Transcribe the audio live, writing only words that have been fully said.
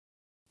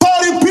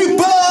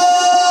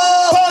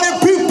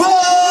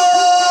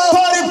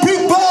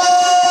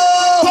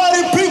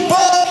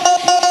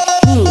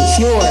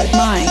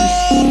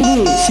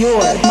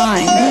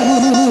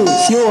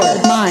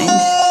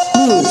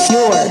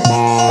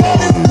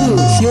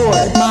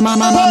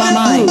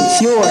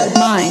your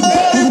mind.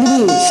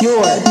 Lose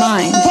your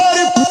mind.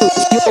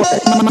 Lose your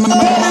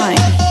mind.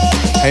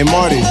 Hey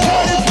Marty,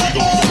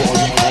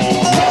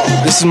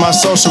 this is my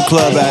social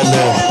club ad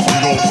lib.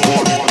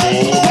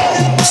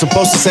 I'm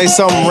supposed to say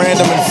something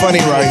random and funny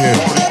right here.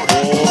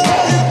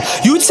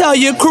 You tell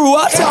your crew,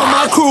 I tell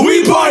my crew,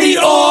 we party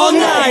all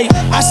night.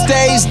 I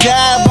stage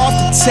dive off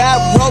the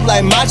top rope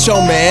like Macho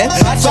Man.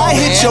 If I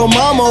hit your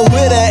mama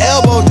with an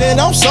elbow, then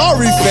I'm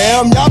sorry,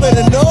 fam. Y'all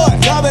better know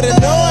it. Y'all better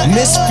know it.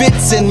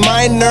 Misfits and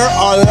minor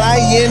are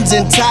lions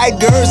and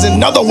tigers.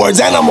 In other words,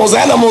 animals,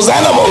 animals,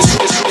 animals.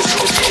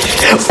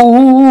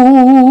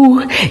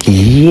 Ooh,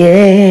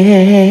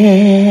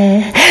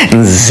 yeah.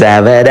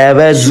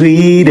 Zabadaba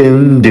sweet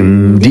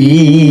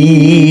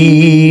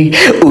dee.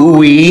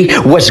 Ooh,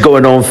 what's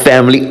going on,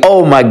 family?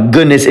 Oh my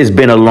goodness, it's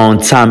been a long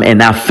time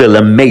and I feel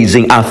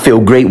amazing. I feel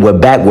great. We're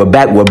back. Hold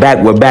on,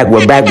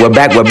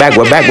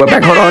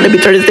 let me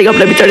turn this thing up.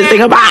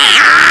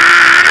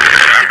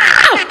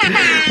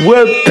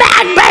 We're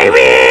back,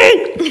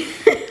 baby.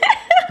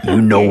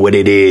 You know what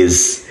it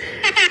is.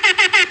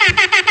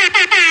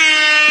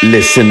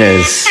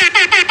 Listeners,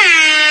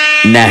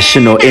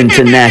 national,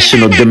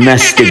 international,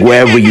 domestic,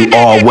 wherever you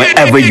are, go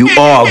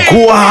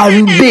on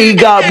and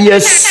big up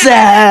yourself.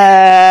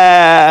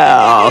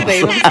 Oh,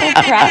 babe, I'm so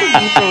proud of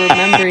you for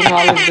remembering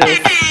all of this.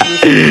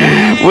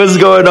 What's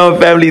going on,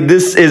 family?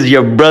 This is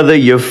your brother,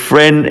 your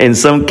friend, in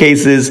some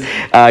cases,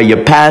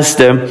 your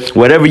pastor,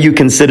 whatever you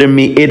consider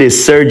me. It is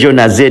Sergio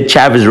Nazir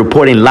Chavez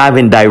reporting live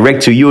and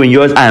direct to you and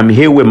yours. I am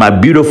here with my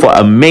beautiful,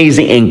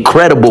 amazing,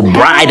 incredible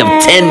bride of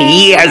 10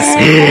 years.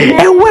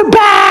 And we're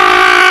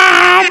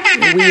back.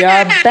 We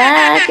are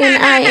back,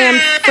 and I am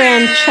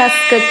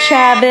Francesca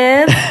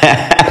Chavez.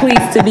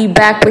 Pleased to be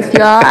back with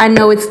y'all. I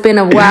know it's been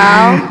a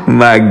while.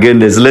 My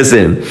goodness.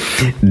 Listen,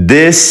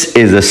 this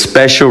is a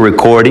special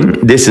recording.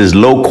 This is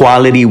low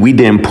quality. We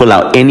didn't pull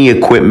out any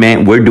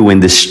equipment. We're doing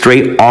this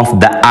straight off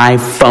the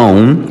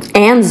iPhone.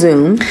 And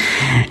Zoom.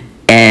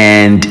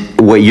 And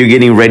what you're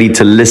getting ready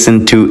to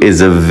listen to is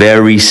a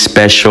very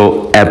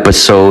special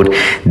episode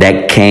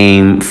that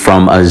came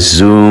from a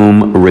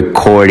Zoom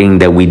recording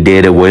that we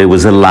did. It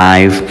was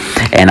live,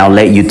 and I'll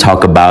let you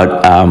talk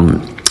about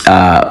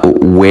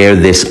where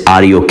this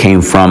audio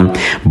came from.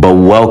 But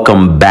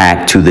welcome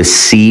back to the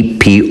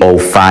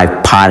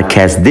CPO5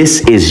 podcast.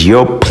 This is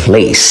your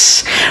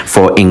place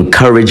for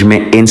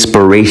encouragement,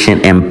 inspiration,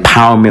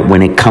 empowerment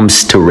when it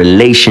comes to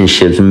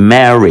relationships,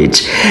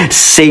 marriage,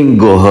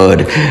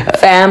 singlehood,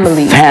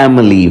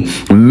 family,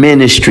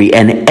 ministry,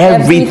 and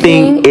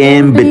everything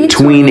in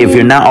between. If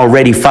you're not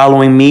already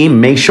following me,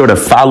 make sure to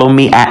follow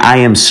me at I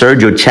am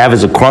Sergio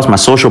Chavez across my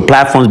social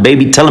platforms.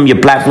 Baby, tell them your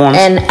platforms.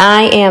 And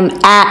I am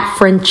at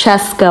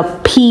Francesca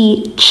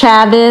P.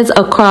 Chavez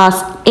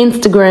across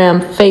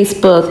Instagram,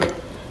 Facebook,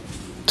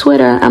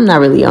 Twitter. I'm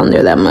not really on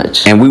there that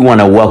much. And we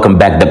want to welcome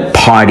back the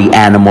party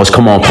animals.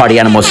 Come on, party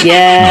animals.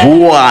 Yeah.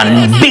 Go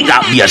on, big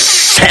up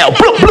yourself.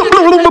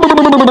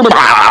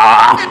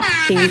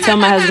 Can you tell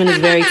my husband is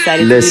very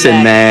excited Listen, to be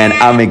back? man,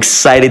 I'm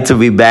excited to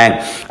be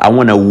back. I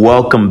want to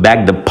welcome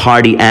back the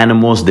party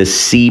animals, the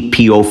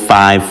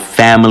CPO5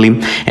 family.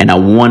 And I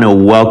want to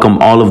welcome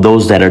all of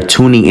those that are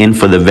tuning in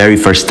for the very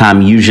first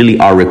time. Usually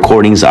our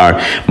recordings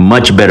are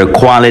much better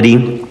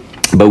quality.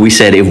 But we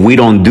said, if we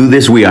don't do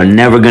this, we are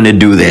never going to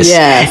do this.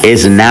 Yes.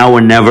 It's now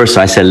or never.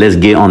 So I said, let's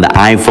get on the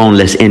iPhone.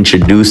 Let's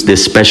introduce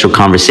this special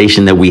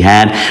conversation that we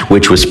had,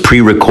 which was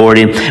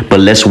pre-recorded. But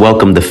let's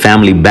welcome the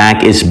family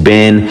back. It's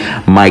been,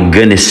 my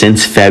goodness,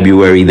 since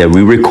February that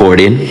we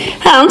recorded.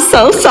 I'm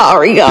so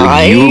sorry,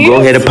 guys. You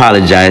go ahead and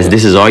apologize.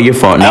 This is all your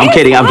fault. No, I'm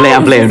kidding. I'm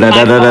playing.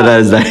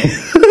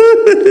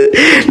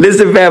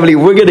 Listen, family,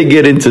 we're going to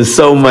get into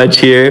so much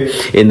here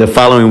in the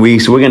following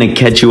weeks. We're going to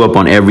catch you up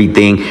on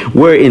everything.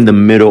 We're in the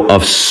middle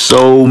of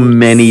so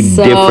many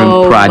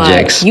different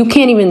projects. Much. You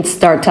can't even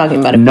start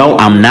talking about it. No,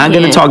 I'm not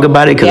going to talk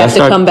about it because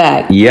to come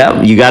back.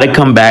 Yep, you got to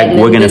come back.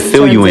 We're going to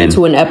fill you in.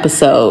 Into an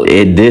episode.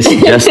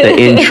 Just the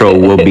intro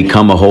will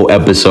become a whole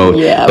episode.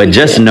 Yeah, but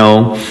just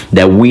know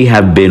that we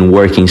have been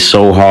working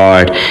so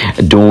hard,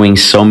 doing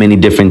so many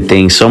different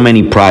things, so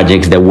many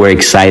projects that we're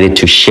excited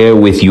to share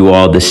with you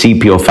all, the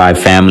CPO5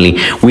 family.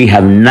 We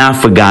have not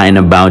forgotten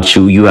about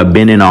you. You have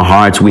been in our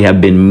hearts. We have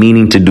been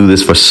meaning to do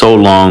this for so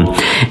long,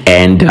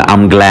 and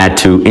I'm glad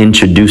to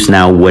introduce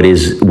now what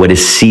is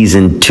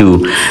season 2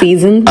 of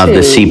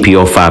the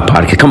CPO5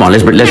 podcast. Come on,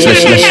 let's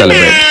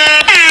celebrate.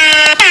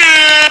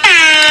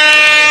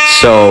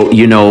 So,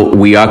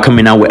 we are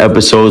coming out with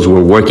episodes.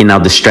 We're working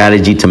out the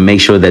strategy to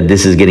make sure that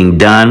this is getting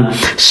done.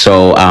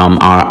 So,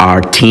 our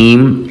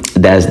team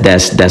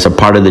that's a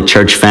part of the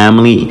church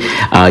family,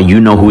 you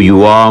know who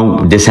you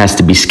are. This has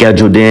to be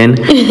scheduled in.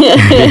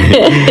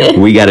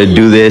 We got to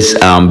do this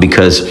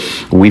because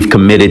we've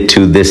committed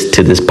to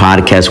this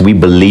podcast. We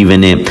believe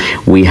in it.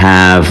 We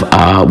have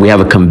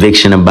a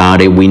conviction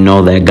about it. We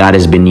know that God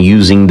has been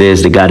using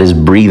this, that God is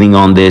breathing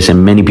on this,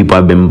 and many people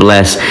have been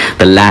blessed.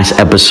 The last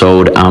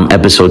episode,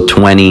 episode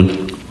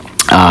 20.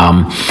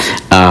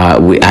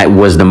 I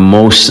was the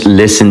most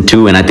listened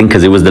to, and I think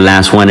because it was the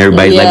last one,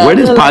 everybody's like, where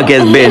this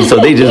podcast been? So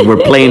they just were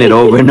playing it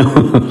over and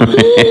over.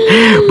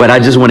 But I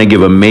just want to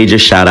give a major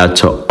shout out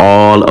to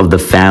all of the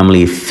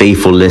family,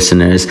 faithful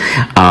listeners.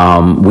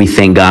 We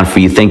thank God for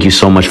you. Thank you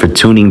so much for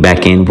tuning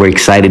back in. We're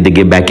excited to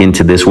get back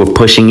into this. We're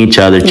pushing each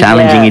other,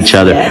 challenging each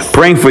other,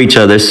 praying for each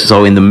other.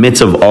 So in the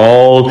midst of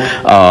all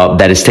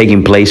that is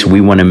taking place,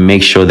 we want to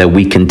make sure that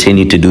we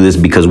continue to do this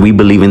because we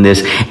believe in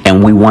this,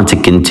 and we want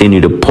to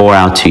continue to pour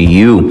out to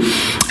you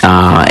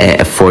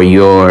for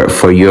your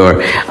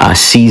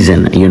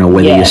season. You know,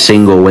 whether you're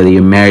single, whether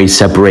you're married,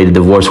 separated,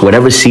 divorced,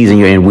 whatever season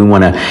you're in, we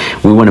want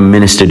to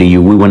minister to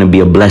you. We want to be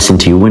a blessing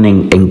to you. We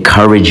want to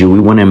encourage you. We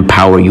want to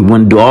empower you. We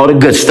want to do all the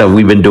good stuff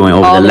we've been doing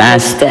over the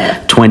last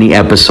 20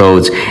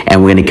 episodes,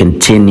 and we're going to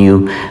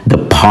continue the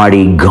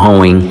party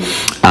going.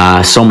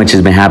 So much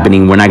has been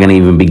happening. We're not going to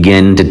even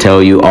begin to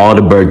tell you. All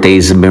the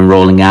birthdays have been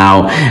rolling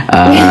out.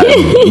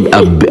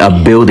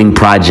 A building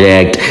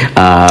project,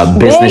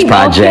 business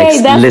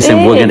projects.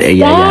 Listen, we're gonna.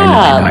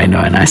 I know.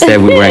 And I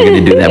said we weren't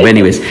going to do that. But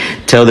anyways,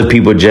 tell the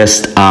people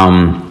just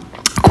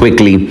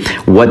quickly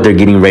what they're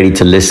getting ready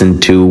to listen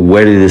to.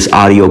 Where did this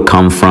audio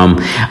come from?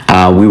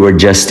 We were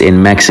just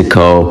in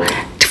Mexico.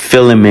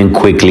 Fill them in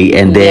quickly,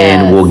 and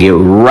then we'll get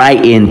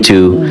right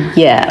into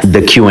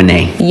the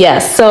Q&A.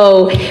 Yes.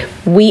 So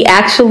we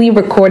actually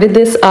recorded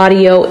this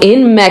audio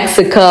in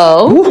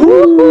Mexico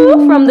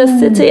from the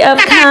city of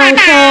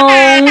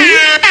Cancun.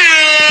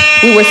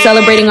 We were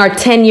celebrating our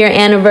 10-year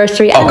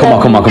anniversary. Come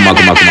on.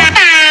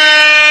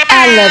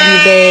 I love you,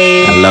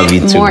 babe. I love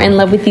you too. More in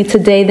love with you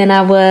today than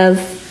I was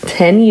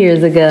 10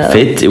 years ago.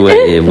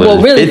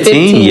 Really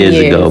 15 years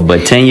ago,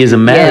 but 10 years of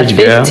marriage,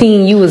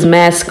 15, you was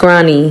mad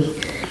scrawny.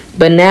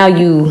 But now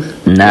you...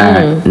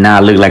 Now I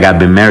look like I've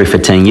been married for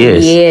 10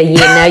 years. Yeah,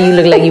 now you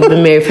look like you've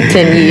been married for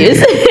 10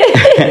 years.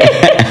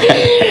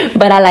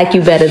 But I like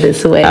you better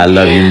this way. I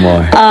love you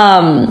more.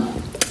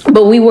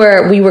 But we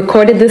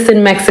recorded this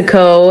in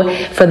Mexico.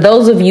 For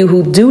those of you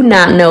who do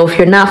not know, if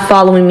you're not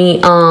following me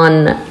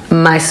on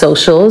my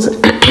socials,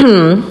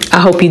 I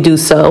hope you do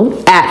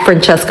so, at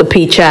Francesca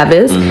P.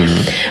 Chavez.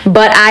 Mm-hmm.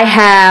 But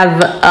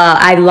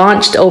I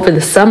launched over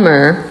the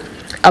summer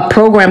a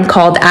program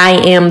called I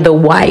Am the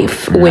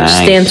Wife, which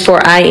stands for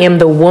I Am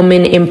the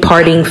Woman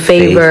Imparting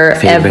Favor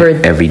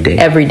every day.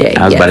 Every day.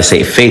 I was about to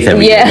say faith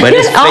every day, but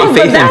it's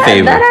faith and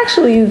favor. That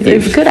actually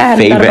is good. I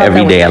hadn't favor thought about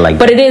every that day. one. I like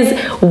but that. But it is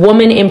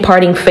Woman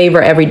Imparting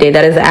Favor Every Day.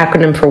 That is the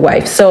acronym for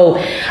wife.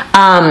 So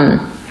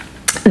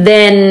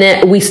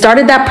then we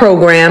started that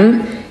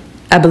program.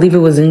 I believe it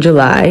was in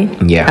July.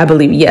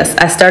 Yes.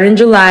 I started in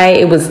July.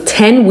 It was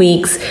 10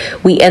 weeks.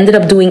 We ended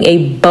up doing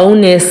a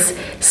bonus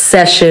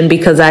session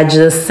because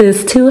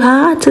it's too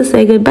hard to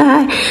say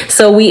goodbye.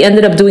 So we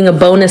ended up doing a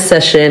bonus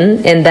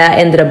session, and that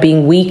ended up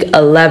being week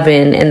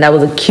 11, and that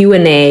was a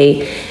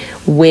Q&A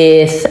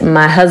with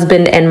my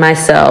husband and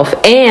myself.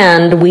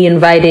 And we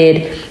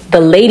invited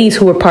the ladies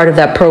who were part of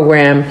that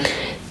program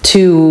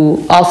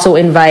to also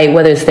invite,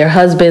 whether it's their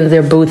husbands,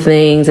 their boo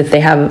things, if they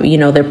have,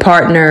 their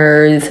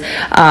partners,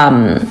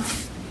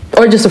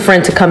 or just a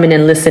friend to come in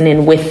and listen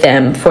in with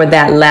them for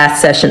that last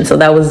session. So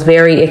that was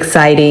very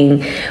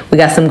exciting. We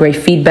got some great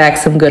feedback,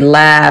 some good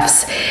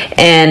laughs,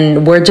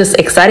 and we're just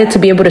excited to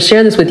be able to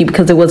share this with you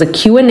because it was a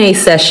Q&A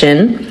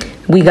session.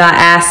 We got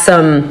asked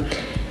some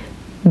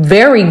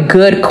very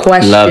good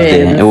questions. Loved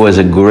it. It was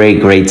a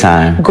great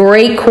time.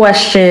 Great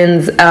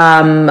questions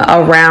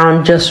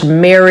around just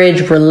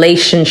marriage,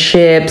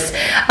 relationships,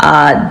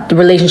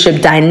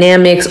 relationship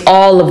dynamics,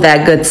 all of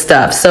that good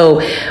stuff.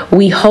 So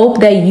we hope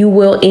that you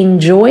will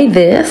enjoy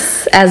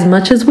this as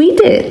much as we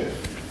did.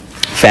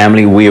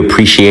 Family, we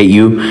appreciate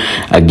you.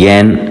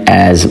 Again,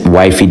 as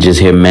Wifey just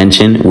here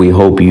mentioned, we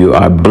hope you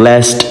are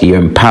blessed, you're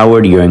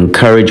empowered, you're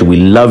encouraged. We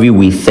love you.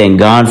 We thank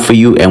God for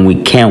you, and we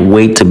can't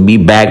wait to be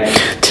back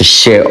to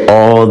share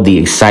all the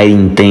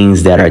exciting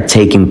things that are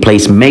taking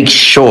place. Make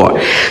sure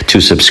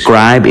to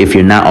subscribe if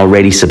you're not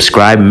already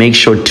subscribed. Make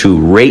sure to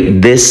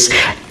rate this,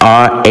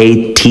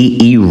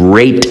 RATE,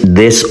 rate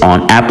this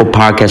on Apple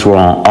Podcasts. We're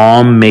on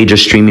all major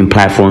streaming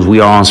platforms. We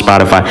are on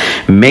Spotify.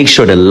 Make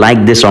sure to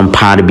like this on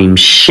Podbean.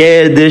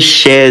 Share this.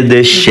 Share.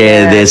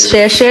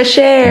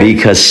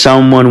 Because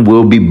someone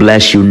will be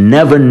blessed. You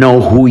never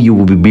know who you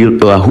will be. You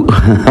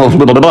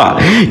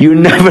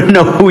never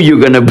know who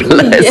you're gonna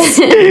bless.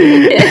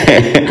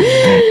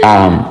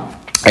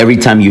 Every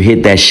time you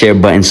hit that share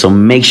button. So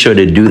make sure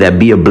to do that.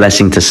 Be a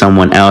blessing to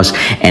someone else.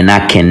 And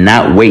I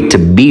cannot wait to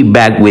be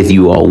back with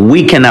you all.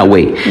 We cannot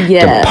wait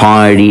to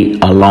party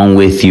along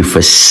with you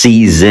for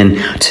season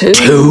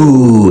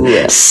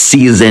 2.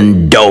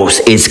 Season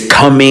dose is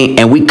coming,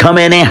 and we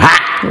coming in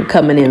hot. We're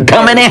coming in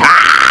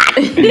hot.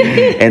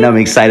 And I'm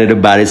excited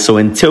about it. So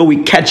until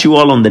we catch you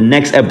all on the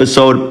next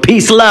episode,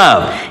 peace,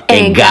 love,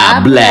 and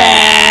God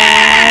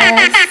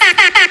bless.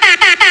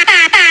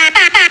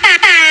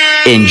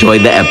 Enjoy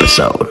the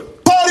episode.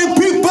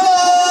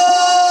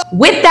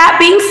 With that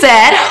being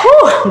said,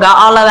 got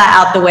all of that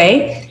out the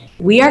way.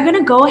 We are going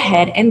to go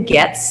ahead and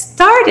get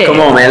started.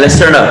 Come on, man. Let's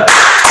turn up.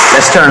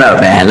 Let's turn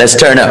up, man. Let's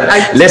turn up.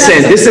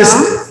 Listen,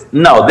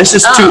 No, this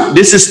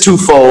is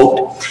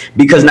twofold,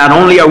 because not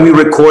only are we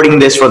recording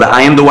this for the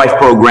I Am the Wife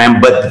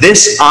program, but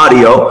this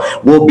audio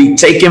will be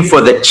taken for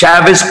the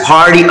Chavez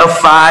Party of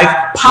Five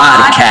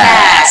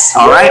podcast.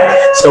 All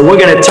right. So we're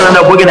going to turn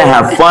up. We're going to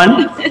have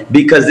fun,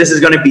 because this is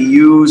going to be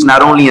used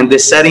not only in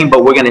this setting,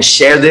 but we're going to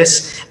share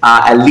this,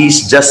 at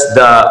least just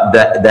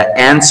the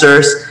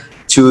answers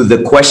to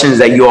the questions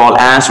that you all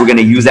asked. We're going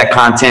to use that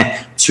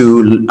content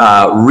to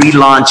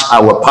relaunch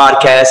our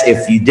podcast.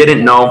 If you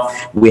didn't know,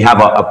 we have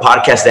a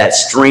podcast that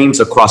streams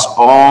across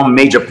all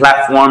major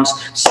platforms: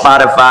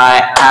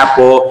 Spotify,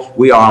 Apple.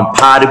 We are on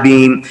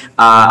Podbean.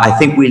 I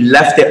think we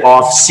left it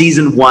off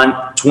season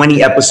 1,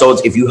 20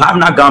 episodes. If you have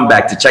not gone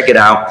back to check it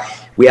out,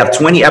 we have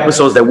 20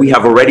 episodes that we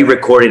have already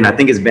recorded. And I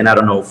think it's been,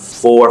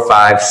 4,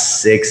 5,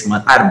 6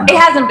 months. I don't know. It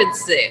hasn't been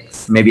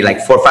 6. Maybe like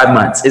 4 or 5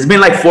 months. It's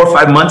been like 4 or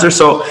 5 months or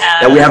so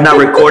that we have not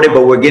recorded,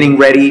 but we're getting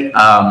ready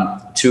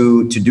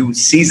to do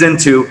season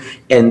 2.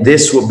 And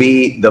this will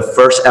be the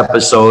first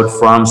episode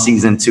from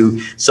season 2.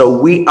 So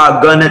we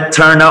are going to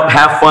turn up,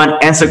 have fun,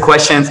 answer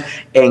questions,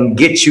 and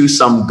get you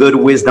some good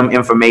wisdom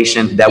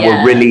information that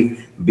will really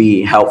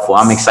be helpful.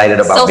 I'm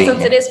excited about being here.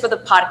 So since it is for the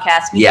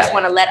podcast, we just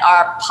want to let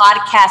our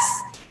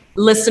podcast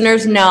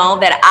listeners know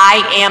that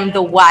I Am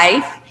the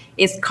Wife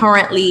is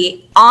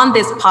currently on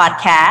this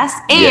podcast,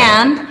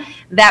 and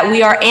that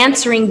we are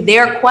answering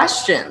their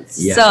questions.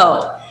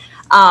 So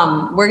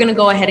we're going to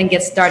go ahead and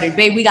get started.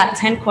 Babe, we got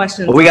 10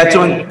 questions. We got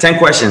 10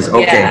 questions.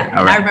 Okay. Yeah.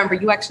 All right. I remember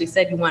you actually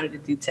said you wanted to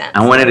do 10.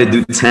 I wanted to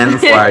do 10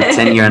 for our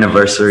 10-year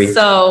anniversary.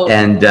 So,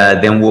 and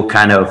then we'll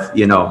kind of,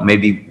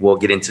 maybe we'll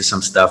get into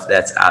some stuff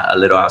that's a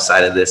little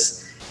outside of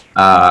this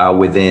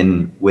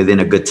within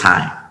a good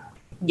time.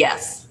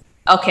 Yes.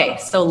 Okay,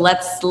 so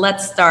let's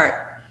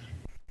start.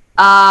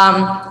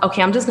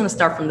 Okay, I'm just gonna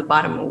start from the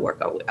bottom and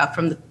work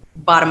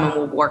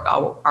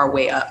our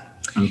way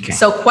up. Okay.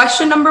 So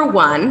question number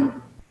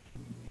 1: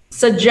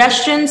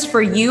 suggestions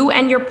for you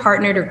and your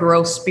partner to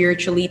grow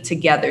spiritually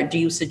together. Do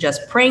you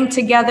suggest praying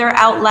together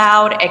out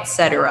loud,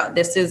 etc.?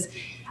 This is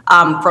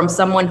from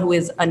someone who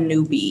is a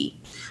newbie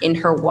in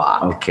her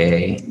walk.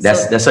 Okay,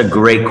 that's a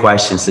great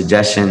question.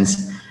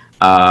 Suggestions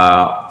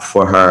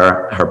for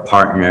her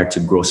partner to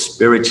grow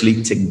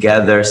spiritually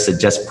together,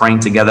 suggest praying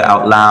together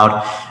out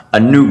loud. A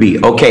newbie.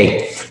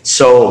 Okay,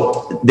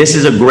 so this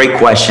is a great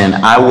question.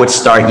 I would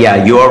start.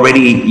 You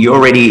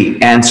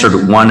already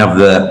answered one of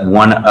the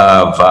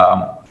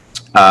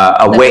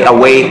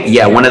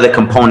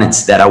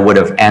components that I would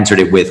have answered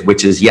it with,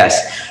 which is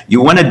yes, you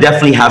want to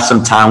definitely have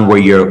some time where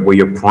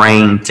you're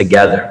praying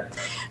together,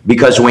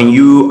 because when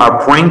you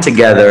are praying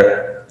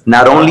together,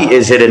 not only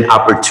is it an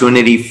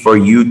opportunity for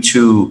you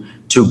to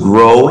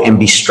grow and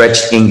be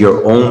stretched in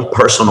your own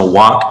personal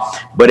walk,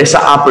 but it's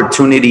an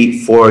opportunity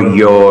for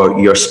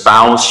your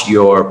spouse,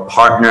 your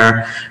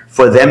partner,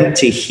 for them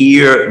to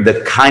hear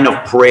the kind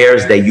of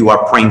prayers that you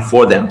are praying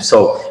for them.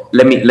 So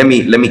let me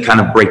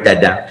kind of break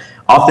that down.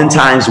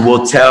 Oftentimes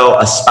we'll tell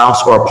a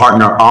spouse or a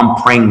partner, I'm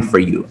praying for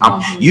you.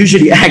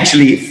 Usually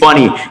actually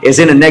funny is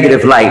in a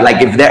negative light.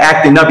 Like if they're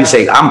acting up, you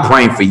say, I'm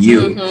praying for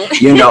you,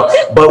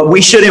 but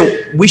we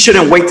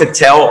shouldn't wait to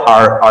tell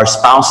our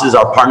spouses,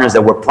 our partners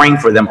that we're praying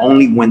for them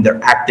only when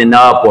they're acting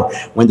up or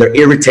when they're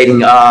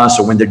irritating us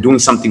or when they're doing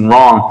something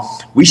wrong.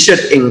 We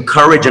should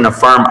encourage and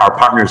affirm our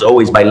partners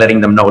always by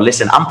letting them know,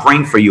 listen, I'm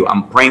praying for you.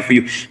 I'm praying for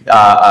you,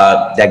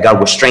 that God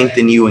will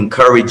strengthen you,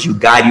 encourage you,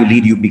 guide you,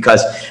 lead you,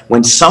 because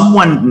when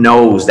someone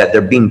knows that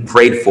they're being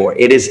prayed for,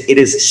 it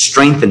is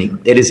strengthening,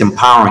 it is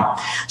empowering.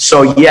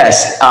 So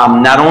yes,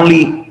 not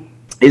only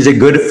is it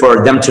good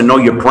for them to know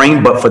you're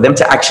praying, but for them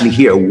to actually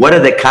hear what are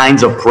the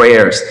kinds of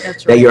prayers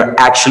that you're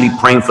actually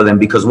praying for them.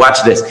 Because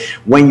watch this,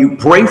 when you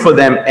pray for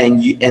them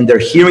and they're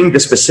hearing the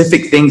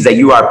specific things that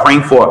you are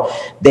praying for,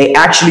 they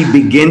actually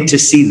begin to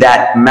see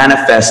that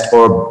manifest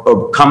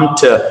or come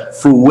to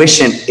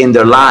fruition in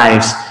their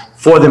lives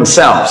for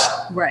themselves.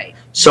 Right.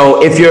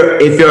 So if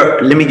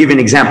you're, let me give you an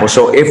example.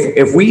 So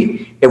if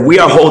we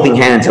are holding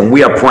hands and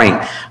we are praying,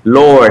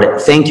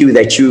 Lord, thank you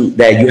that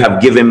you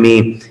have given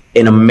me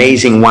an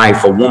amazing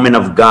wife, a woman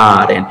of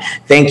God, and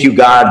thank you,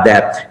 God,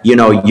 that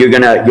you're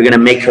gonna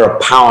make her a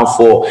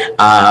powerful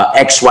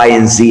X, Y,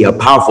 and Z, a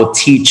powerful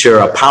teacher,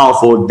 a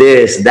powerful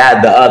this,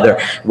 that, the other,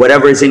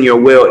 whatever is in your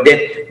will.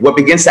 Then what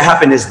begins to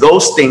happen is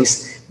those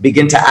things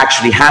begin to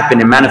actually happen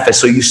and manifest.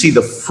 So you see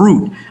the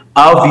fruit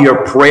of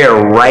your prayer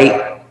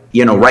right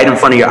in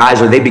front of your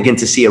eyes, or they begin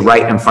to see it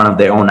right in front of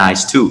their own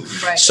eyes too.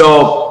 Right.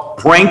 So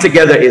praying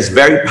together is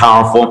very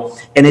powerful,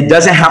 and it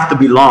doesn't have to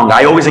be long.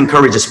 I always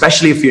encourage,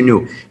 especially if you're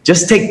new,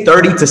 just take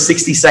 30 to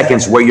 60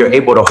 seconds where you're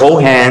able to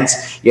hold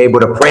hands, you're able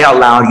to pray out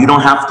loud. You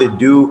don't have to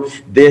do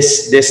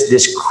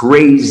this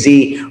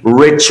crazy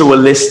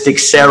ritualistic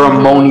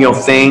ceremonial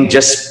thing.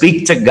 Just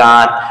speak to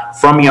God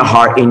from your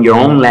heart in your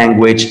own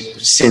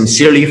language,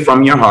 sincerely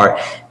from your heart.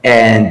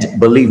 And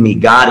believe me,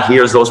 God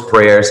hears those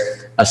prayers.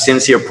 a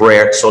sincere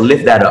prayer. So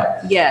lift that up.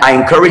 Yes. I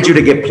encourage you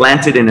to get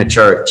planted in a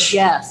church.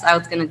 Yes, I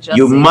was going to just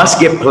You must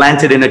get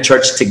planted in a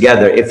church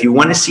together. If you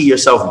want to see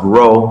yourself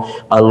grow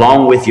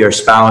along with your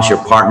spouse,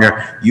 your partner,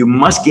 you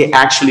must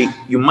actually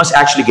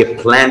get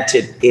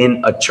planted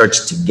in a church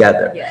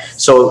together.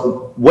 Yes.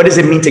 So what does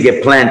it mean to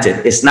get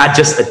planted? It's not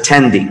just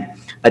attending.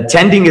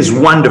 Attending is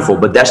wonderful,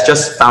 but that's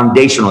just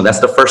foundational. That's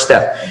the first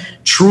step.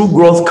 True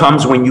growth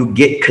comes when you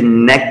get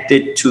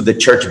connected to the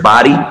church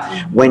body,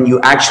 when you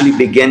actually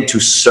begin to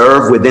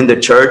serve within the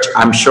church.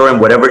 I'm sure in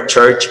whatever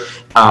church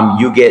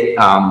you get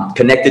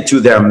connected to,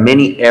 there are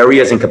many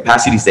areas and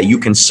capacities that you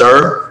can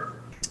serve.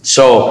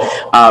 So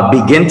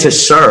begin to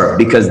serve,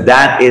 because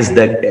that is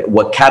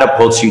what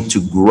catapults you to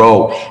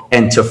grow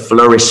and to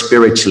flourish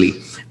spiritually.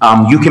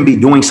 You can be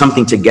doing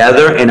something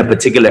together in a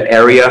particular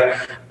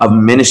area of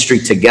ministry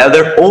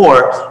together,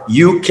 or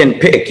you can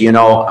pick,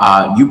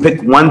 you pick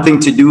one thing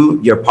to do,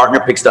 your partner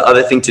picks the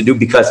other thing to do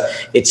because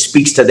it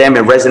speaks to them,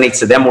 it resonates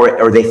to them,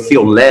 or they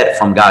feel led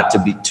from God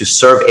to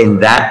serve in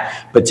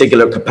that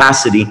particular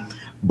capacity.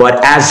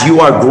 But as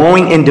you are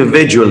growing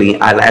individually,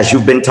 as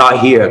you've been taught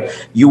here,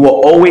 you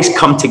will always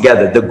come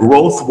together. The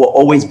growth will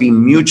always be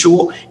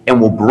mutual and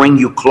will bring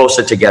you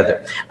closer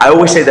together. I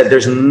always say that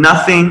there's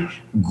nothing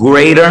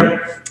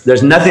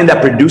that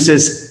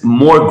produces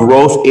more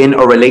growth in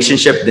a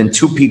relationship than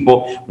two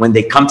people when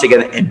they come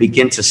together and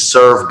begin to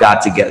serve God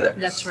together.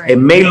 That's right. It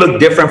may look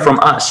different from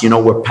us.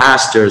 We're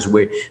pastors,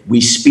 we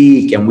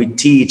speak and we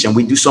teach and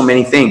we do so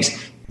many things.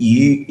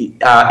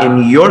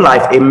 In your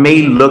life, it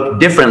may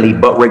look differently,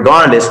 but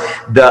regardless,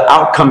 the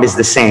outcome is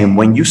the same.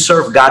 When you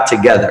serve God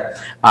together,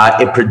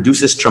 it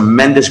produces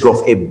tremendous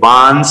growth. It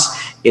bonds,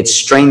 it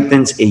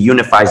strengthens, it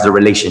unifies the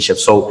relationship.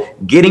 So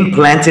getting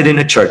planted in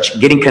a church,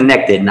 getting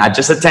connected, not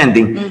just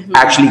attending,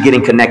 actually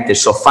getting connected.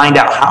 So find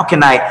out, how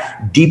can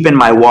I deepen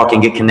my walk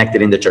and get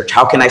connected in the church?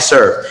 How can I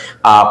serve?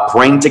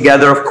 Praying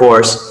together, of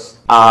course.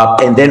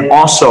 And then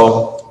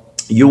also,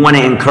 you want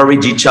to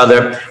encourage each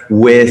other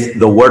with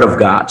the word of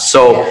God.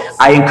 So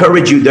I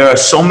encourage you, there are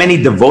so many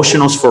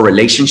devotionals for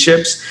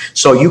relationships.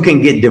 So you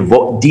can get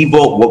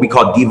Devo, what we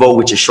call Devo,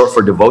 which is short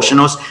for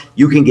devotionals.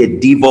 You can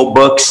get Devo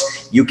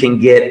books. You can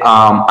get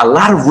a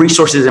lot of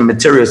resources and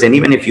materials. And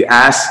even if you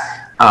ask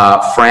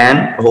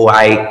Fran, who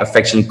I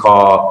affectionately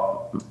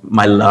call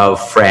my love,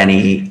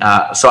 Franny.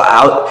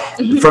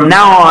 From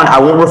now on, I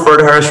won't refer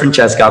to her as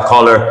Francesca. I'll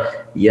call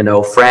her,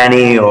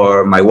 Franny,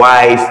 or my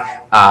wife.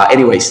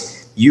 Anyways,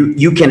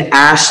 you can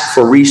ask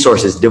for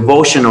resources,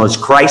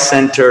 devotionals,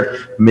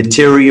 Christ-centered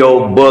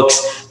material,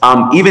 books,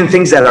 even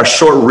things that are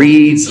short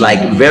reads,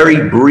 like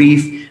very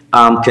brief,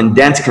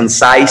 condensed,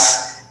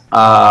 concise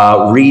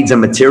reads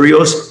and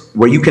materials,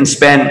 where you can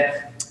spend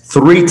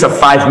 3 to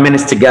 5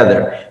 minutes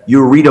together.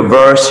 You read a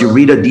verse, you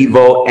read a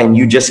Devo, and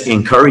you just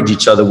encourage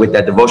each other with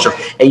that devotion.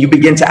 And you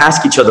begin to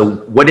ask each other,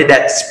 what did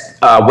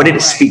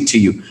it speak to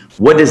you?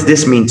 What does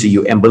this mean to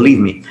you? And believe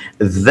me,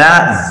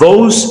 that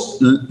those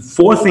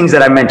 4 things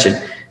that I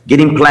mentioned,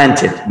 getting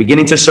planted,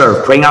 beginning to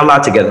serve, praying out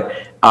loud together,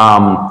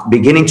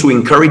 beginning to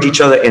encourage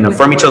each other and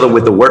affirm each other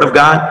with the word of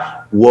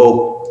God,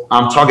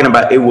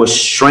 it will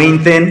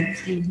strengthen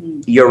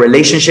your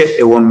relationship.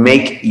 It will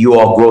make you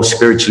all grow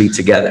spiritually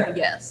together.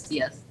 Yes.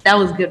 That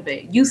was good,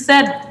 babe. You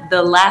said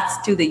the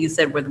last 2 that you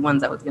said were the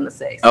ones I was going to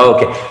say. So. Oh,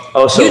 okay.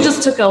 Oh, so you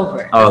just took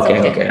over. Oh,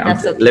 okay.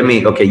 That's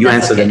okay. You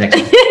answer the next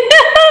one.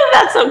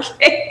 That's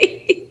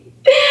okay.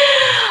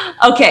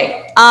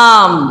 Okay.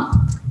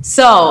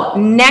 So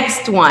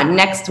next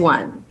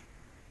one.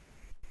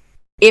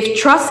 If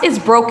trust is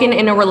broken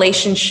in a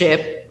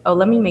relationship,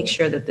 let me make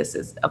sure that this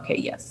is okay.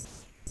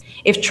 Yes.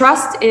 If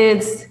trust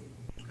is,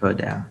 go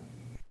down.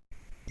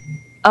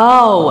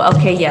 Oh,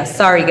 okay. Yes.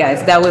 Sorry,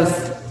 guys. That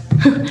was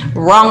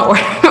wrong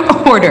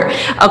order.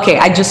 Okay.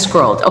 I just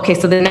scrolled. Okay.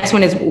 So the next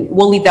one is,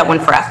 we'll leave that one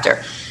for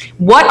after.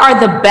 What are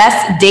the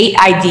best date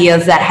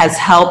ideas that has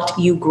helped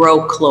you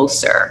grow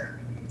closer?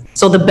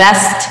 So the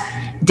best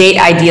date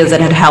ideas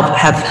that have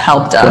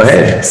helped us. Go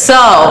ahead. So,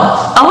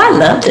 I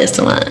love this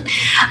one.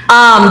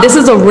 This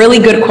is a really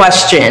good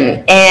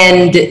question.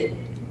 And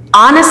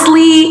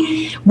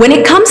honestly, when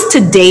it comes to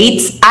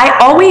dates, I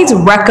always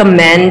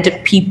recommend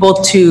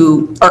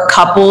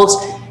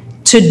couples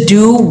to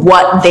do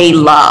what they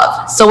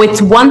love. So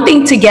it's one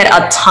thing to get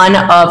a ton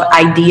of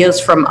ideas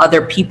from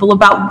other people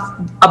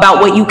about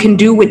what you can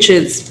do,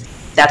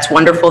 that's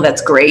wonderful,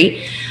 that's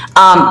great.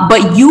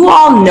 But you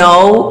all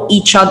know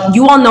each other,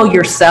 you all know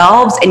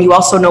yourselves, and you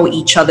also know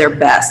each other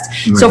best.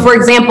 Right. So for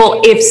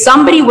example, if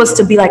somebody was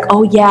to be like,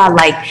 oh yeah,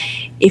 like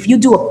if you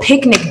do a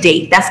picnic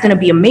date, that's going to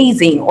be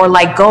amazing. Or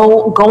like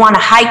go on a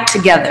hike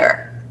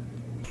together.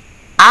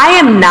 I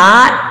am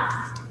not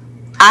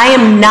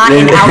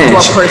an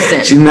outdoor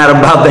person. She's not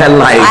about that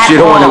life. She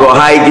don't want to go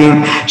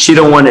hiking. She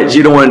don't want to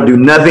do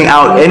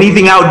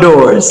anything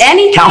outdoors.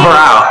 Count her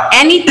out.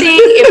 Anything.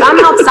 If I'm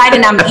outside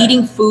and I'm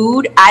eating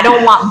food, I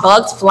don't want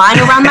bugs flying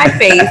around my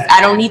face. I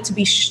don't need to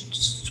be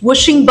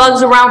swooshing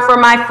bugs around for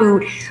my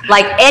food,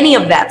 like any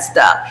of that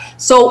stuff.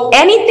 So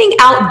anything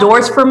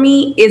outdoors for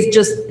me is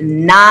just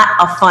not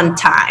a fun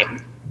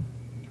time.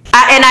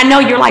 And I know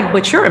you're like,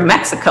 but you're in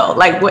Mexico.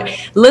 Like, what?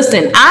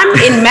 Listen, I'm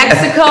in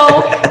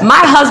Mexico.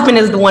 My husband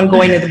is the one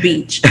going to the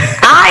beach.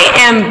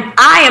 I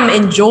am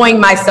enjoying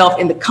myself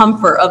in the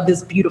comfort of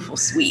this beautiful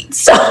suite.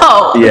 So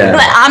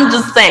I'm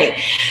just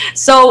saying.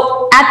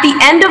 So at the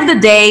end of the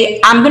day,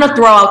 I'm going to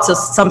throw out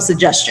some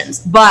suggestions.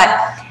 But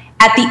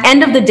at the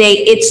end of the day,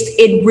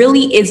 it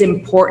really is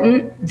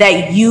important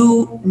that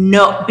you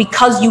know,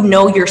 because you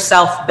know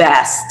yourself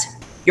best.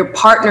 Your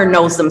partner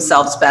knows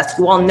themselves best.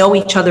 You all know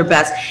each other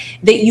best.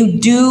 That you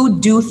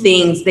do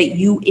things that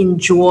you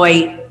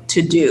enjoy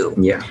to do.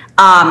 Yeah.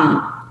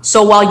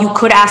 So while you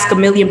could ask a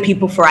million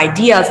people for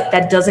ideas,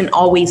 that doesn't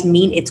always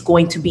mean it's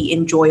going to be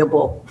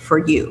enjoyable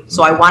for you.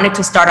 So I wanted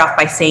to start off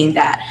by saying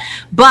that.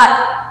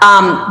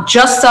 But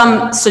just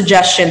some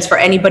suggestions for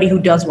anybody who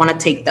does want to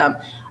take them.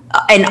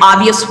 An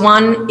obvious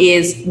one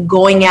is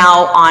going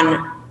out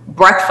on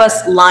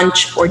breakfast,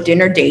 lunch, or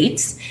dinner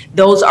dates.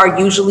 Those are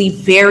usually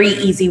very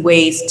easy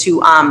ways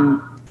to,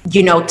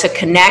 to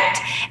connect.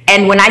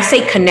 And when I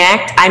say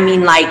connect, I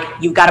mean like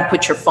you've got to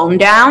put your phone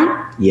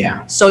down.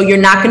 Yeah. So you're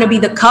not going to be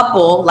the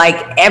couple. Like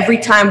every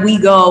time we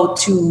go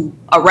to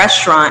a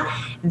restaurant,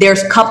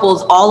 there's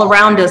couples all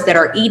around us that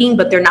are eating,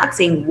 but they're not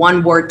saying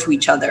one word to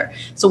each other.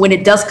 So when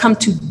it does come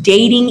to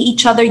dating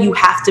each other, you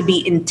have to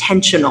be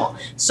intentional.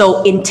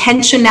 So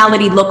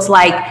intentionality looks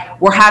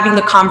like we're having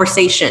the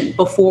conversation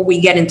before we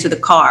get into the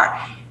car.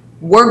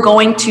 We're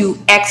going to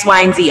X,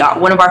 Y, and Z.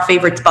 One of our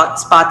favorite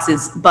spots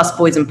is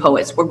Busboys and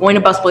Poets. We're going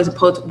to Busboys and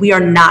Poets. We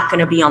are not going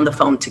to be on the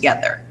phone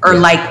together. Or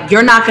like,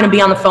 you're not going to be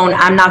on the phone.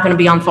 I'm not going to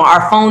be on the phone.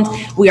 Our phones,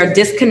 we are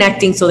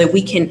disconnecting so that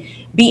we can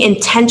be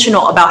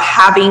intentional about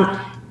having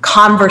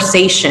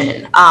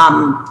conversation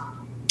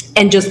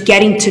and just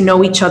getting to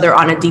know each other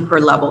on a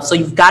deeper level. So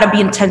you've got to be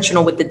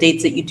intentional with the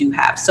dates that you do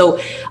have. So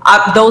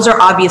those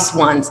are obvious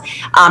ones.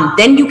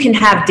 Then you can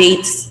have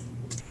dates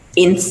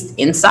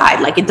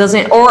inside, like it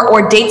doesn't,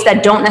 or dates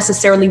that don't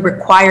necessarily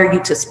require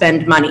you to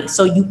spend money.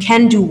 So you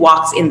can do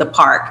walks in the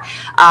park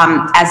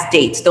as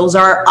dates. Those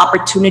are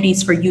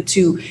opportunities for you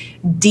to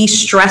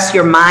de-stress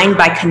your mind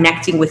by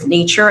connecting with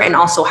nature and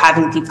also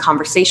having deep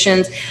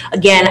conversations.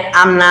 Again,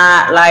 I'm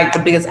not like the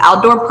biggest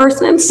outdoor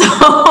person, so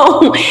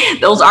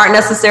those aren't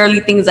necessarily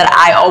things that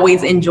I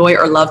always enjoy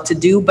or love to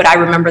do. But I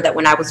remember that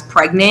when I was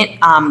pregnant,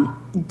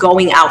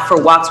 going out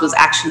for walks was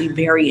actually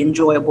very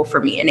enjoyable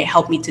for me, and it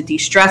helped me to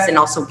de-stress and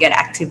also get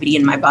activity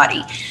in my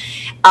body.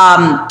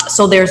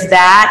 So there's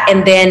that.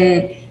 And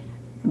then,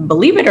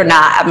 believe it or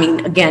not, I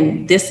mean,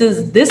 again, this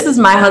is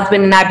my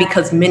husband and I,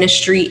 because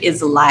ministry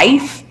is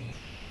life.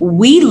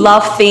 We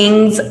love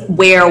things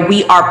where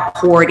we are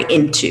poured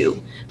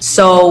into.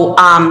 So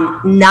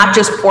not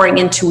just pouring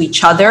into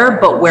each other,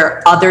 but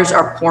where others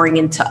are pouring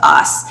into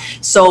us.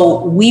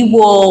 So we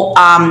will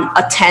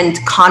attend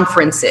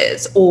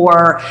conferences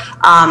or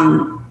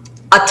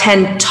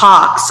attend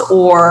talks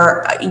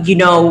or,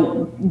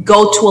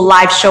 go to a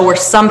live show or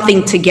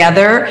something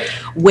together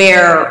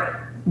where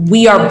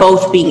we are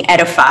both being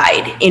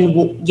edified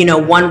in,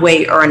 one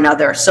way or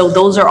another. So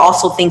those are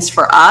also things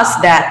for us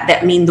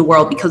that mean the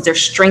world, because they're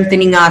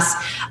strengthening us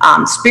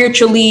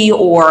spiritually,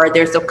 or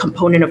there's a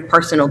component of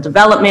personal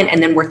development.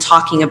 And then we're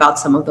talking about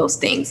some of those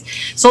things.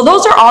 So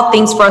those are all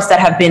things for us that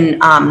have been,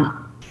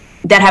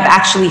 that have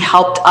actually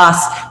helped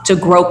us to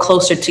grow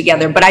closer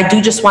together. But I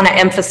do just want to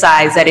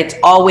emphasize that it's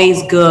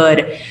always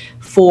good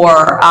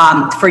for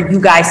you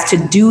guys to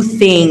do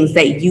things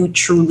that you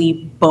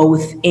truly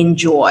both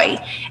enjoy.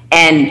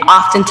 And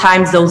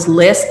oftentimes those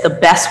lists, the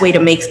best way to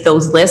make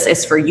those lists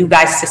is for you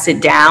guys to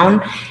sit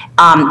down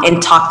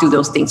and talk through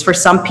those things. For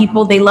some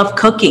people, they love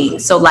cooking.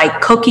 So like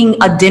cooking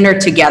a dinner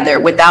together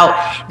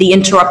without the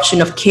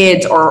interruption of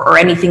kids or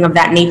anything of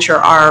that nature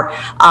are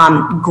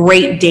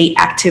great date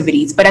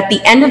activities. But at the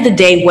end of the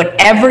day,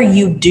 whatever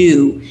you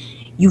do,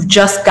 you've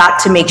just got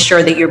to make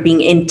sure that you're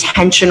being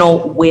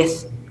intentional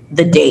with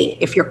the date.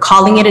 If you're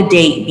calling it a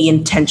date, be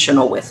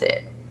intentional with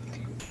it.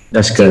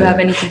 That's good. Do you have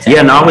anything to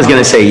add? I was going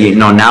to say,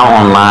 now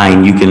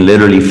online, you can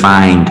literally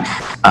find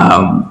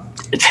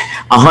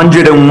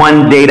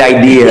 101 date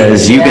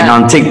ideas. You can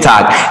on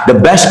TikTok, the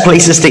best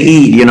places to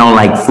eat,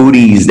 like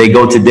foodies, they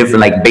go to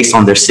different, like based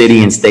on their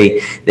city and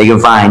state, they can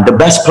find the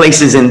best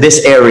places in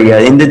this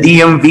area, in the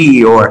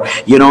DMV, or,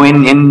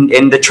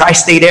 in the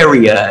tri-state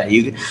area.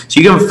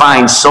 So you can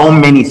find so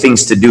many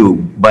things to do.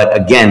 But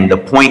again, the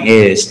point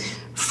is,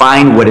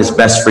 find what is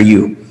best for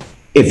you.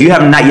 If you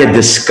have not yet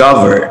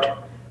discovered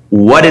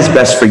what is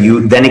best for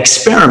you, then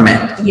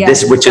experiment.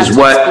 Yes, which is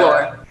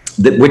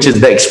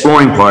the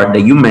exploring part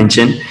that you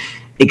mentioned.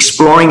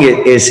 Exploring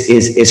it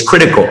is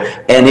critical,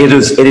 and it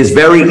is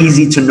very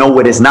easy to know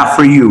what is not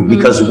for you,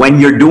 because when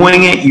you're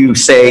doing it, you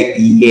say,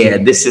 yeah,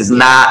 this is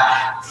not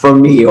for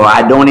me, or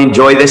I don't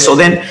enjoy this. So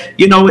then,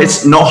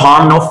 it's no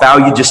harm, no foul.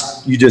 You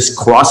just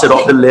cross it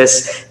off the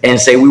list and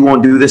say, we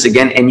won't do this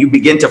again. And you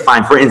begin to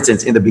find, for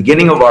instance, in the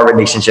beginning of our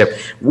relationship,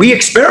 we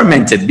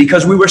experimented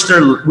because we were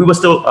still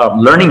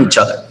learning each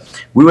other.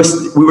 We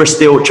were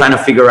still trying to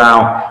figure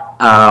out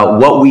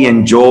what we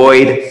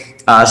enjoyed.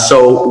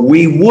 So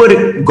we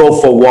would go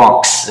for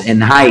walks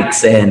and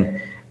hikes,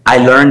 and I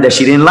learned that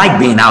she didn't like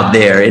being out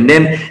there. And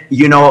then,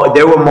 you know,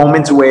 there were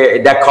moments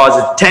where that caused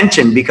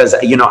tension because,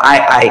 you know,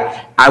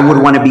 I would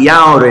want to be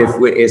out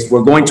if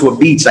we're going to a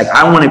beach. Like,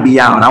 I want to be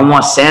out. I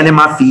want sand in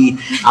my feet.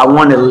 I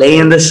want to lay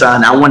in the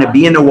sun. I want to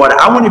be in the water.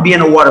 I want to be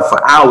in the water for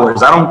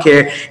hours. I don't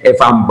care if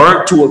I'm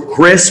burnt to a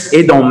crisp.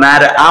 It don't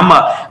matter.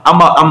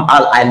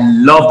 I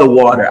love the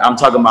water. I'm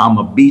talking about, I'm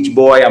a beach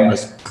boy. I'm a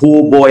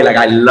pool boy. Like,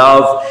 I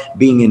love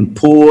being in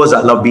pools. I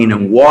love being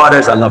in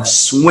waters. I love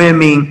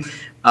swimming.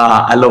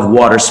 I love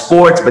water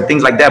sports, but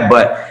things like that.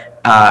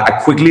 But I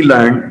quickly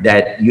learned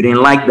that you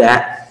didn't like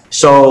that.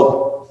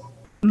 So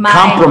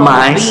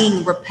compromise.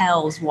 Being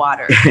repels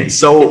water.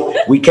 So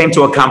we came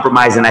to a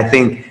compromise, and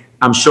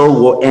I'm sure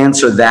we'll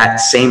answer that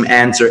same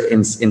answer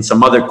in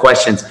some other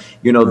questions.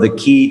 You know, the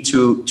key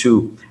to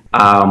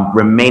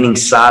remaining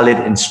solid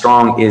and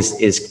strong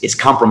is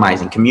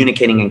compromising,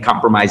 communicating and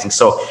compromising.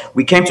 So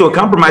we came to a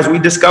compromise. We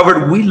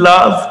discovered we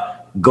love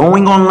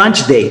going on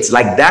lunch dates.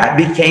 Like, that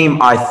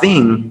became our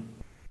thing.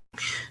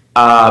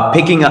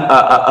 Picking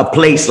a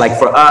place, like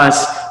for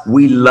us,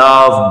 we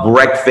love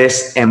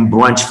breakfast and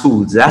brunch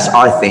foods. That's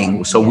our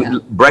thing.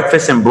 So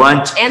breakfast and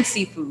brunch and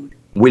seafood.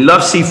 We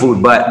love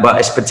seafood, but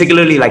it's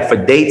particularly like for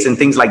dates and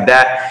things like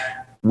that.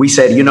 We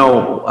said, you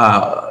know,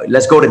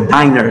 let's go to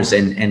diners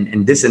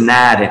and this and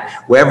that, and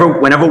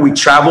whenever we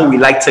travel, we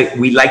like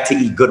to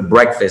eat good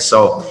breakfast.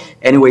 So,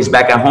 anyways,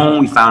 back at home,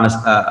 we found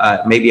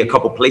maybe a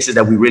couple places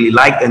that we really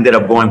liked. Ended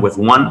up going with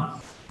one.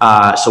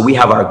 So we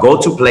have our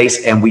go-to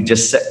place, and we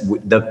just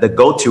the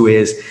go-to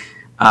is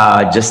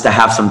just to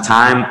have some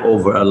time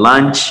over a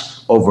lunch,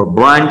 over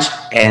brunch,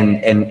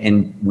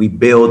 and we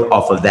build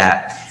off of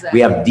that. Exactly.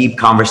 We have deep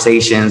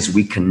conversations,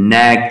 we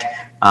connect,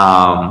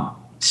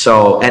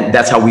 and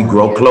that's how we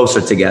grow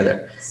closer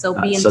together. So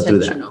be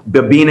intentional.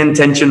 But being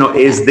intentional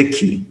is the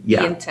key.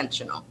 Yeah. Be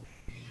intentional.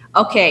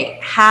 Okay,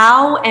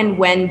 how and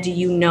when do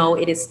you know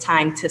it is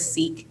time to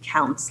seek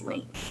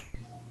counseling?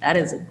 That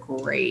is a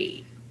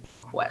great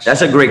question.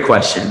 That's a great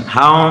question.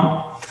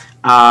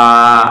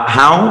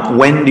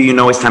 When do you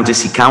know it's time to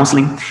seek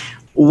counseling?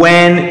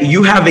 When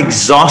you have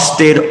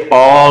exhausted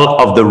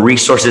all of the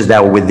resources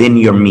that are within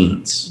your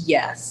means.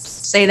 Yes.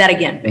 Say that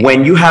again, babe.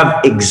 When you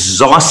have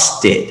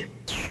exhausted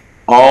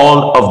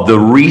all of the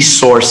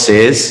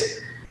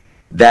resources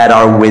that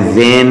are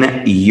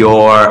within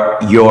your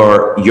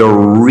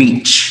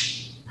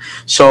reach.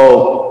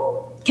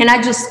 So can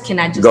I just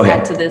add to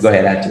this? Go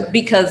ahead, add to it.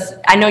 Because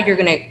I know you're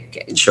going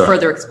to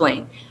further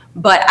explain.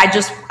 But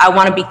I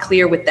want to be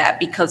clear with that,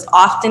 because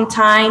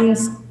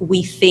oftentimes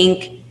we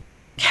think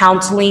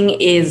counseling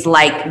is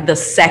like the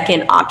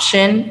second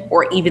option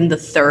or even the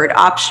third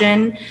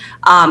option.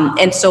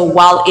 And so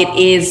while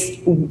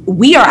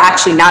we are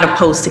actually not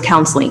opposed to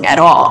counseling at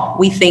all.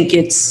 We think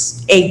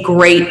it's it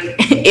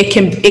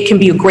can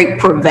be a great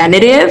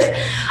preventative.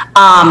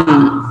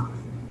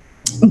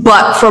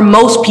 But for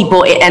most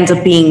people, it ends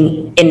up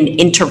being an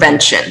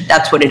intervention.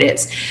 That's what it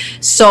is.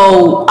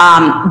 So,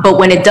 but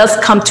when it does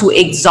come to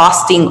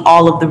exhausting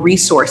all of the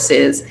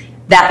resources,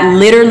 that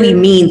literally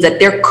means that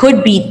there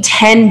could be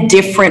 10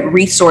 different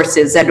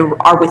resources that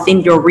are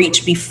within your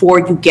reach before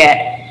you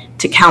get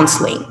to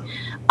counseling.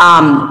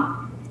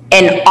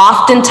 And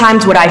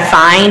oftentimes what I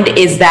find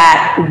is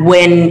that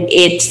when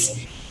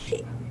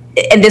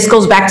and this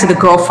goes back to the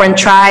girlfriend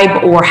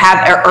tribe or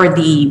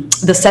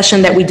the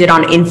session that we did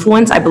on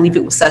influence. I believe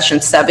it was session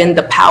 7,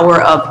 the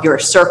power of your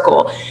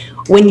circle.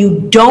 When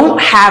you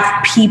don't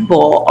have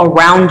people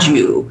around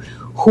you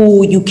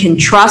who you can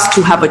trust,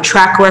 who have a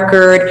track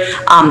record,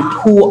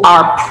 who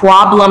are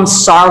problem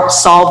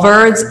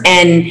solvers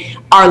and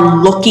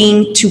are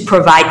looking to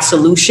provide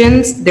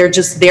solutions. They're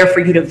just there for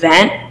you to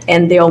vent,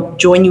 and they'll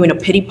join you in a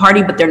pity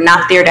party, but they're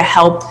not there to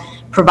help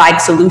provide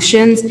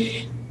solutions.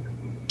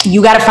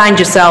 You got to find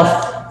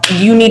yourself,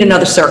 you need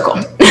another circle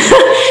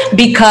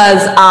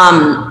because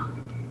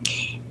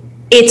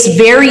it's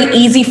very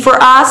easy for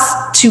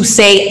us to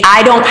say,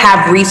 I don't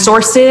have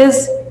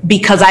resources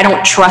because I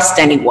don't trust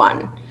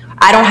anyone.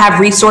 I don't have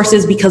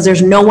resources because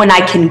there's no one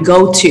I can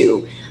go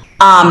to.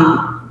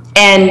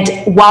 And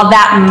while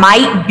that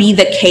might be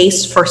the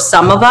case for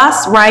some of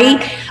us,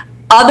 right?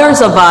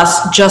 Others of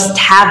us just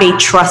have a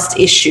trust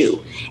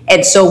issue.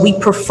 And so we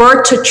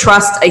prefer to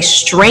trust a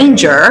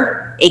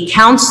stranger, a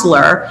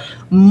counselor,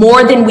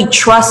 more than we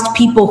trust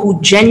people who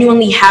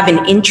genuinely have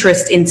an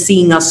interest in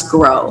seeing us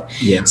grow.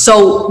 Yeah.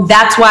 So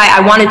that's why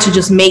I wanted to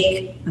just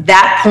make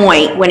that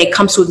point when it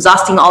comes to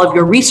exhausting all of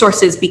your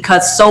resources,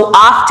 because so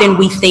often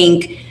we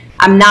think,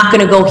 I'm not going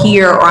to go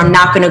here or I'm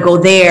not going to go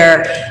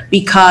there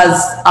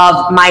because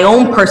of my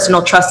own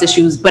personal trust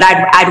issues, but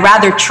I'd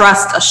rather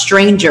trust a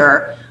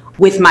stranger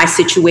with my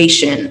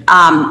situation.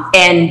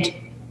 And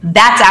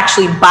that's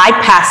actually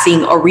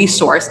bypassing a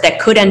resource that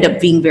could end up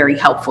being very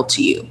helpful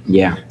to you.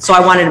 Yeah. So I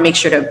wanted to make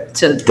sure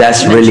to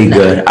that's really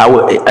good. I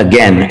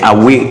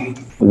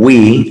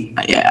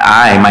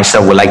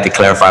myself would like to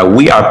clarify,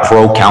 we are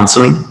pro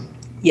counseling.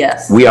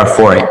 Yes. We are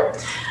for it.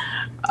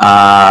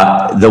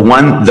 The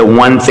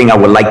one thing I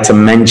would like to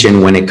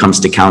mention when it comes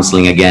to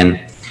counseling,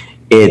 again,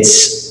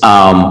 it's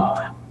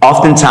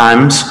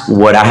oftentimes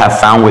what I have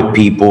found with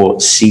people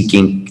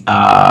seeking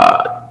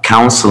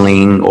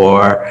counseling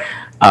or,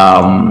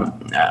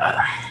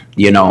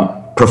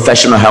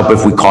 professional help,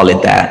 if we call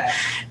it that,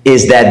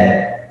 is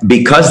that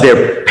because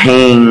they're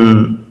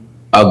paying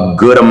a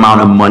good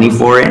amount of money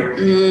for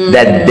it,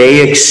 that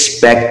they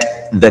expect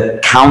the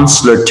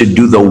counselor to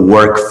do the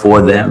work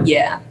for them.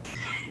 Yeah.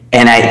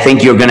 And I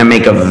think you're going to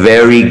make a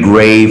very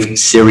grave,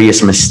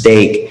 serious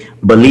mistake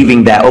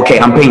believing that, okay,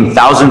 I'm paying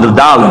thousands of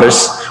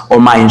dollars, or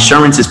my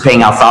insurance is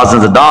paying out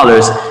thousands of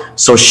dollars,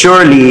 so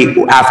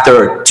surely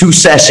after 2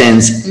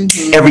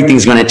 sessions,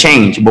 everything's going to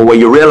change. But what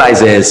you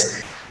realize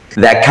is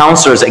that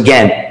counselors,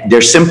 again,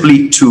 they're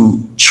simply to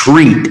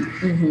treat.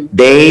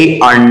 They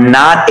are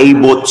not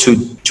able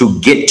to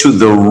get to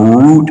the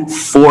root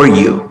for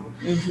you.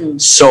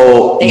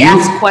 So they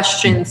ask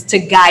questions to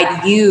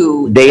guide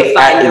you. They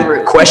find the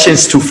root.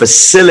 Questions to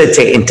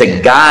facilitate and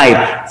to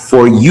guide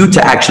for you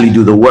to actually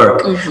do the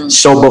work.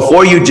 So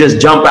before you just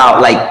jump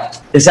out,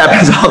 like this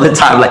happens all the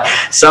time, like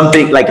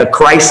something like a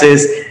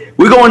crisis,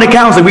 we're going to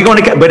counseling,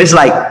 but it's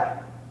like,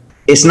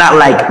 it's not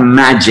like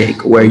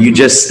magic where you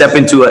just step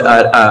into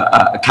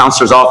a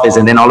counselor's office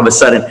and then all of a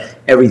sudden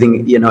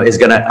everything, is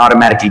going to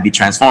automatically be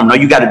transformed. No,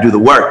 you got to do the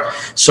work.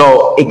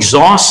 So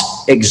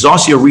exhaust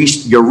your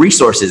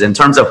resources in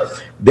terms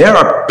of, there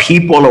are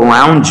people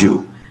around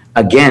you.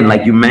 Again,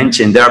 like you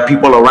mentioned, there are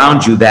people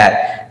around you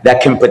that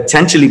can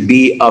potentially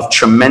be of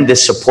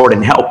tremendous support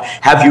and help.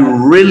 Have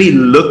you really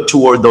looked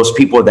toward those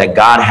people that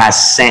God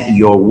has sent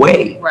your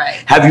way?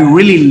 Right. Have you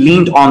really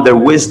leaned on their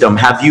wisdom?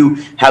 Have you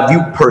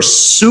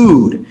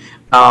pursued?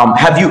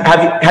 Have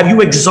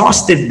you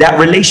exhausted that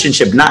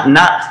relationship?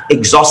 Not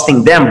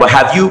exhausting them, but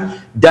have you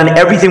done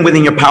everything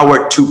within your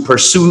power to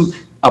pursue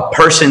a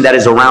person that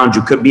is around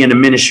you? Could be in the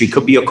ministry,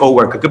 could be a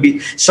coworker, could be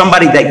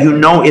somebody that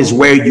is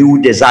where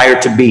you desire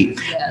to be.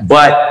 Yes.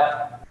 But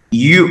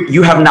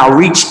you have now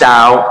reached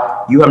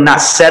out. You have not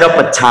set up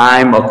a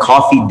time, a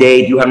coffee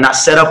date. You have not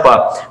set up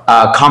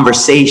a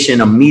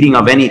conversation, a meeting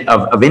of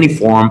any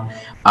form.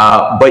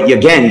 But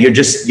again,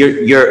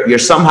 you're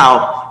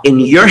somehow in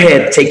your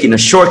head taking a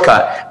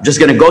shortcut. I'm just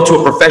going to go to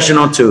a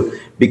professional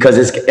because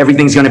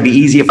everything's going to be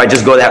easy if I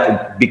just go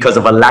that, because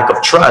of a lack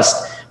of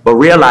trust. But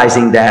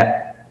realizing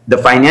that the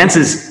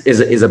finances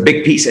is a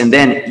big piece, and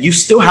then you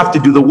still have to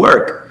do the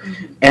work.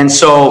 And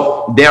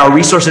so there are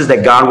resources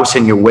that God will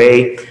send your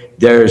way.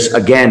 There's,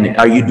 again,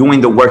 are you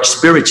doing the work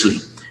spiritually?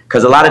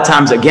 Because a lot of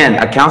times,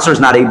 again, a counselor is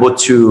not able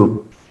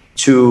to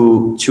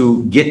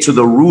get to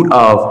the root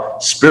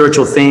of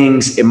spiritual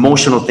things,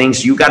 emotional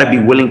things. You got to be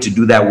willing to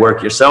do that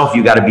work yourself.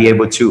 You got to be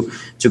able to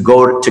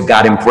go to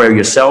God in prayer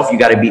yourself. You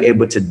got to be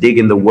able to dig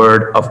in the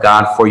word of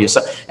God for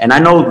yourself. And I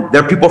know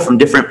there are people from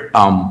different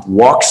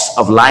walks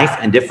of life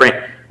and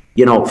different,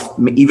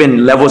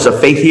 even levels of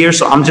faith here.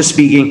 So I'm just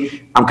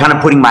speaking, I'm kind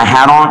of putting my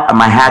hat on,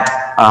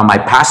 my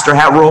pastor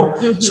hat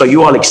role. So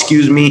you all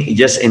excuse me,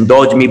 just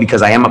indulge me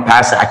because I am a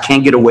pastor. I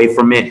can't get away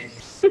from it.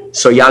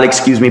 So y'all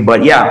excuse me.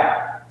 But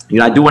yeah,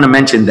 I do want to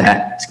mention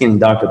that it's getting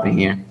dark up in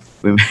here.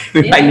 We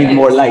might need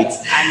more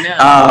lights. I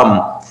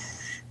know.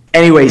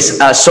 Anyways,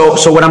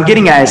 so what I'm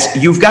getting at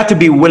is you've got to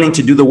be willing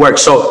to do the work.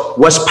 So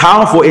what's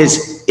powerful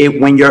is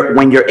when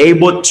you're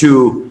able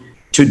to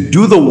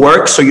do the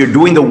work. So you're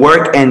doing the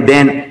work, and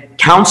then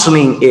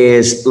counseling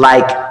is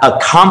like a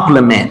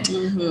complement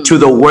to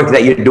the work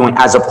that you're doing,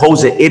 as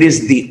opposed to it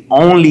is the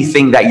only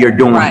thing that you're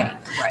doing. Right.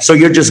 So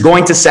you're just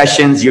going to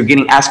sessions, you're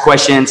getting asked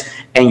questions,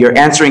 and you're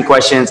answering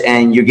questions,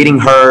 and you're getting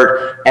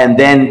heard, and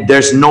then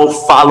there's no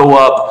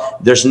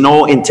follow-up, there's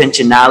no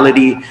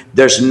intentionality,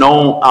 there's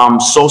no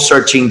soul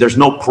searching, there's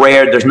no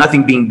prayer, there's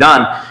nothing being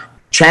done.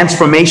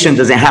 Transformation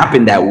doesn't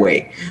happen that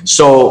way.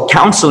 So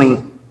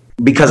counseling,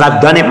 because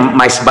I've done it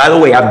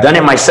I've done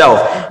it myself.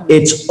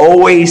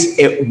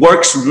 It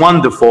works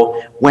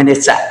wonderful when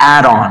it's an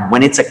add-on,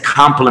 when it's a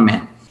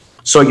complement.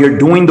 So you're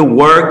doing the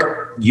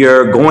work,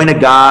 you're going to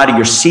God,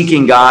 you're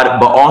seeking God,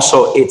 but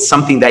also it's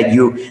something that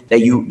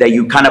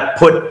you kind of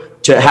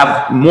put to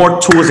have more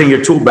tools in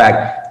your tool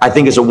bag. I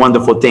think is a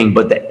wonderful thing.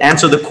 But to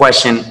answer the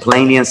question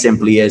plainly and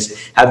simply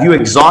is, have you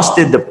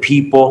exhausted the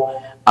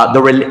people,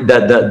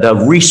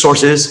 the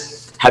resources?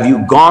 Have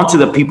you gone to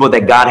the people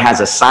that God has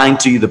assigned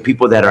to you, the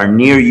people that are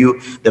near you,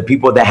 the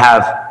people that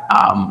have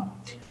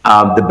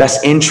the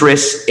best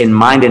interests in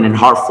mind and in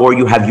heart for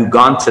you? Have you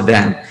gone to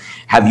them?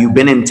 Have you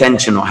been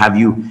intentional? Have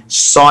you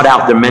sought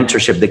out the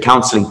mentorship, the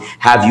counseling?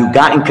 Have you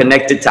gotten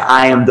connected to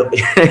I am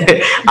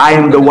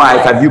the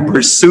wife? Have you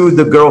pursued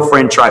the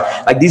girlfriend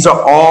tribe? Like, these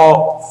are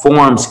all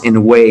forms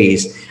and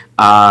ways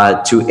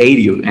to aid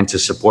you and to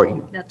support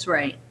you. That's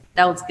right.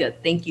 That was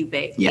good. Thank you,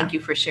 babe. Yeah. Thank you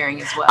for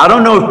sharing as well. I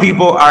don't know if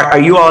people are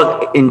you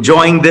all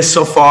enjoying this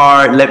so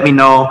far? Let me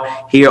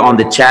know here on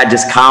the chat.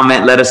 Just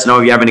comment. Let us know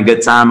if you're having a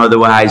good time.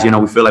 Otherwise,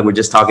 we feel like we're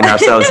just talking to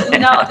ourselves.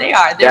 No, they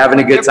are. They're having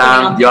a good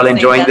time. Y'all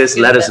enjoying this?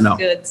 Let us know.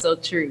 Good. So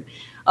true.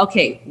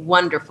 Okay.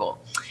 Wonderful.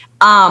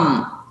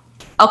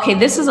 Okay.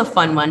 This is a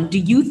fun one. Do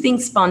you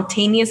think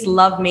spontaneous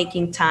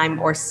lovemaking time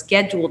or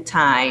scheduled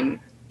time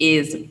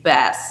is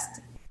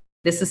best?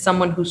 This is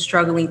someone who's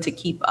struggling to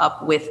keep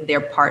up with their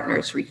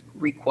partner's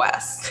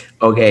requests.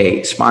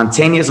 Okay,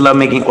 spontaneous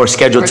lovemaking or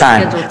scheduled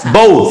time?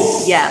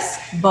 Both. Yes,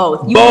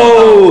 both.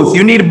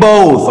 You need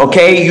both,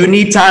 okay? You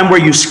need time where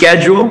you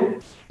schedule.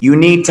 You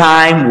need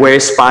time where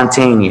it's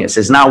spontaneous.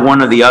 It's not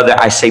one or the other.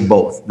 I say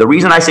both. The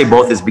reason I say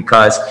both is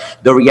because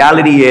the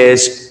reality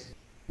is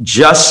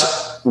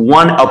just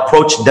one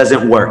approach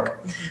doesn't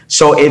work.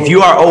 So if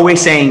you are always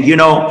saying,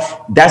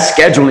 that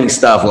scheduling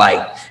stuff,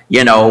 like,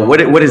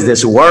 what is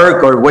this,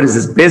 work, or what is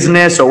this,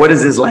 business, or what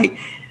is this, like,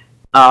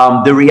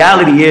 the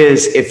reality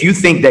is, if you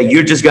think that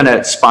you're just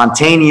gonna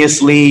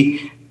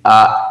spontaneously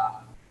have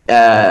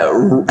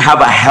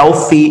a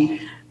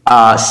healthy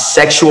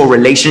sexual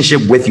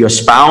relationship with your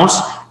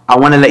spouse, I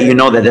want to let you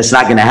know that that's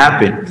not going to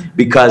happen,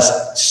 because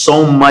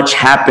so much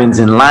happens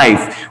in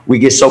life. We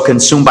get so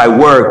consumed by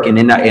work, and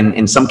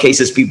in some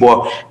cases,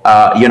 people,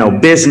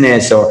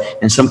 business, or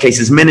in some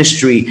cases,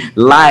 ministry,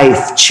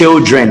 life,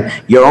 children,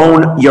 your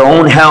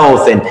own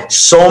health, and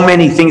so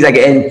many things, like,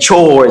 and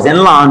chores,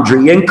 and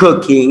laundry, and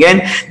cooking,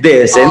 and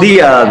this and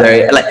the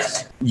other. Like,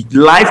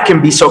 life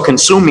can be so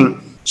consuming.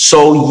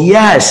 So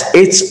yes,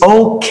 it's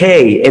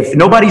okay. If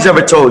nobody's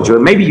ever told you,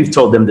 maybe you've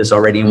told them this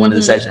already in one of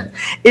the sessions,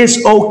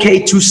 it's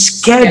okay to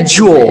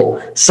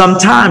schedule some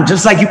time,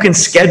 just like you can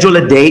schedule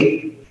a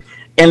date.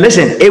 And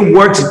listen, it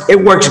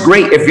works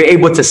great if you're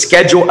able to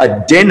schedule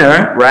a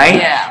dinner, right?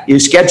 Yeah. You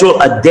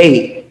schedule a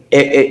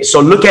date.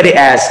 So look at it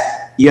as,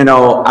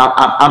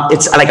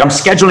 it's like I'm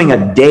scheduling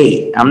a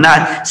date. I'm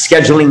not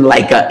scheduling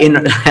like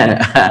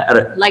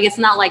like, it's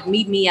not like,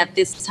 meet me at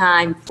this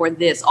time for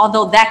this.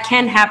 Although that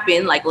can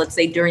happen. Like, let's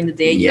say during the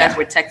day, you guys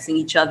were texting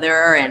each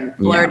other and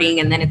flirting,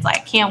 and then it's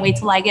like, can't wait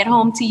till I get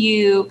home to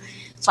you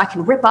so I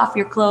can rip off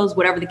your clothes,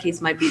 whatever the case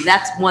might be.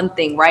 That's one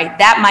thing, right?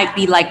 That might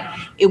be like,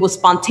 it was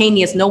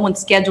spontaneous. No one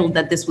scheduled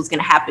that this was going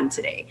to happen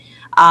today.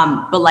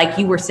 But like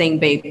you were saying,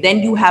 babe,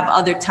 then you have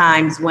other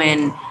times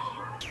when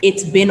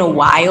it's been a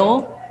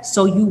while.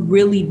 So you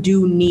really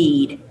do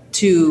need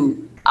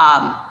to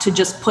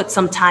just put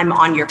some time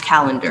on your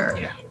calendar.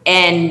 Yeah.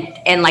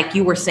 And like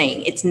you were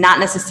saying, it's not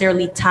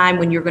necessarily time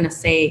when you're going to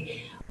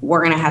say,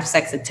 we're going to have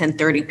sex at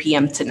 10:30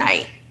 p.m.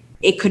 tonight.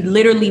 It could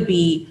literally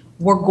be,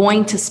 we're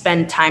going to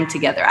spend time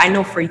together. I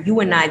know for you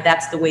and I,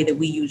 that's the way that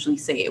we usually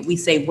say it. We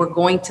say, we're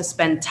going to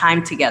spend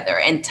time together.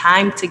 And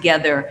time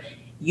together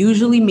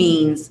usually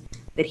means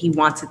that he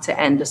wants it to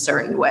end a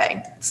certain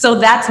way. So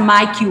that's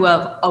my cue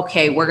of,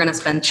 okay, we're gonna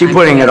spend time. She's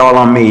putting it all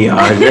on me.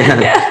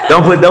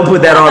 Don't put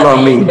that all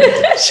on me.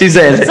 She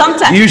says,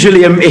 sometimes,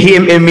 usually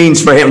it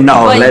means for him,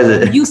 no.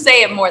 But you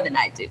say it more than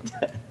I do.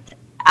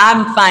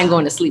 I'm fine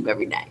going to sleep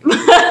every night.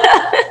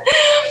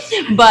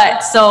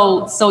 But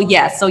so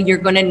you're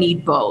gonna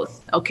need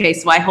both. Okay,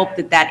 so I hope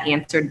that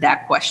answered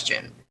that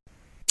question.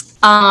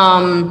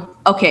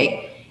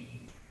 Okay.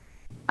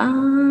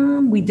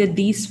 We did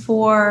these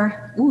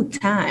for,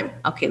 time.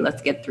 Okay,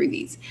 let's get through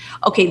these.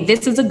 Okay,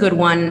 this is a good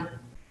one.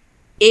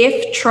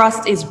 If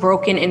trust is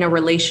broken in a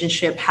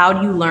relationship, how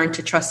do you learn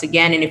to trust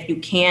again? And if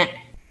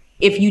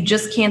you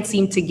just can't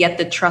seem to get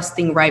the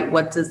trusting right,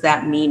 what does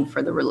that mean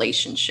for the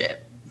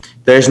relationship?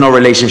 There's no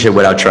relationship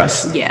without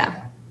trust.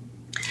 Yeah.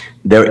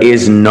 There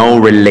is no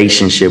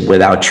relationship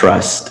without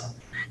trust.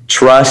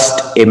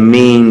 Trust, it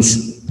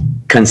means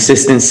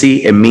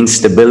consistency, it means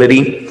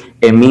stability.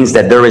 It means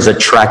that there is a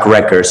track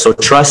record. So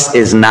trust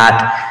is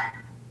not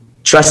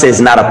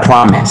a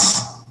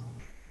promise.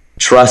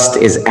 Trust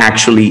is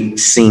actually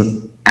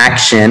seeing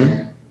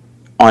action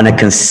on a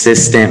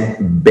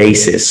consistent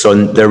basis.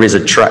 So there is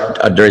a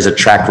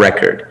track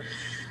record.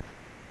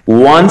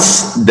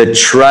 Once the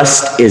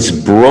trust is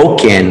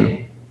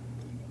broken,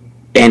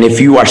 and if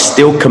you are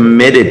still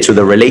committed to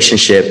the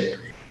relationship,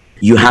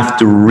 you have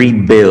to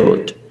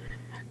rebuild.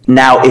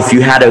 Now, if you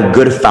had a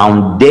good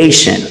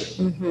foundation,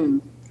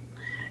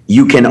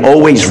 you can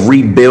always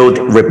rebuild,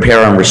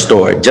 repair, and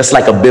restore, just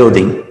like a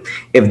building.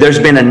 If there's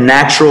been a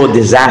natural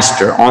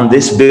disaster on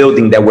this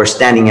building that we're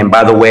standing in,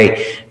 by the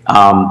way,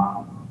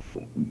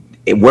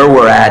 where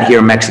we're at here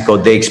in Mexico,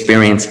 they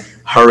experience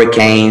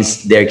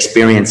hurricanes, they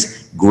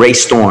experience great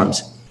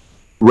storms.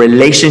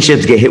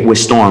 Relationships get hit with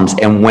storms.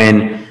 And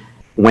when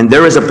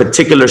there is a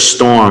particular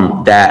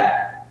storm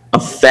that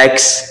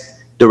affects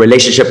the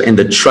relationship and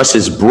the trust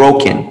is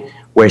broken,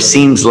 where it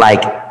seems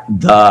like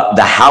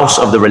the house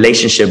of the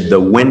relationship, the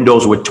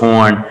windows were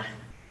torn,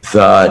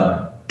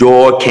 the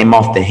door came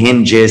off the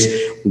hinges,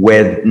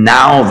 where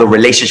now the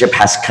relationship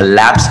has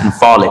collapsed and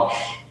fallen.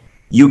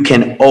 You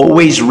can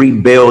always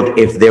rebuild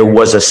if there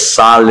was a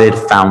solid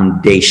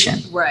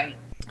foundation. Right.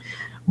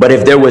 But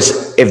if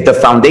the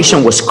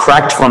foundation was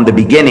cracked from the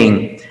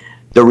beginning,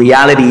 the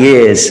reality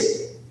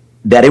is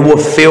that it will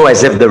feel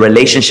as if the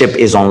relationship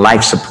is on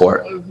life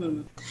support.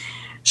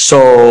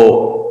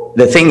 So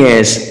the thing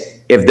is,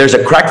 if there's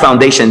a cracked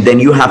foundation, then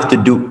you have to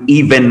do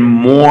even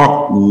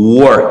more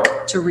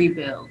work to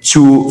rebuild.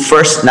 To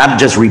first, not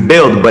just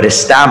rebuild, but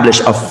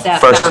establish a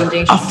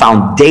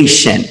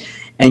foundation.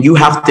 And you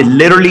have to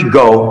literally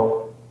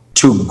go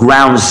to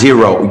ground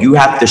zero. You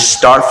have to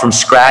start from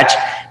scratch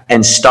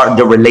and start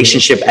the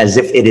relationship as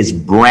if it is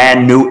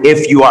brand new,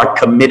 if you are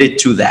committed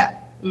to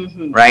that,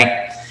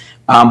 right?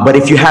 But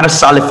if you had a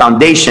solid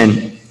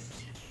foundation,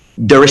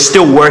 there is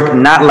still work,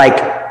 not like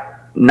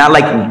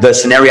the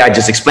scenario I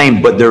just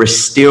explained, but there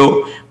is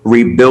still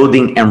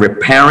rebuilding and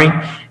repairing,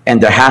 and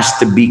there has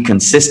to be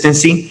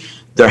consistency.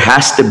 There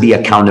has to be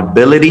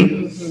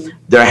accountability.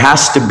 There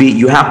has to be,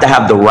 you have to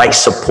have the right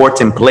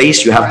support in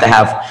place. You have to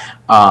have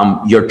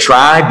your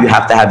tribe. You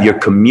have to have your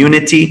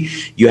community.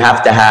 You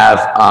have to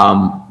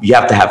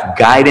have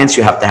guidance.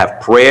 You have to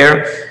have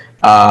prayer.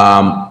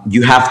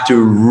 You have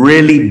to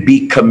really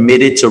be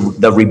committed to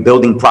the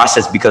rebuilding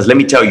process, because let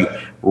me tell you,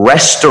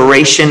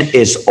 restoration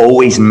is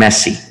always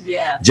messy.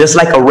 Yeah. Just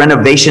like a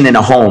renovation in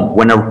a home,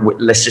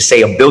 let's just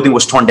say a building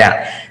was torn down,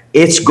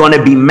 it's going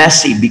to be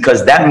messy,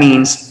 because that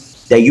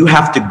means that you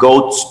have to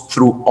go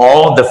through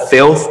all the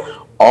filth,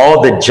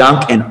 all the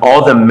junk, and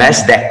all the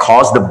mess that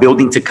caused the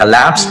building to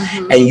collapse.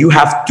 And you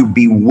have to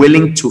be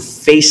willing to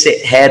face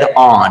it head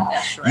on.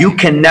 That's right. You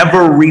can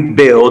never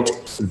rebuild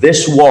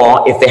this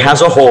wall if it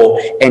has a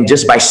hole and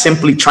just by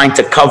simply trying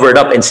to cover it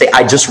up and say,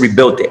 I just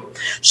rebuilt it.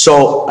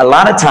 So a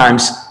lot of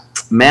times,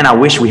 man, I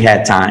wish we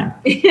had time.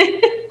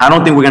 I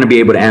don't think we're going to be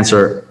able to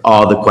answer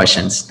all the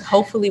questions.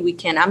 Hopefully we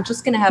can. I'm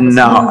just going to have a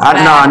No. I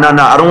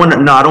don't want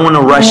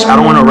to rush. I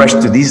don't want to rush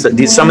through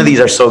these. Some of these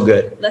are so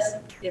good.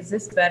 Is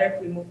this better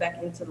if we move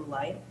back into the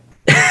light?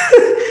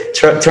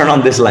 Turn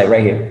on this light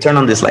right here. Turn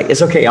on this light.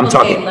 It's okay. I'm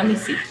talking. Let me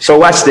see. So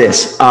watch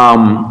this.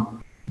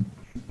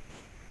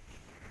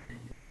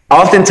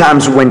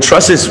 Oftentimes when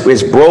trust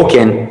is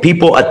broken,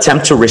 people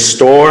attempt to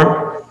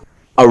restore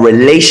a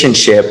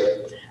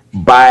relationship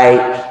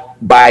by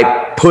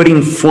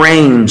putting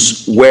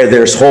frames where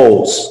there's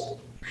holes.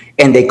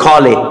 And they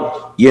call it,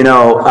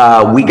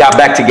 we got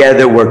back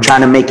together, we're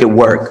trying to make it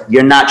work.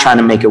 You're not trying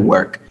to make it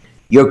work.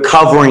 You're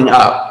covering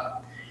up.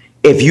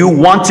 If you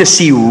want to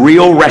see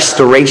real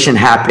restoration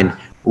happen,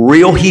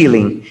 real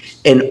healing,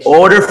 in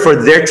order for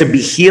there to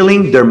be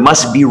healing, there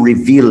must be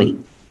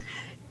revealing.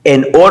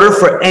 In order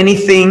for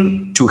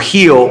anything to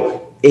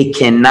heal, it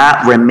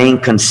cannot remain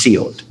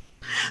concealed.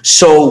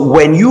 So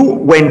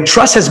when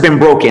trust has been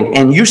broken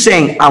and you're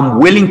saying, I'm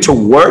willing to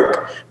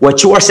work,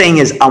 what you are saying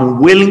is, I'm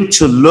willing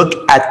to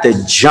look at the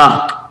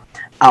junk.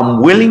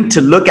 I'm willing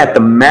to look at the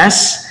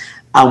mess.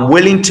 I'm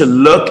willing to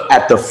look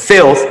at the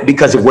filth,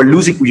 because if we're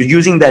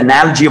using the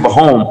analogy of a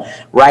home,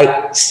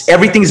 right?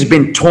 Everything's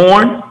been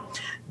torn.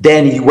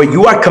 Then what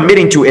you are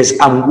committing to is,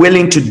 I'm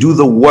willing to do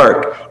the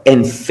work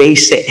and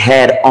face it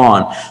head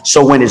on.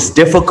 So when it's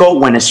difficult,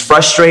 when it's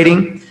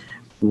frustrating,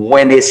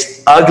 when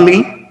it's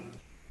ugly,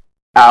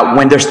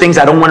 when there's things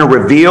I don't want to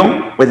reveal,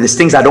 when there's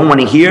things I don't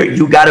want to hear,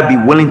 you got to be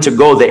willing to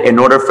go there in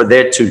order for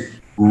there to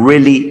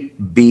really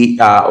be,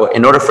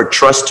 in order for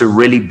trust to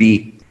really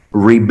be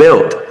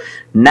rebuilt.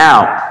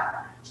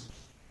 Now,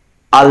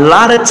 a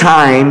lot of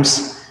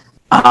times,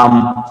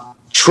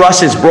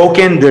 trust is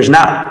broken. There's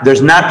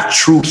not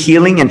true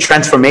healing and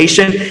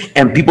transformation,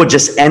 and people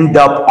just end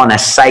up on a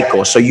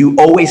cycle. So you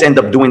always end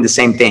up doing the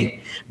same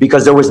thing,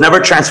 because there was never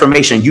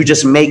transformation. You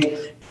just made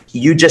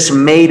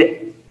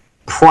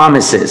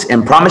promises,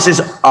 and promises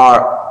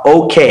are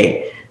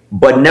okay,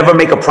 but never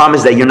make a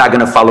promise that you're not going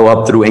to follow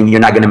up through and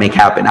you're not going to make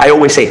happen. I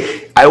always say,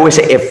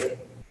 if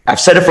I've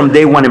said it from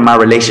day one in my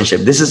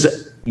relationship,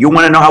 you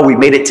want to know how we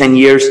made it 10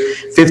 years,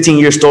 15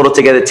 years total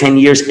together, 10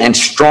 years, and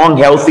strong,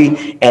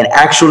 healthy, and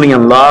actually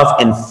in love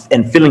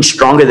and feeling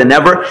stronger than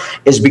ever,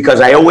 is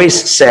because I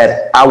always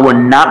said, I will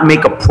not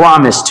make a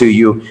promise to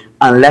you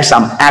unless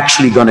I'm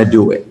actually going to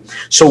do it.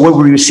 So when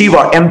we receive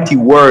our empty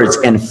words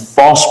and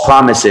false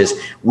promises,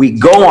 we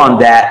go on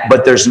that,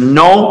 but there's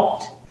no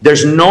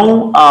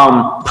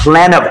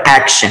plan of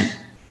action.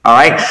 All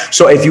right.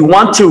 So if you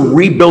want to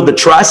rebuild the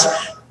trust,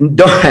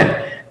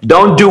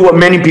 don't do what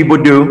many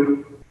people do.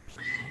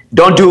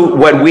 Don't do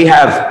what we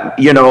have,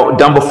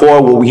 done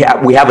before, where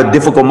we have a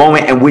difficult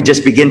moment and we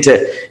just begin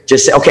to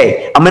just say,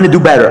 okay, I'm going to do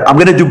better. I'm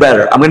going to do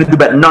better. I'm going to do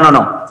better.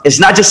 No.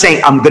 It's not just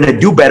saying I'm going to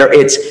do better.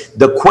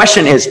 The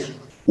question is,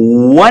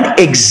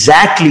 what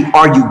exactly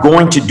are you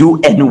going to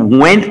do, and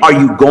when are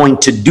you going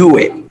to do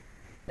it?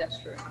 That's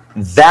true.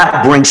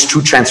 That brings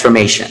true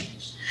transformation.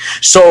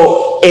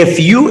 So if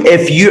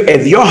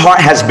your heart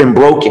has been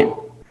broken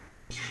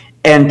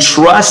and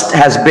trust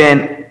has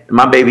been,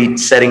 my baby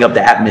setting up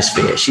the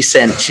atmosphere. She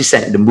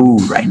sent the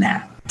mood right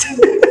now.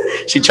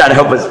 She tried to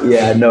help us.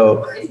 Yeah, I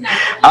know.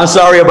 I'm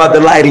sorry about the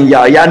lighting,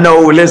 y'all. Y'all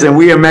know, listen,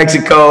 we in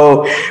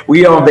Mexico.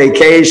 We on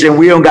vacation.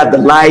 We don't got the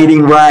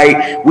lighting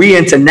right. We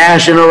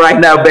international right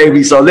now,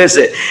 baby. So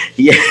listen,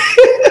 yeah,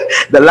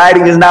 the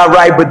lighting is not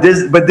right, but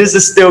this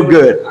is still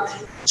good.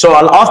 So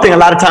often, a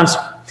lot of times,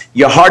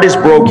 your heart is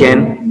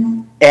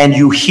broken and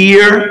you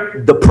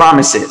hear the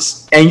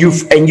promises and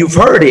you've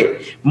heard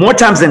it more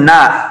times than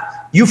not.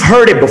 You've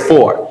heard it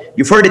before.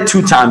 You've heard it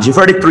 2 times. You've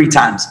heard it 3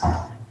 times.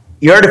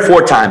 You heard it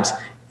 4 times.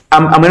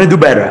 I'm going to do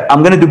better.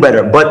 I'm going to do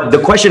better. But the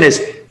question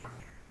is,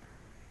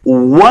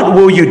 what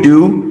will you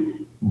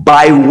do?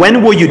 By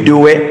when will you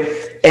do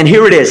it? And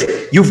here it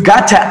is. You've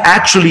got to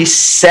actually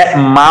set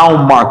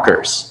mile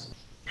markers.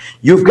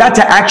 You've got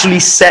to actually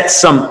set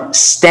some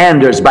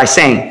standards by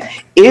saying,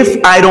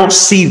 if I don't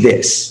see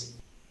this,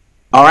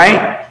 all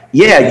right,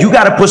 yeah, you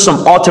got to put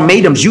some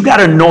ultimatums. You got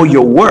to know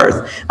your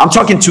worth. I'm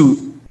talking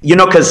to,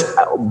 because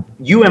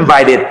you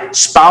invited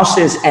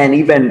spouses and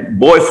even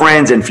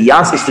boyfriends and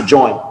fiancés to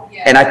join.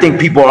 And I think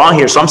people are on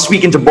here. So I'm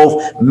speaking to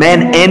both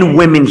men and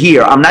women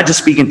here. I'm not just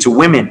speaking to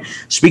women,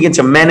 speaking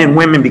to men and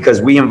women,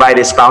 because we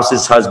invited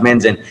spouses,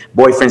 husbands, and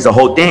boyfriends, the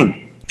whole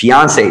thing,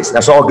 fiancés,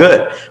 that's all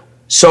good.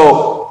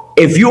 So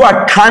if you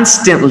are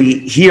constantly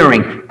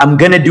hearing, I'm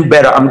going to do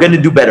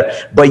better,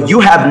 but you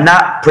have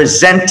not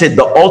presented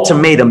the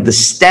ultimatum, the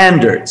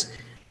standards,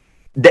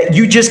 that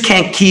you just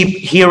can't keep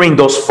hearing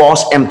those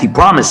false, empty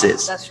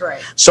promises. That's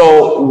right.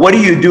 So what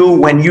do you do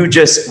when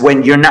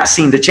you're not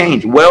seeing the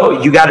change?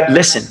 Well, you got to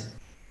listen.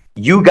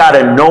 You got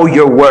to know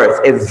your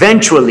worth.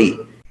 Eventually,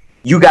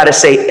 you got to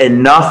say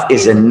enough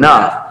is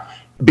enough.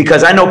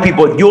 Because I know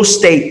people, you'll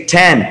stay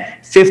 10,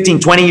 15,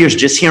 20 years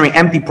just hearing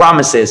empty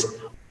promises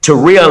to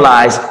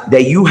realize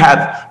that you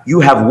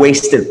have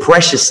wasted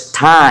precious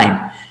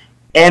time,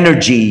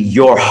 energy,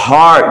 your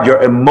heart,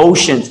 your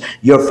emotions,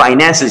 your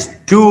finances.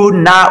 Do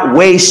not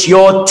waste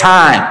your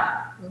time.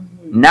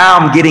 Now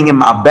I'm getting in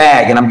my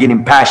bag and I'm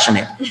getting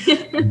passionate.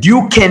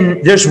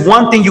 There's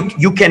one thing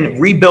you can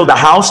rebuild a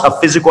house, a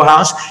physical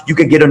house. You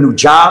can get a new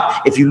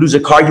job. If you lose a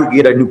car, you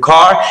get a new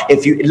car.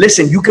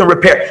 You can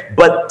repair.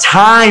 But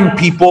time,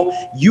 people,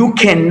 you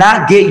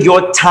cannot get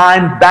your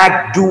time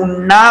back. Do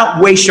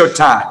not waste your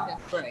time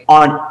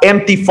on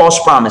empty,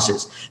 false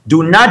promises.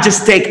 Do not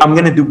just take, I'm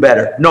going to do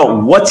better. No,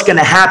 what's going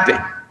to happen?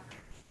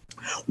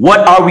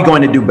 What are we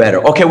going to do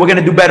better? Okay, we're going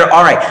to do better.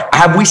 All right.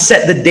 Have we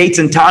set the dates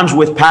and times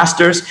with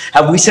pastors?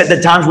 Have we set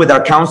the times with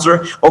our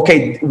counselor?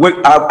 Okay,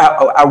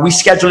 are we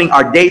scheduling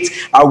our dates?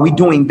 Are we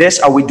doing this?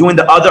 Are we doing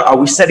the other? Are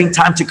we setting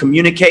time to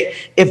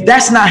communicate? If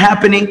that's not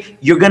happening,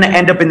 you're going to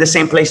end up in the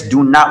same place.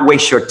 Do not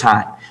waste your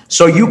time.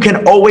 So you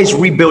can always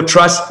rebuild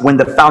trust when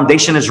the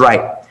foundation is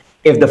right.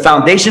 If the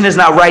foundation is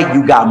not right,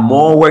 you got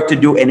more work to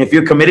do. And if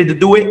you're committed to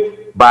do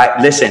it, by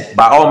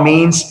all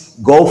means,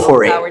 go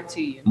for it. Power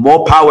to you.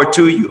 More power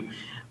to you.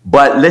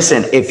 But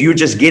listen, if you're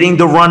just getting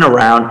the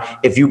runaround,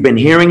 if you've been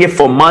hearing it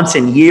for months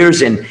and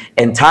years and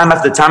time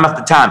after time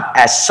after time,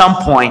 at some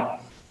point,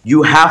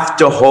 you have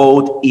to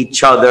hold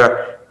each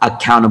other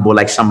accountable,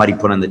 like somebody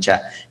put in the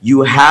chat.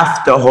 You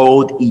have to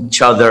hold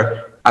each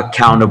other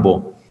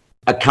accountable.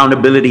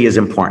 Accountability is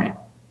important.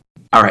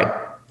 All right.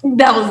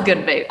 That was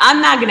good, babe.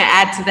 I'm not going to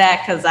add to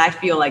that because I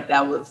feel like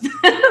that was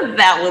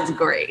that was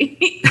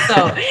great.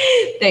 So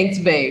thanks,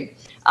 babe.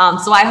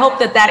 So I hope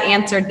that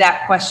answered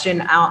that question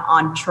out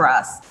on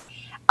trust.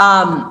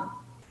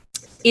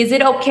 Is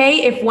it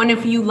okay if one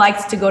of you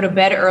likes to go to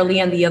bed early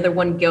and the other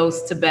one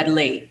goes to bed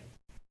late?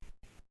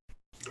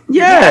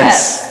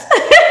 Yes.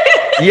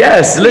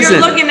 Yes. Listen,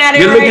 you're looking at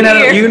it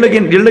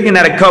you're looking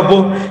at a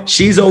couple.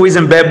 She's always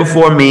in bed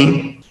before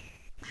me.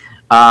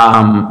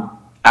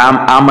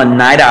 I'm a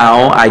night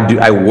owl.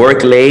 I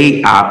work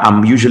late.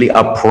 I'm usually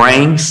up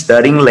praying,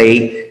 studying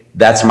late.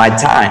 That's my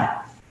time.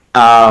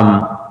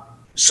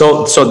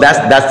 So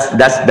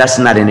that's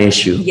not an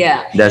issue.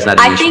 Yeah, that's not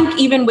an issue. I think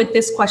even with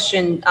this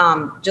question,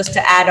 just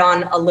to add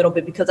on a little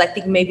bit, because I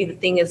think maybe the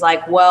thing is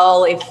like,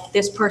 well, if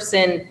this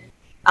person,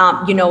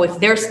 if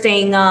they're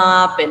staying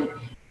up and,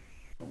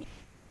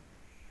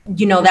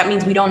 that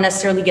means we don't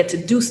necessarily get to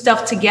do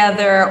stuff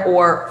together.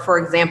 Or, for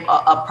example,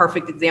 a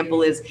perfect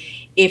example is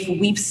if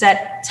we've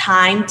set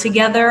time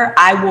together,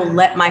 I will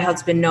let my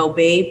husband know,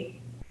 babe,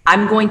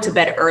 I'm going to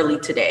bed early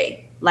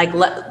today. Like,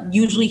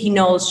 usually he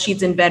knows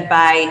she's in bed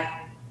by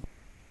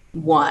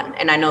 1.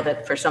 And I know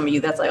that for some of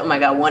you, that's like, oh my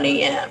God, 1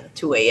 a.m.,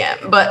 2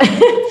 a.m. But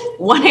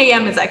 1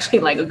 a.m. is actually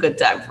like a good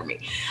time for me.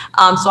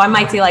 So I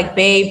might say like,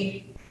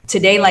 babe,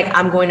 today, like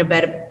I'm going to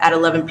bed at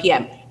 11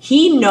 p.m.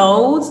 He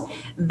knows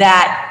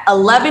that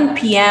 11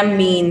 p.m.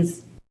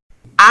 means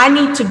I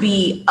need to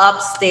be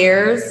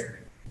upstairs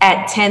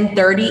at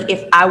 10:30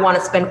 if I want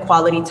to spend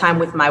quality time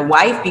with my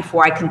wife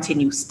before I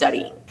continue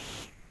studying.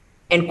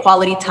 And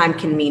quality time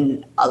can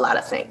mean a lot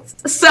of things.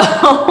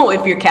 So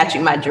if you're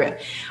catching my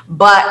drift.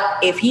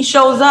 But if he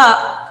shows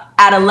up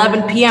at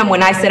 11 p.m.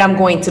 when I said I'm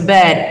going to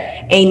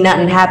bed, ain't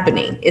nothing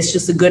happening. It's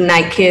just a good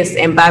night kiss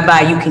and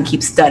bye-bye, you can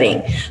keep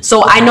studying.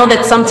 So I know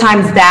that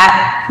sometimes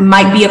that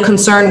might be a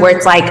concern where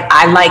it's like,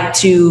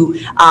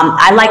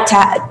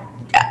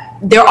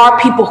 there are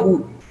people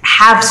who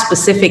have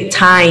specific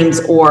times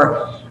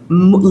or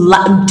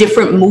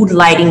different mood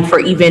lighting for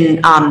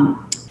even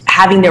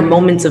having their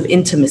moments of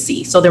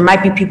intimacy. So there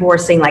might be people who are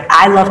saying like,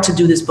 I love to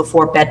do this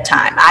before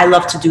bedtime. I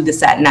love to do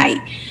this at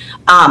night.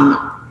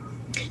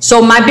 So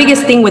my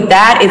biggest thing with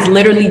that is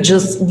literally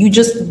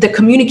the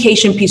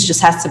communication piece just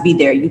has to be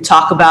there. You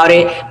talk about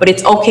it, but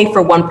it's okay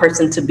for one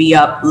person to be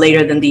up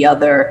later than the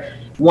other.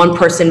 One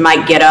person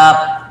might get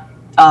up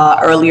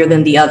earlier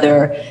than the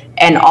other,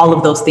 and all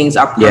of those things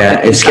are perfect.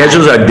 Yeah, if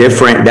schedules are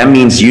different, that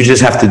means you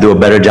just have to do a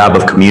better job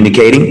of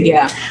communicating.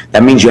 Yeah.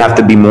 That means you have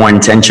to be more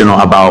intentional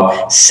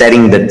about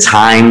setting the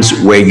times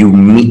where you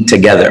meet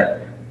together.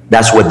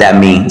 That's what that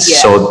means. Yeah.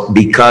 So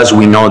because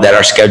we know that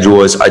our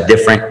schedules are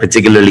different,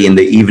 particularly in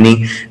the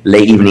evening,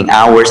 late evening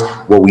hours,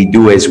 what we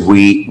do is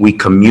we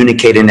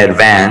communicate in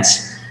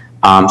advance,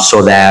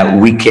 so that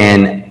we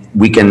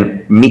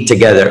can meet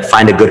together,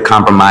 find a good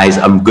compromise,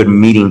 a good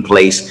meeting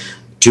place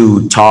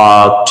to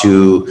talk,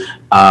 to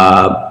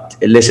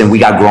listen, we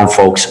got grown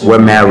folks, we're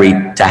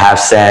married, to have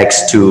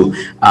sex, to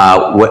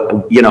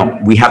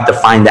we have to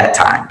find that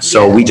time.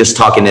 So we just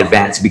talk in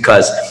advance,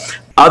 because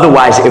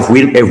otherwise, if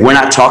we're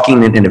not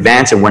talking in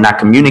advance and we're not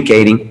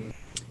communicating,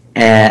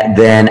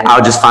 then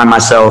I'll just find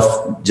myself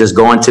just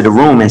going to the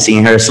room and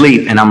seeing her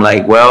asleep, and I'm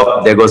like,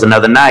 well, there goes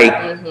another night.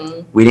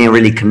 Mm-hmm. We didn't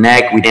really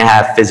connect. We didn't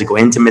have physical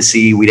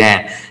intimacy. We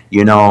didn't,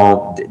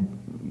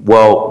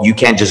 well, you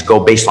can't just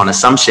go based on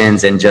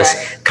assumptions and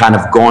just kind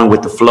of going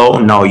with the flow.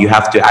 No, you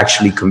have to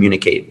actually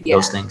communicate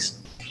those things.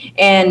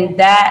 And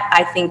that,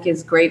 I think,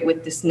 is great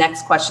with this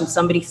next question.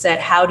 Somebody said,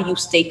 how do you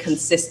stay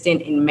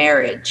consistent in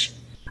marriage?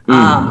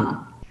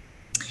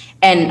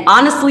 And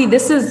honestly,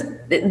 this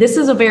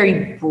is a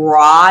very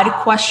broad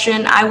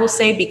question, I will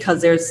say,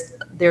 because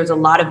there's a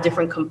lot of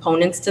different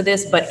components to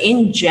this. But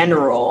in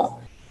general,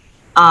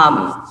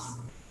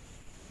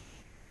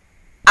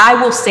 I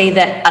will say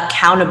that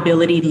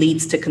accountability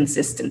leads to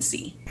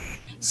consistency.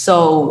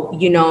 So,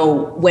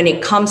 when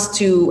it comes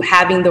to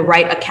having the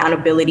right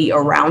accountability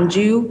around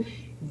you,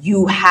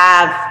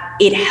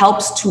 it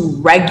helps to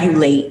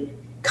regulate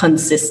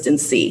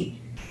consistency.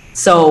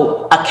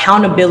 So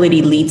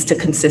accountability leads to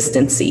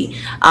consistency.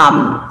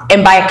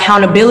 And by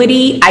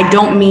accountability, I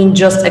don't mean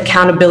just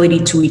accountability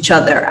to each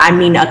other. I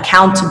mean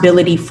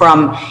accountability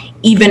from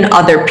even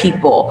other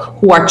people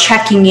who are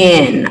checking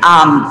in,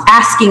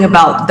 asking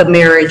about the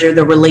marriage or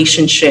the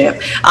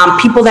relationship,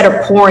 people that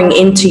are pouring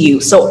into you.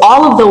 So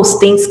all of those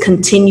things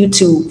continue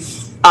to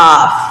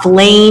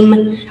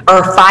flame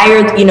or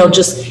fire,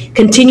 just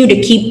continue to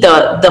keep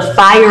the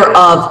fire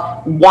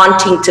of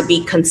wanting to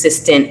be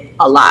consistent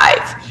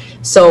alive.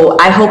 So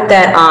I hope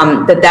that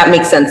that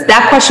makes sense.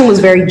 That question was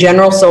very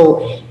general.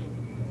 So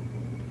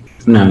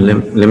no,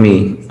 let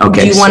me.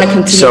 Okay. Do you want to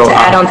continue to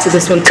add on to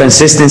this one?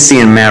 Consistency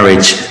in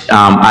marriage.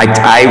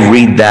 I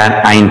read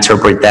that. I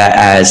interpret that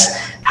as,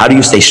 how do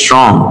you stay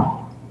strong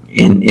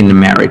in the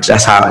marriage?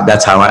 That's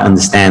how I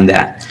understand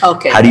that.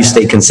 Okay. How do you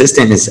stay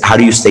consistent? Is how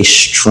do you stay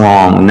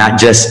strong? Not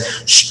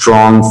just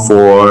strong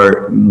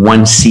for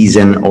one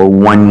season or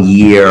 1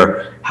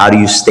 year. How do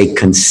you stay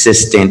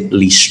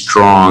consistently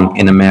strong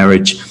in a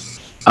marriage?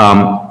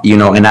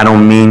 And I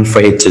don't mean for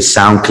it to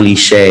sound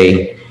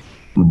cliche,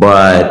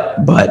 but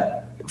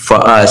for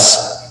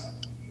us,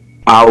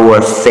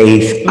 our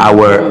faith,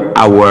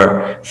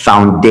 our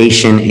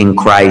foundation in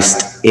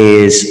Christ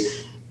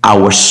is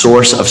our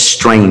source of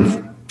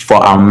strength for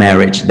our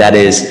marriage. That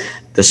is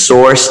the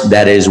source.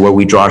 That is where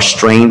we draw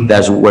strength.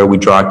 That's where we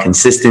draw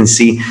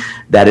consistency.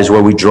 That is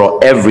where we draw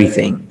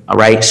everything. All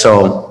right.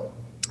 So,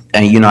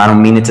 and I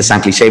don't mean it to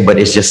sound cliche, but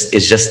it's just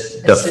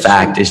the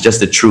fact. It's just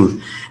the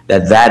truth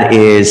that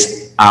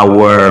is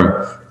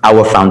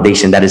our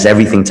foundation. That is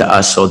everything to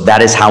us. So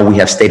that is how we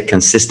have stayed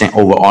consistent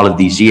over all of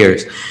these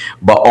years.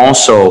 But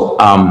also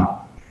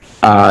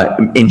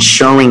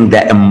ensuring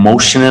that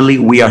emotionally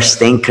we are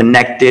staying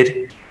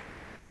connected.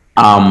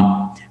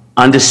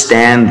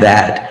 Understand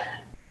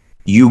that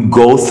you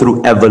go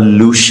through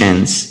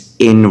evolutions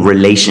in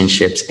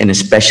relationships, and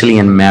especially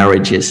in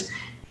marriages.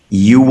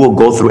 You will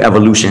go through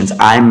evolutions.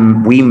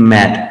 We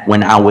met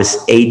when I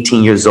was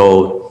 18 years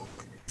old.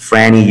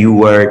 Franny, you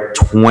were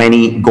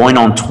 20, going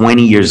on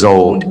 20 years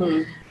old.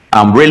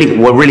 Mm-hmm.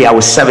 Really, I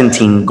was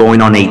 17,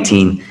 going on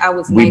 18.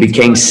 We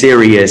became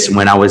serious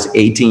when I was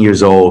 18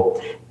 years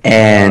old.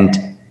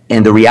 And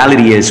the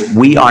reality is,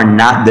 we are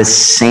not the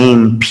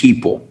same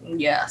people.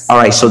 Yes. All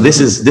right, so this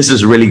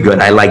is really good.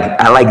 I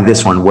like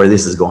this one, where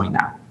this is going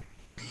now.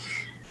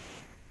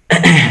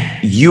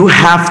 You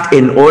have,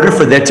 in order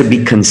for there to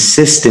be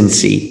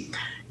consistency,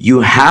 you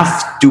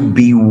have to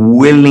be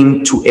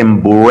willing to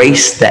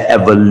embrace the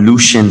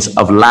evolutions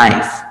of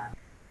life.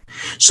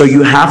 So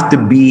you have to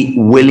be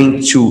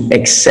willing to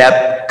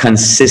accept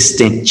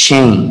consistent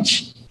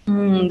change.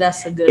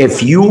 That's a good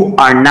If one. you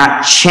are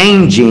not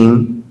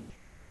changing,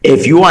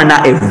 if you are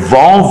not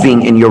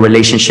evolving in your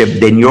relationship,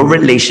 then your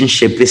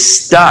relationship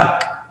is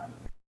stuck.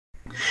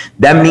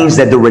 That means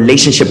that the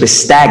relationship is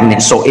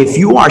stagnant. So if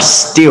you are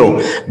still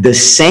the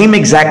same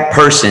exact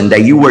person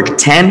that you were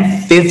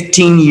 10,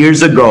 15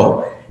 years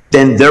ago,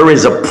 then there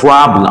is a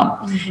problem.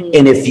 Mm-hmm.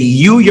 And if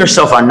you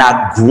yourself are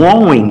not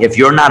growing, if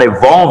you're not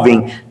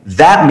evolving,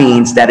 that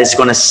means that it's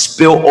going to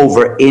spill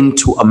over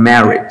into a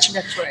marriage.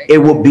 That's right. It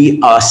will be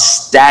a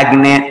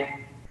stagnant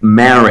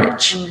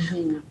marriage.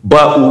 Mm-hmm.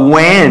 But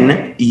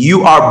when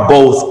you are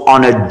both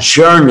on a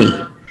journey,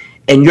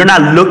 and you're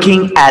not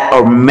looking at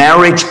a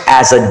marriage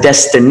as a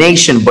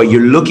destination, but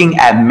you're looking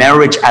at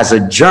marriage as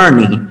a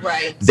journey,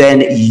 right,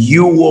 then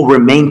you will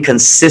remain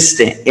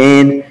consistent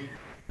in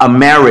a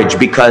marriage,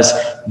 because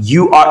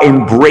you are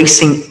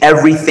embracing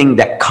everything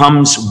that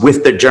comes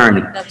with the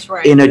journey. That's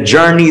right. In a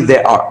journey,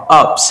 there are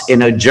ups.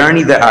 In a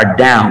journey, there are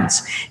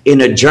downs.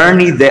 In a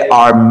journey, there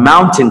are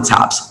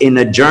mountaintops. In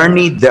a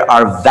journey, there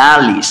are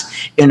valleys.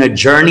 In a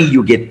journey,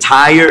 you get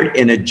tired.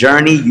 In a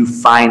journey, you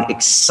find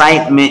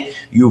excitement.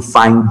 You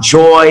find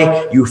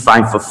joy. You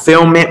find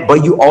fulfillment,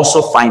 but you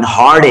also find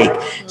heartache.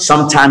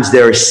 Sometimes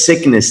there is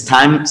sickness.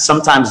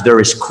 Sometimes there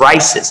is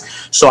crisis.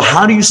 So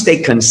how do you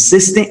stay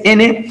consistent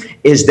in it?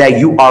 Is that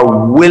you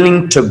are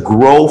willing to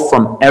grow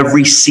from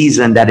every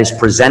season that is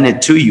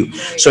presented to you.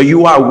 So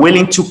you are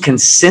willing to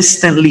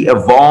consistently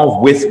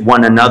evolve with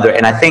one another.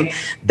 And I think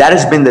that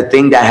has been the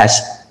thing that has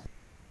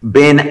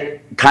been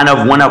kind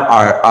of one of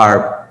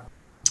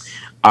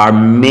our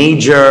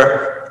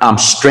major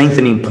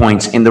strengthening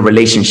points in the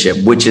relationship,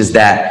 which is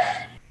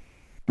that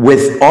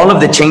with all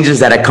of the changes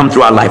that have come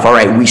through our life, all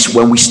right,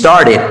 when we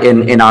started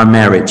in our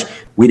marriage,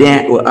 we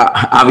didn't,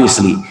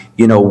 obviously,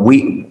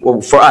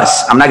 for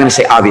us, I'm not going to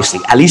say obviously,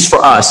 at least for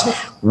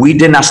us, we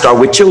did not start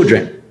with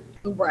children.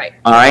 Right.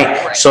 All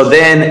right. So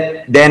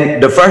then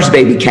the first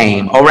baby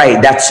came. All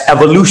right. That's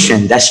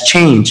evolution. That's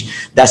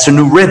change. That's a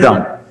new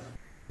rhythm.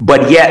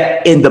 But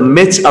yet in the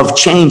midst of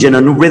change and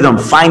a new rhythm,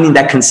 finding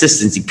that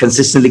consistency,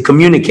 consistently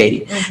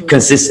communicating,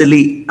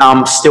 consistently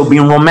still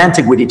being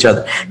romantic with each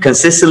other,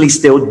 consistently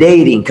still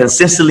dating,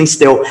 consistently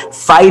still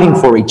fighting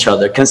for each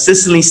other,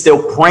 consistently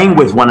still praying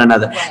with one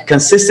another,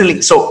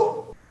 consistently.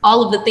 So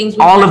all of the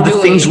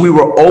things we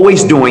were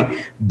always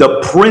doing,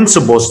 the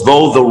principles,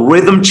 though the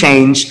rhythm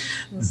changed,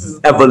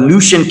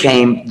 evolution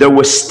came, there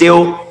were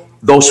still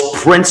those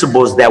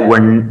principles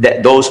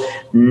those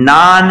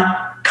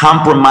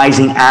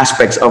non-compromising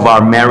aspects of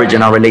our marriage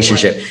and our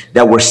relationship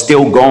that were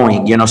still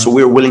going, so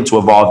we were willing to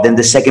evolve. Then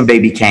the second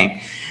baby came,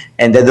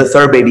 and then the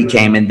third baby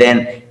came, and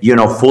then,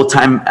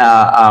 full-time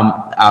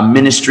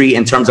ministry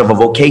in terms of a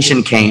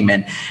vocation came,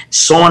 and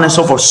so on and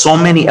so forth. So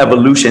many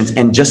evolutions,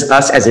 and just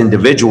us as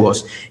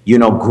individuals,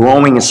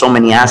 growing in so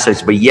many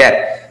aspects, but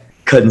yet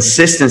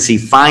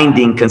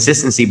finding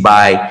consistency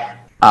by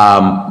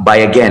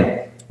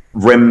again,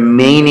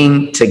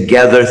 remaining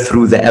together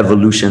through the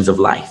evolutions of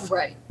life.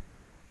 Right.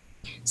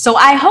 So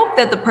I hope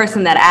that the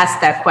person that asked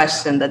that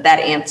question, that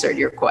answered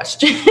your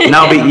question.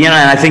 No, but and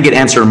I think it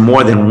answered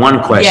more than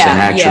one question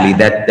actually.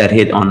 That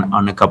hit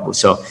on a couple.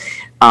 So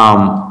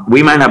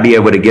we might not be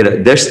able to get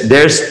it.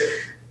 There's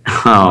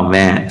oh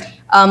man.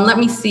 Let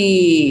me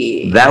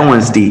see. That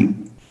one's deep.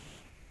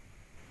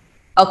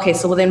 Okay,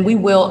 so then we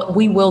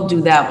will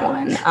do that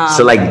one.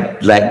 So like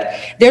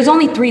there's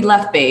only 3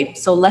 left, babe.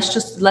 So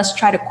let's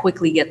try to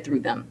quickly get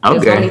through them. Okay.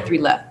 There's only 3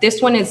 left.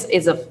 This one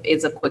is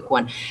a quick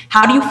one.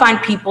 How do you find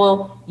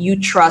people you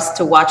trust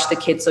to watch the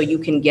kids so you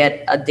can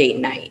get a date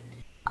night?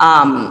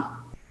 I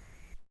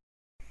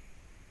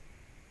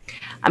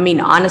mean,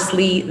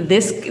 honestly,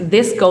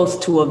 this goes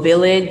to a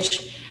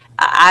village.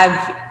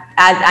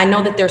 I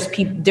know that there's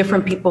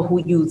different people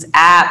who use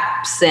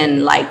apps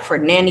and like for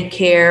nanny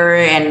care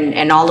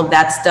and all of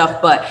that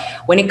stuff. But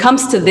when it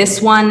comes to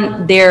this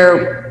one,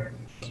 there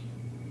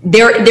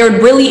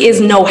really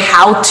is no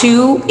how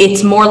to.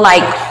 It's more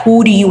like,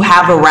 who do you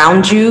have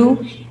around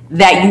you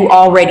that you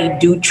already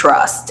do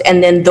trust?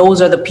 And then those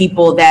are the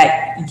people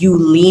that you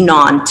lean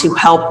on to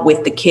help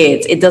with the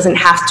kids. It doesn't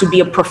have to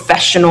be a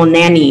professional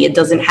nanny. It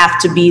doesn't have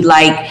to be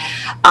like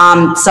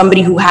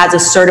somebody who has a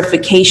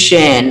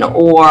certification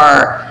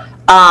or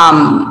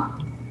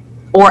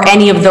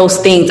any of those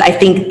things. I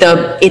think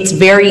it's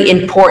very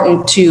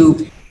important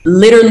to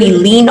literally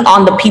lean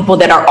on the people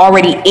that are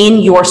already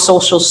in your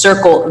social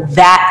circle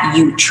that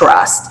you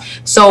trust.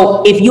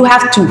 So if you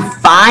have to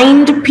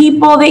find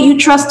people that you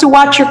trust to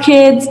watch your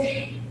kids,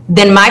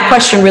 then my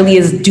question really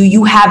is, do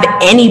you have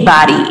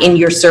anybody in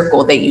your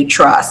circle that you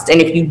trust?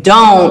 And if you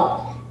don't,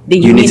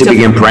 then you need to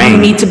begin praying. You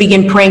need to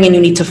begin praying, and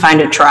you need to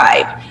find a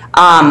tribe.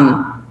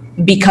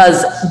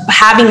 Because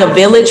having a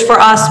village for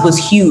us was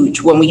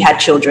huge when we had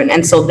children.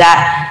 And so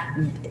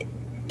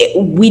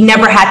we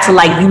never had to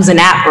like use an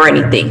app or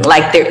anything.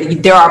 Like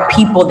there are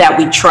people that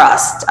we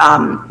trust.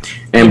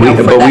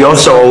 We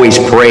also always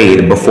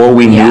prayed before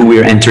we knew we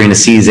were entering a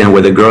season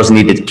where the girls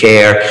needed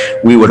care.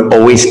 We would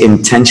always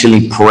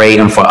intentionally pray,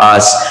 and for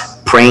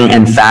us, praying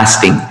and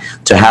fasting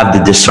to have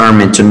the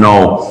discernment to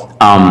know,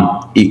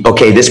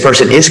 okay, this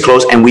person is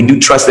close, and we do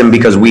trust them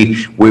because we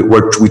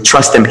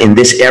trust them in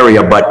this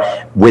area.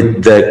 But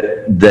with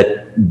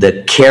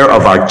the care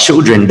of our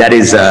children, that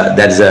is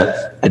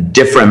a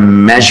different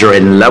measure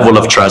and level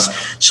of trust.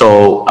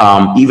 So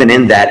even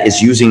in that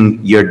is using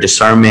your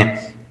discernment,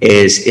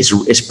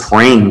 is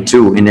praying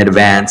too in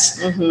advance.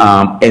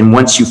 And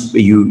once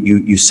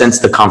you sense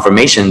the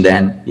confirmation,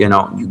 then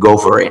you go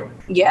for it.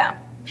 Yeah,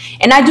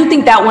 and I do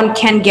think that one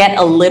can get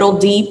a little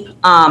deep.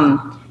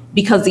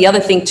 Because the other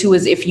thing too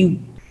is if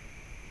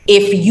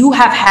you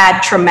have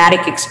had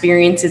traumatic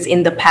experiences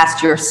in the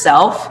past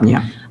yourself,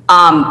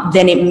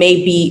 then it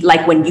may be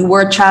like when you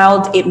were a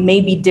child, it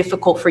may be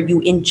difficult for you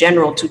in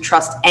general to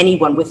trust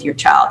anyone with your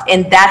child.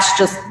 And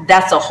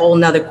that's a whole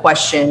nother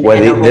question.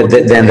 Well,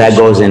 then that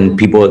goes in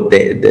people,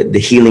 the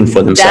healing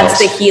for themselves. That's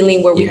the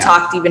healing where we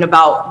talked even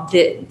about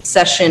the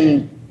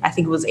session, I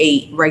think it was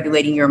 8,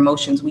 regulating your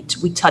emotions.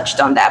 We touched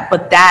on that,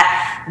 but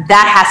that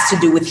has to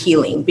do with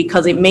healing,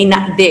 because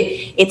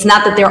it's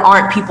not that there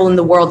aren't people in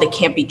the world that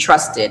can't be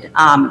trusted.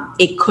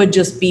 It could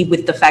just be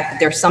with the fact that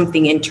there's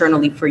something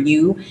internally for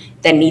you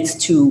that needs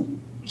to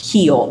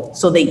heal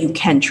so that you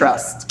can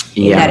trust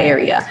in that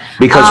area.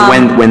 Because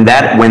when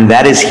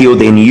that is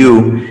healed in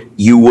you,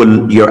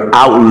 your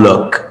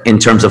outlook in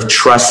terms of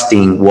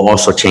trusting will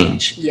also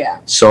change. Yeah.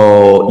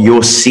 So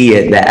you'll see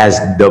it that as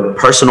the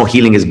personal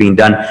healing is being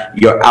done,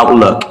 your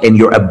outlook and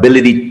your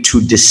ability to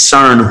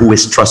discern who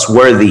is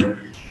trustworthy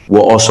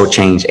will also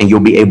change, and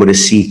you'll be able to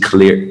see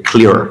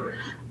clearer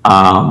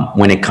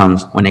when it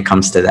comes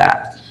to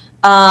that.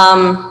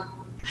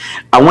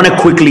 I want to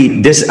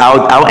quickly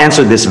I'll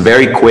answer this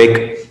very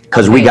quick,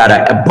 because we got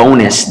a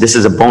bonus. This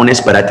is a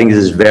bonus, but I think this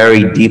is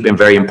very deep and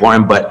very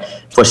important. But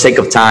for sake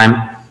of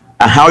time,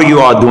 how are you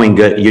all doing?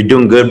 Good. You're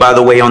doing good, by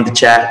the way, on the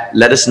chat.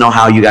 Let us know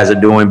how you guys are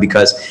doing,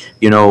 because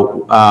we're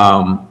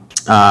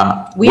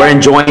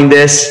enjoying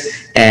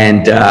this,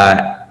 and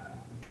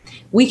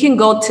we can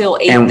go till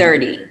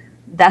 8:30.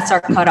 That's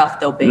our cutoff,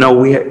 though, babe. No,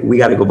 we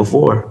got to go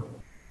before.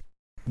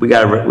 We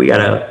got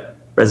a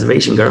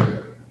reservation, girl.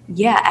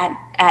 Yeah,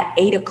 at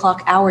 8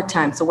 o'clock our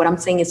time. So what I'm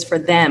saying is for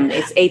them,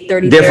 it's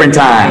 8:30. Different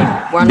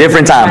time.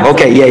 Different time.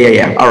 Okay.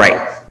 Yeah. All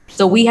right.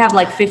 So we have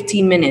like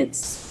 15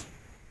 minutes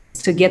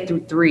to get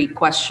through 3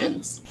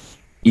 questions.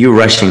 You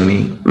rushing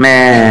me,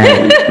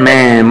 man.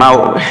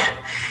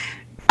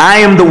 I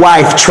am the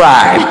wife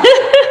tribe.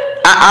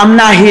 I'm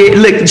not here.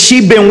 Look,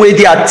 she been with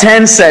y'all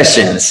 10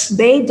 sessions.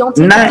 Babe, don't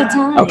take the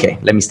time. Okay,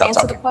 let me stop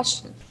Answer talking. the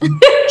question.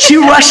 She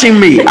rushing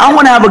me. I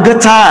want to have a good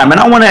time, and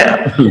I want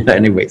to.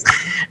 Anyways,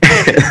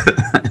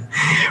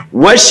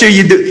 what should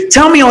you do?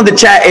 Tell me on the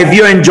chat if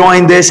you're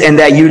enjoying this and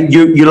that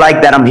you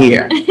like that I'm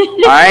here.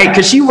 All right,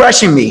 because she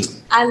rushing me.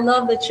 I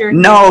love that you're.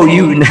 No,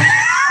 here. you.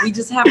 We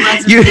just have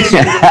reservations. We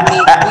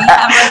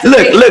have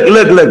Look,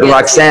 yes.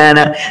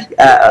 Roxana,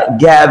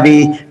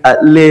 Gabby,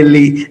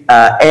 Lily,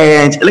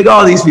 Ange, look at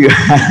all these people.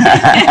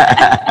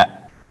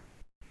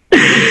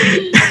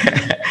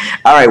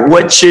 All right,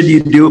 what should you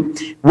do?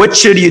 What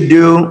should you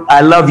do? I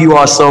love you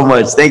all so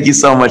much. Thank you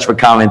so much for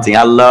commenting.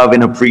 I love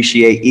and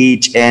appreciate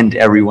each and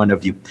every one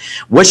of you.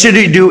 What should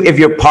you do if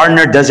your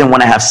partner doesn't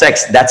want to have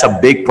sex? That's a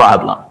big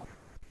problem.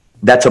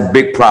 That's a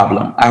big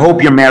problem. I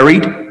hope you're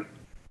married.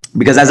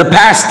 Because as a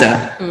pastor,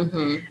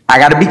 I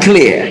got to be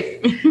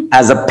clear.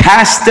 As a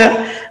pastor,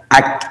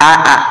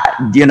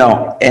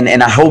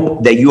 and I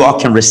hope that you all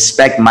can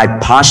respect my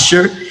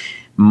posture,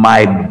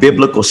 my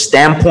biblical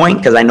standpoint,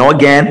 because I know,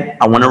 again,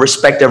 I want to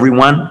respect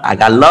everyone. I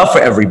got love for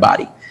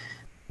everybody.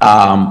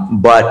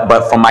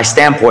 But from my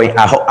standpoint,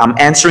 I'm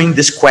answering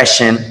this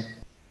question,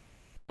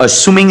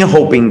 assuming and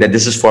hoping that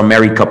this is for a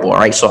married couple. All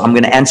right. So I'm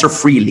going to answer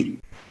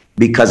freely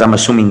because I'm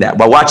assuming that.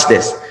 But watch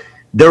this.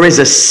 There is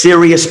a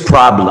serious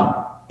problem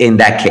in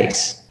that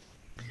case,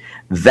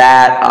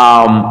 that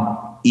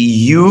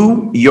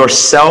you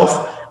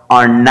yourself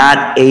are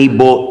not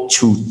able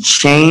to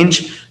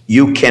change.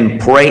 You can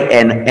pray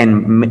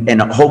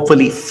and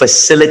hopefully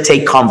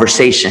facilitate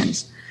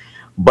conversations,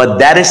 but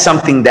that is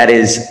something that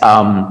is,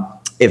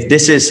 if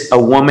this is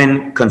a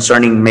woman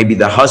concerning maybe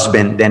the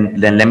husband, then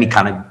let me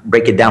kind of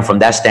break it down from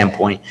that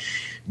standpoint.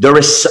 There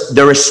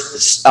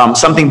is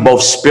something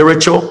both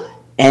spiritual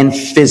and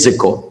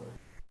physical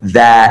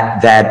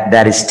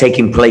that is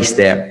taking place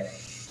there.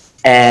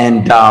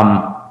 And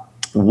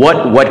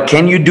what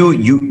can you do?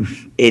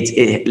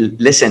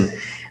 Listen,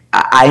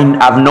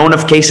 I've known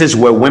of cases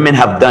where women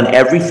have done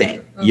everything.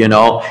 You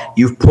know,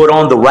 you've put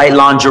on the right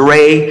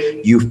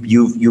lingerie,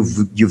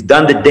 you've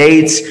done the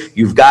dates,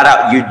 you've got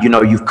out,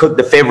 you've cooked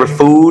the favorite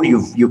food,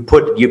 you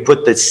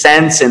put the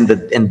scents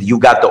and you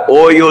got the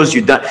oils,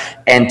 you've done,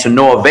 and to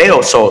no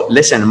avail. So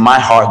listen, my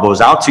heart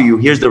goes out to you.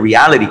 Here's the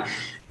reality.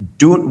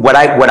 Do what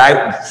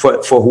I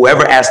for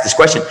whoever asked this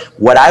question,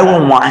 what I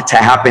will want to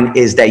happen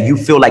is that you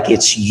feel like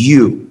it's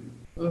you.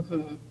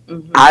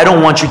 I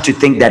don't want you to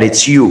think that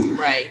it's you.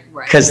 Right.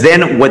 Because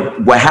then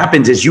what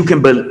happens is you can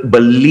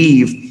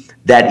believe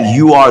that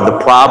you are the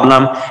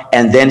problem,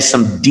 and then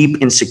some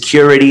deep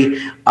insecurity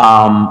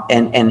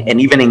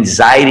and even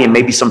anxiety and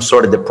maybe some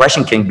sort of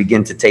depression can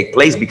begin to take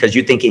place because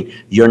you're thinking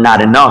you're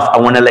not enough. I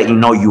want to let you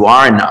know you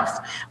are enough.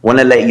 I want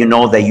to let you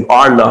know that you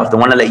are loved. I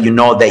want to let you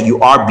know that you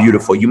are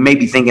beautiful. You may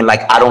be thinking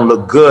like, I don't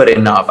look good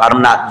enough.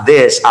 I'm not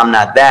this, I'm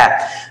not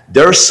that.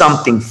 There's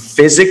something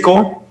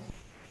physical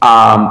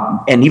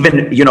and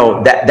even,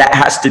 that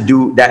has to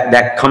do,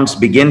 that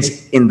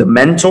begins in the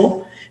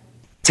mental,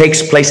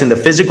 takes place in the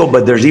physical,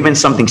 but there's even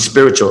something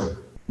spiritual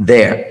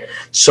there.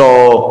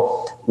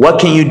 So what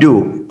can you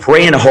do?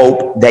 Pray and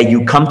hope that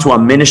you come to a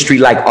ministry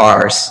like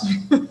ours.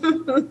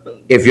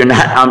 If you're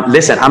not,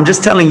 listen, I'm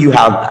just telling you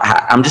how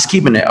I'm just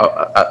keeping it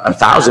a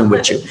thousand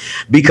with you,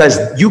 because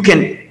you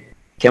can,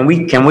 Can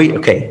we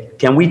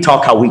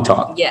talk how we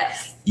talk?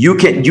 Yes.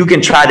 Doctors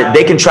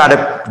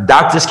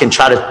can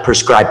try to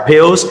prescribe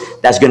pills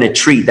that's going to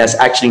treat, that's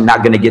actually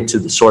not going to get to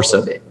the source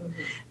of it.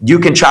 You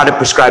can try to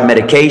prescribe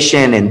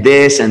medication and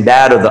this and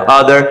that or the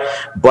other,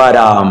 but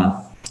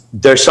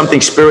there's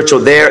something spiritual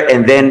there.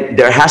 And then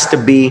there has to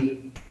be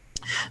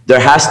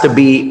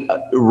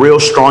real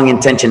strong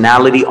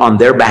intentionality on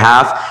their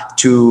behalf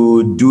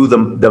to do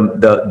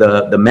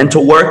the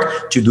mental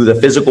work, to do the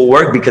physical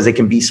work, because it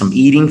can be some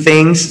eating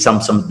things,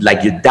 some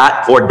like your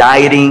poor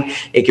dieting.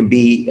 It can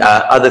be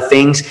other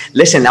things.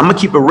 Listen, I'm gonna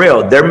keep it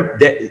real.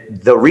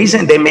 The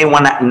reason they may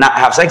want to not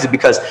have sex is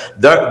because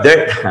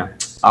they're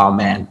oh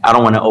man, I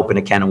don't want to open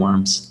a can of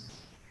worms.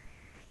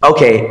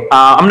 Okay,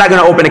 I'm not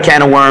gonna open a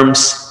can of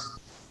worms,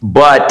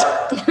 but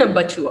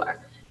but you are.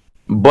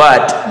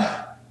 But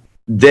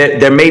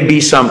there may be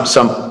some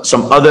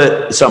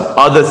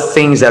other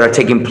things that are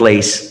taking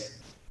place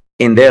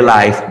in their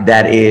life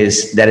that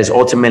is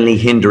ultimately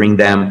hindering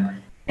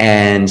them,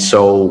 and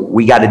so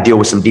we got to deal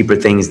with some deeper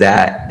things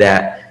that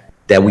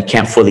we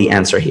can't fully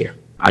answer here.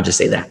 I'll just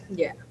say that.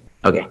 Yeah.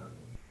 Okay.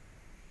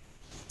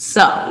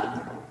 So,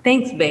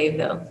 thanks, babe.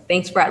 Though,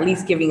 thanks for at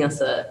least giving us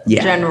a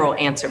general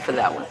answer for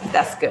that one.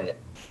 That's good.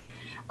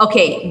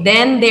 Okay,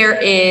 then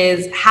there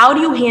is, how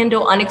do you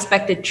handle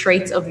unexpected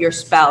traits of your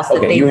spouse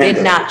that they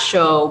did not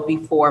show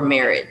before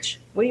marriage?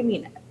 What do you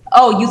mean?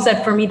 Oh, you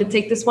said for me to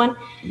take this one?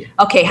 Yeah.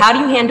 Okay, how do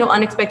you handle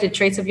unexpected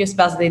traits of your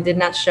spouse that they did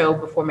not show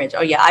before marriage?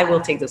 Oh yeah, I will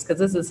take this because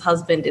this is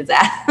husband is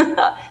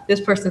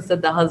this person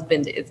said the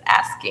husband is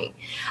asking.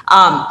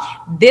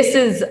 This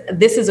is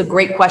a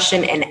great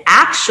question, and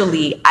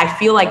actually, I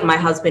feel like my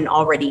husband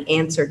already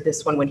answered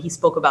this one when he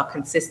spoke about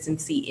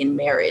consistency in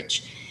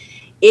marriage.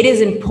 It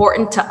is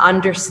important to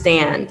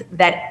understand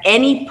that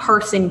any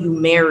person you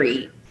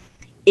marry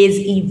is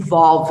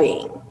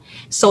evolving.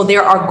 So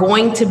there are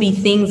going to be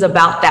things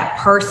about that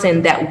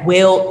person that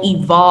will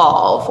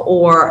evolve,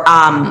 or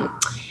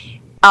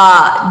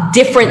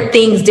different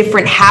things,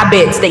 different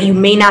habits that you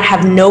may not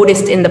have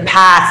noticed in the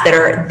past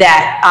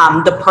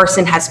that the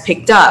person has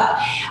picked up.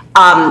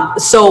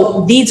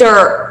 So these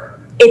are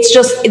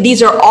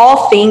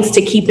all things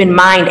to keep in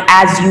mind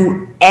as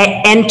you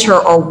enter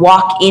or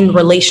walk in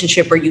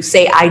relationship, or you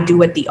say I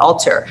do at the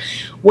altar.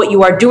 What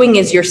you are doing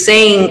is you're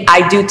saying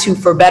I do too,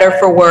 for better,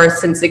 for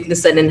worse, in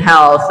sickness and in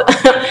health,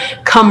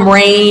 come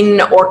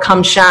rain or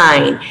come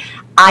shine,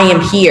 I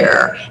am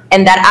here.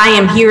 And that I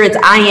am here is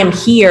I am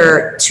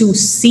here to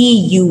see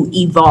you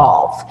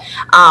evolve.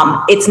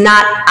 It's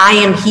not I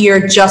am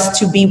here just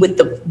to be with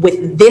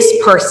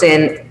this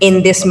person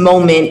in this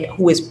moment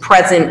who is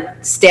present,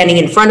 standing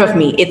in front of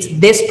me. It's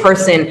this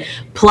person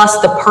plus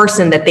the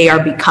person that they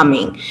are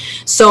becoming.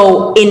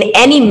 So in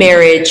any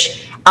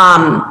marriage,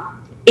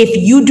 if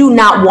you do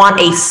not want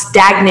a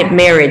stagnant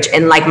marriage,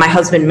 and like my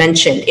husband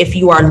mentioned, if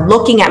you are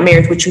looking at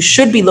marriage, which you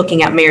should be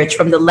looking at marriage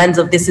from the lens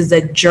of this is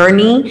a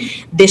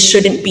journey, this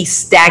shouldn't be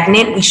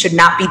stagnant. We should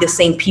not be the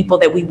same people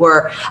that we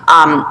were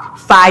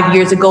 5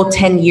 years ago,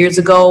 10 years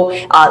ago,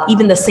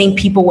 even the same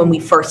people when we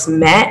first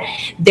met.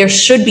 There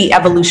should be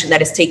evolution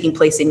that is taking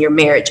place in your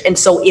marriage. And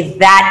so if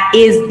that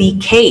is the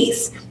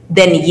case,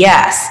 then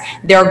yes,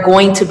 there are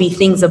going to be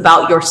things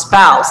about your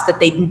spouse that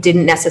they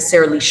didn't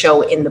necessarily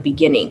show in the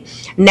beginning.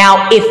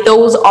 Now, if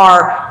those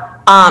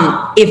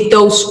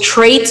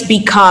traits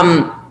this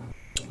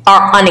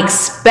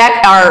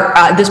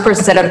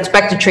person said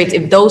unexpected traits,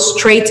 if those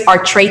traits are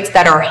traits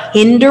that are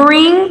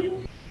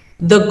hindering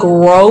the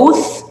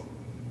growth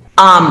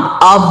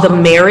of the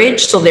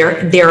marriage, so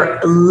they're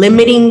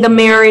limiting the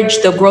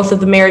marriage, the growth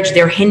of the marriage,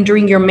 they're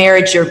hindering your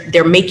marriage,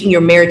 they're making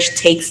your marriage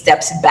take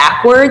steps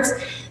backwards,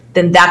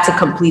 then that's a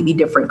completely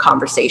different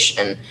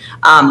conversation.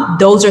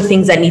 Those are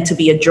things that need to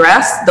be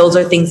addressed. Those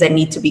are things that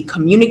need to be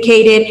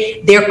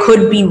communicated. There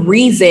could be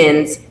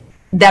reasons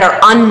that are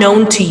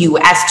unknown to you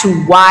as to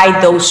why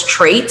those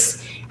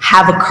traits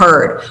have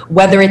occurred,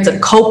 whether it's a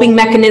coping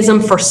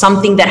mechanism for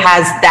something that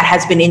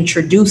has been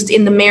introduced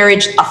in the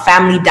marriage, a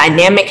family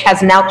dynamic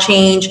has now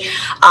changed.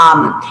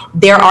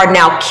 There are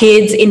now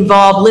kids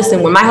involved.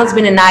 Listen, when my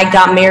husband and I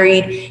got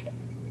married,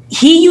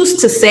 he used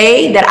to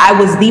say that I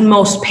was the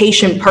most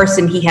patient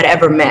person he had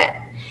ever met.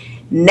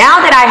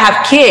 Now that I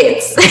have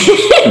kids,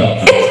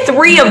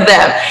 3 of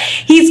them,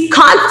 he's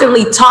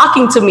constantly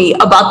talking to me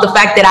about the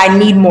fact that I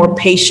need more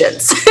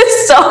patience.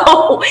 So,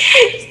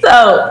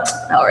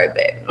 all right,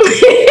 babe.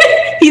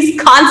 He's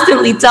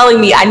constantly telling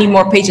me I need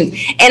more patience.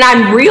 And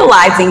I'm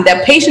realizing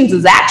that patience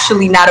is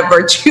actually not a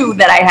virtue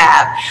that I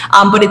have,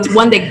 but it's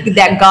one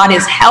that God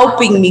is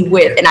helping me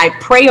with, and I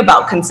pray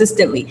about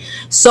consistently.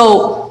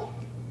 So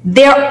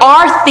there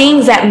are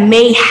things that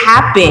may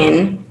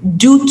happen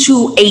due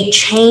to a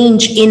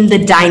change in the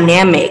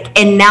dynamic.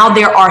 And now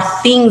there are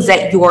things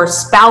that your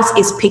spouse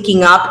is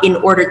picking up in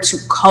order to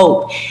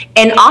cope.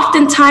 And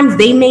oftentimes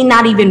they may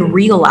not even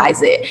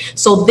realize it.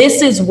 So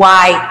this is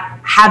why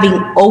having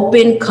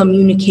open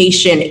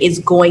communication is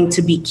going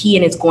to be key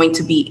and it's going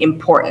to be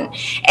important.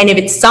 And if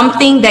it's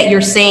something that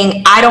you're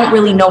saying, I don't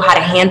really know how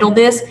to handle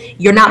this,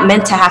 you're not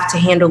meant to have to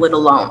handle it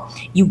alone.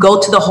 You go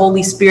to the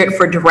Holy Spirit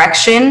for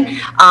direction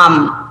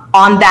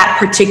on that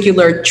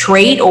particular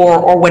trait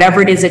or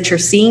whatever it is that you're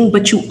seeing,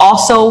 but you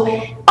also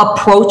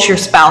approach your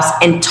spouse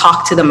and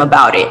talk to them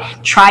about it.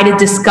 Try to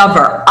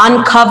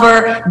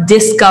uncover,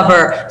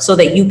 discover, so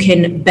that you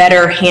can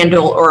better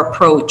handle or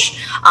approach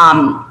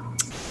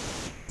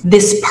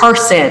this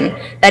person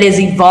that is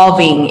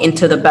evolving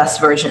into the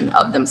best version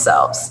of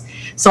themselves.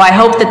 So I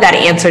hope that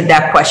answered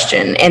that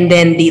question. And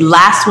then the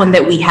last one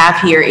that we have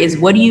here is,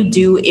 what do you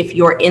do if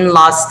your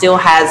in-law still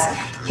has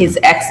his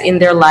ex in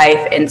their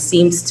life and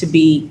seems to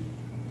be,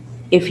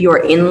 if your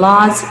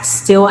in-laws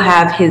still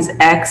have his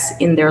ex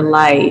in their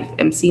life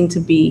and seem to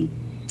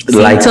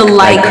like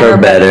her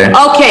better?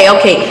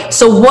 Okay.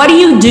 So what do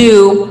you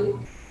do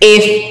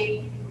if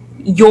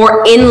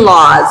your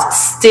in-laws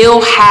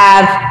still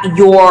have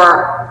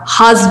your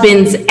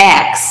husband's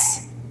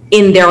ex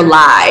in their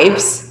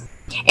lives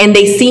and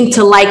they seem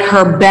to like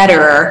her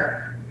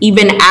better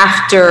even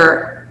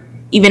after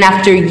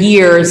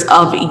years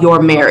of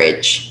your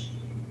marriage?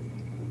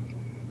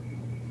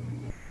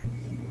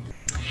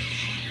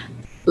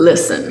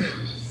 Listen,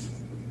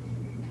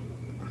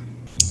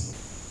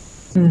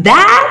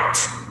 that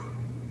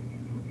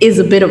is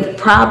a bit of a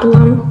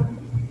problem.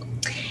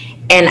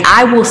 And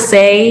I will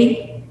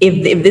say,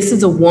 if this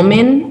is a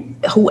woman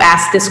who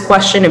asked this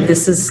question, if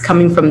this is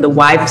coming from the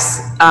wife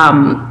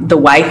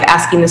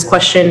asking this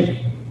question,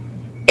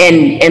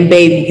 and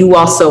babe, you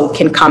also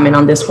can comment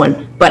on this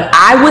one. But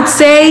I would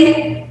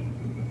say,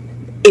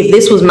 if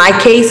this was my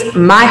case,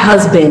 my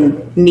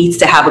husband needs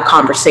to have a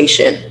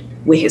conversation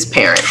with his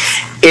parents.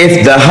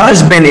 If the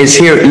husband is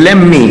here, let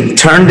me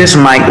turn this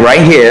mic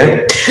right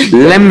here.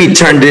 Let me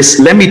turn this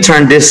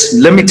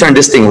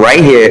thing right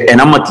here. And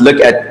I'm gonna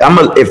look at,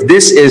 if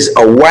this is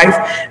a wife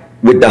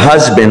with the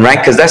husband, right?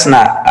 Because that's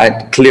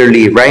not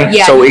clearly, right?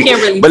 Yeah, so you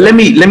can't really. But let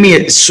me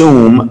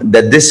assume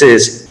that this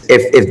is,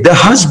 if the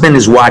husband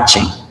is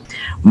watching,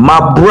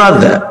 my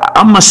brother,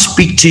 I'm gonna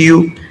speak to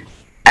you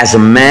as a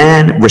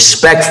man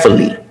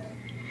respectfully.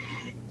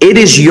 It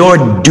is your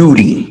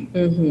duty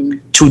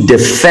to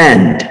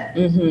defend,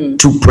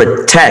 to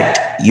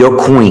protect your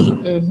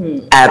queen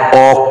at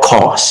all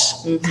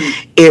costs.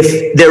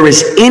 If there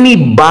is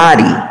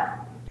anybody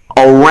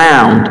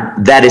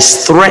around that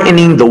is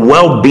threatening the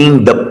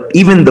well-being,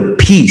 even the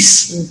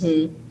peace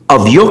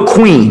of your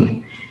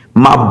queen,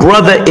 my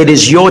brother, it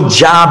is your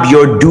job,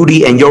 your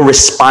duty, and your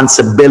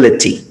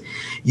responsibility.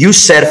 You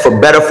said, for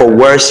better, for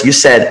worse, you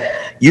said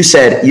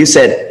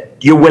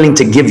you're willing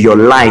to give your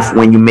life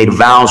when you made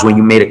vows, when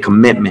you made a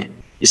commitment.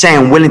 You're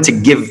saying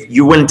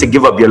you're willing to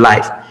give up your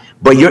life,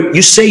 but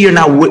you say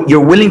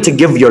you're willing to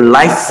give your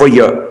life for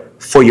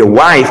your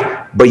wife,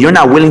 but you're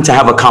not willing to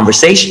have a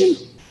conversation.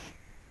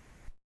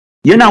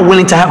 You're not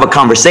willing to have a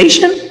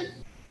conversation.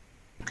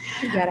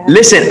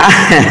 Listen,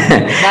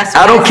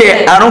 I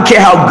don't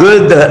care how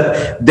good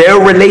their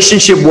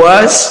relationship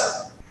was.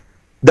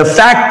 The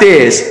fact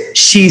is,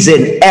 she's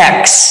an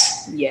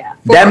ex. Yeah.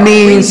 That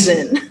means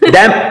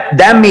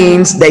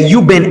that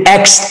you've been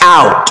X'd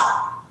out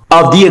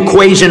of the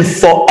equation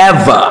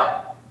forever.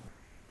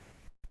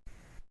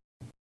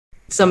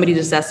 Somebody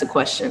just asked a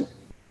question.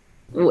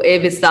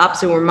 If it's the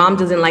opposite, where mom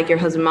doesn't like your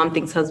husband, mom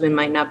thinks husband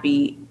might not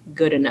be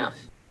good enough.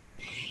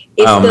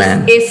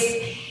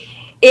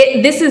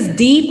 This is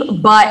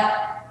deep, but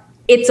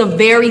it's a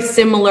very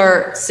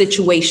similar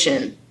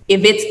situation.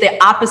 If it's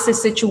the opposite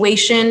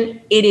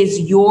situation, it is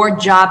your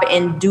job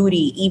and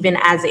duty, even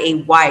as a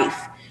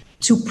wife,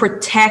 to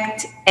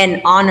protect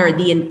and honor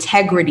the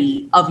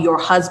integrity of your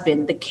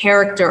husband, the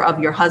character of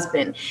your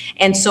husband.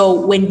 And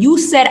so when you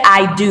said,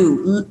 I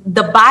do,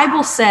 the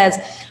Bible says,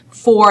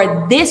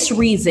 for this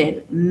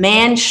reason,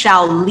 man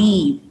shall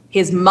leave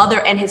his mother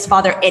and his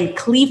father and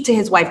cleave to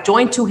his wife,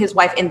 join to his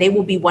wife, and they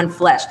will be one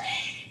flesh.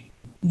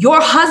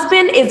 Your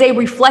husband is a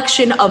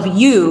reflection of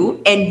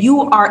you, and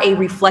you are a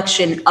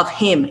reflection of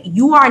him.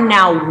 You are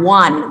now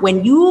one.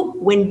 When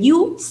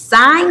you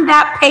sign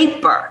that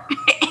paper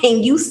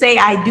and you say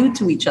I do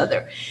to each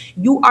other,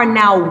 you are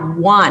now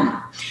one.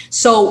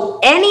 So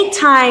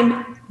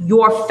anytime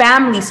your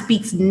family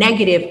speaks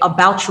negative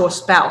about your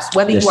spouse,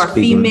 whether you are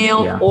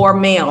female or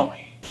male,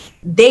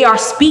 they are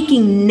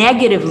speaking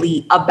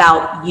negatively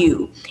about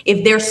you.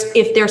 If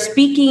they're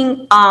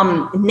speaking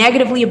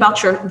negatively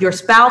about your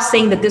spouse,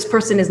 saying that this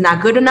person is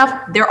not good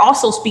enough, they're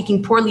also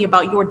speaking poorly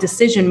about your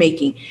decision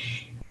making.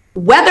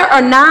 Whether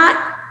or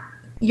not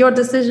your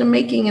decision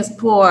making is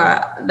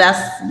poor,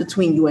 that's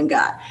between you and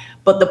God.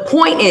 But the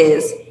point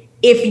is,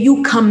 if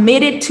you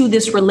committed to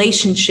this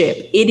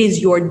relationship, it is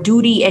your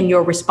duty and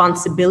your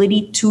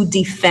responsibility to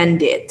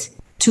defend it,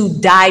 to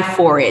die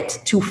for it,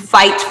 to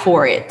fight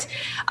for it.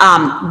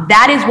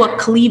 That is what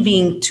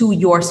cleaving to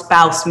your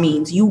spouse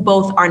means. You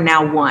both are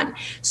now one.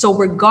 So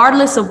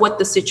regardless of what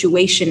the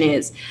situation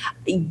is,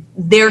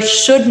 there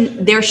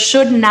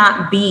should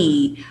not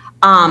be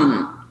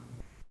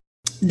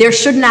there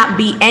should not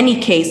be any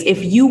case.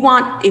 If you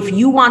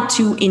want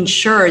to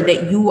ensure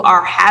that you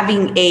are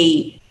having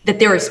that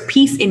there is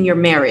peace in your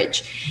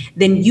marriage,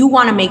 then you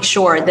want to make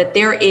sure that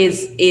there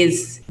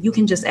is you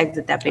can just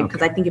exit that, babe,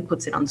 because I think it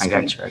puts it on the screen.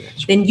 I got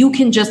you. Then you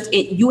can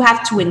you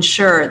have to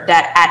ensure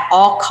that at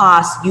all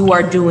costs you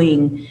are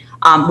doing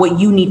what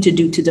you need to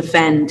do to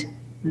defend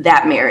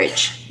that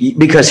marriage.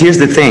 Because here's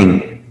the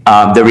thing,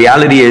 the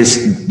reality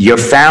is your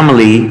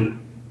family,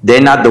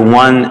 they're not the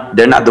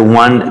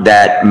one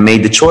that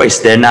made the choice.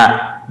 They're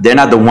not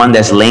the one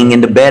that's laying in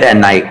the bed at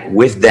night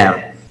with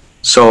them.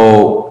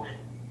 So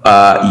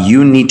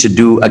you need to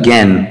do,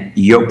 again,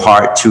 your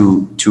part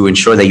to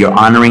ensure that you're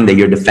honoring, that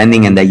you're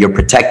defending, and that you're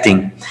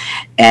protecting.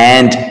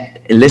 And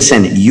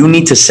listen, you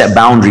need to set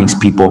boundaries,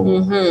 people.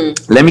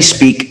 Mm-hmm. Let me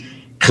speak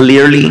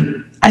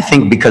clearly, I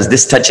think, because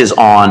this touches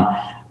on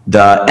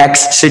the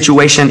ex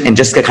situation, and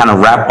just to kind of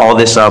wrap all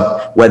this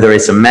up, whether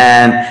it's a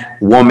man,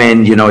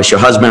 woman, it's your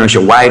husband or it's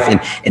your wife,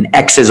 and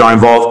exes are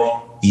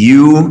involved,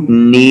 you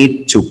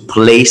need to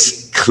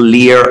place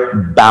clear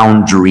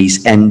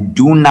boundaries and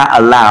do not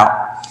allow.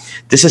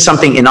 This is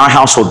something in our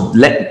household.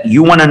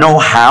 You want to know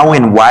how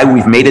and why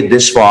we've made it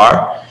this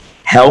far?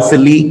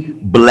 Healthily,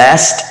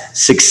 blessed,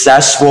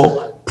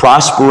 successful,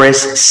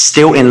 prosperous,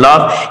 still in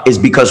love, is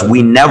because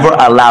we never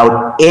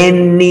allowed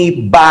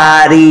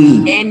anybody,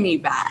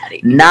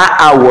 not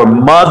our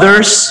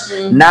mothers,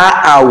 not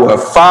our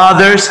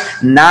fathers,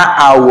 not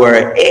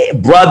our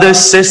brothers,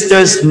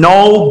 sisters,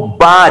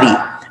 nobody.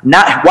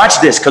 Not,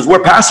 watch this, because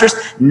we're pastors,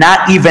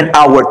 not even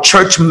our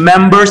church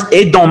members,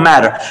 it don't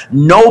matter.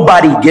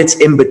 Nobody gets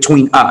in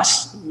between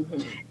us. Mm-hmm.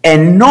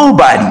 And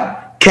nobody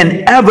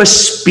can ever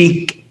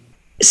speak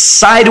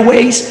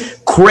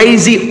sideways,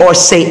 crazy, or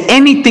say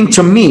anything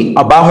to me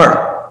about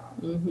her.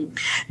 Mm-hmm.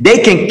 They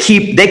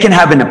can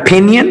have an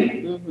opinion,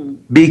 mm-hmm.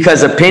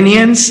 because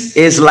opinions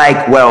is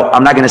like, well,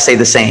 I'm not going to say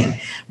the same,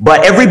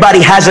 but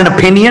everybody has an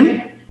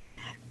opinion.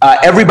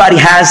 Everybody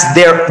has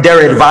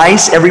their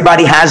advice.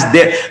 Everybody has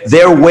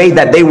their way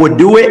that they would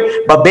do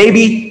it. But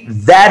baby,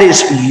 that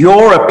is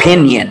your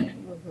opinion.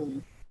 Mm-hmm.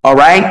 All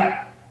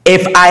right.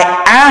 If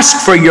I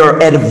ask for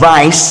your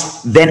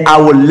advice, then I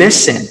will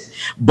listen.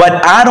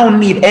 But I don't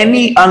need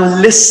any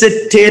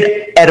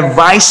unsolicited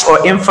advice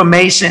or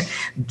information.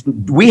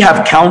 We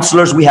have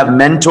counselors, we have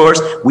mentors,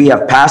 we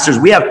have pastors,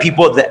 we have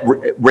people that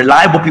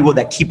reliable people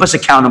that keep us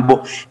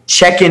accountable,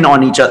 check in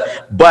on each other.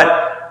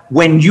 But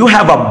when you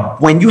have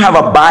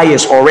a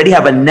bias, already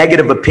have a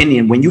negative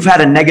opinion, when you've had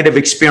a negative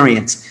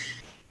experience,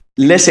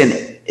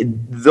 listen,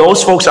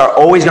 those folks are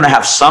always going to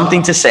have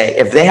something to say.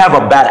 If they have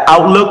a bad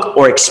outlook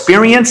or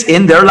experience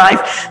in their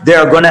life, they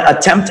are going to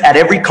attempt at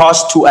every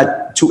cost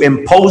to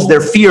impose their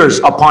fears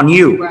upon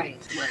you. Right.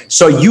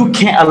 So you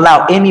can't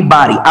allow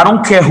anybody, I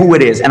don't care who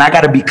it is, and I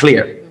got to be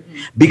clear, mm-hmm.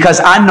 because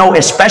I know,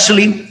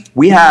 especially,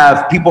 we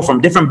have people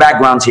from different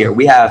backgrounds here.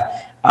 We have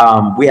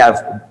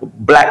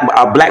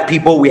black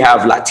people, we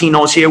have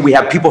Latinos here, we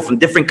have people from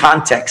different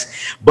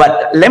contexts.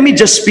 But let me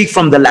just speak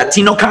from the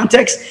Latino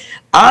context.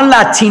 Our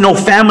Latino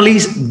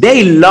families,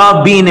 they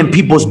love being in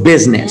people's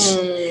business,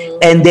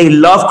 and they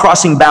love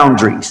crossing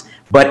boundaries.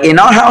 But in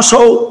our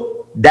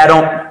household,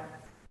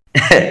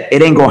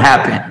 it ain't gonna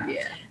happen.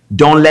 Yeah.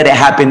 Don't let it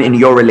happen in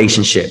your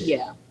relationship.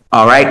 Yeah.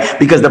 All right,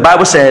 because the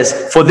Bible says,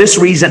 for this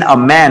reason, a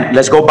man,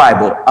 let's go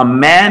Bible, a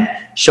man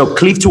shall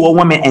cleave to a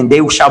woman and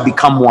they shall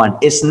become one.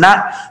 It's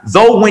not,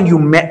 though when you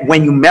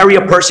marry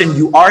a person,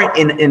 you are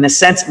in a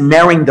sense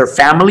marrying their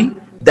family.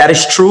 That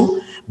is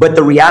true. But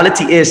the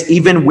reality is,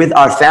 even with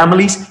our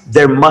families,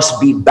 there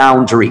must be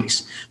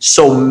boundaries.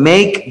 So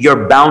make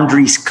your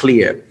boundaries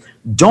clear.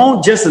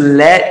 Don't just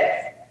let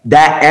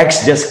that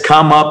ex just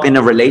come up in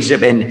a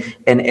relationship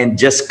and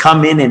just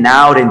come in and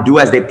out and do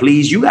as they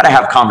please. You got to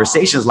have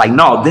conversations like,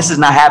 no, this is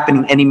not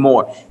happening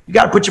anymore. You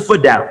got to put your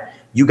foot down.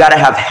 You got to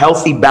have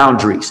healthy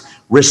boundaries,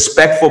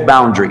 respectful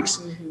boundaries,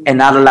 mm-hmm. and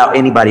not allow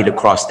anybody to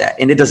cross that.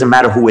 And it doesn't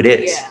matter who it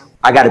is. Yeah.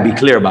 I got to be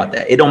clear about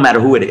that. It don't matter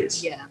who it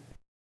is. Yeah.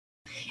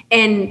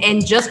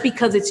 And just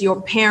because it's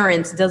your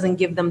parents doesn't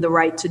give them the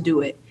right to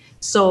do it.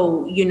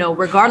 So,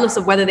 regardless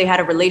of whether they had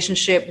a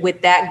relationship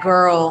with that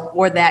girl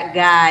or that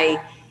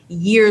guy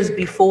years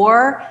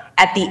before,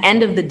 at the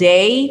end of the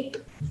day,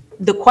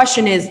 the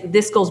question is,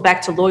 this goes back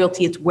to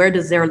loyalty. It's where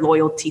does their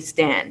loyalty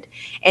stand?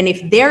 And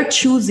if they're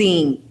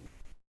choosing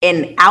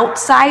an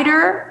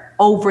outsider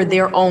over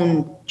their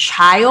own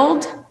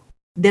child,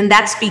 then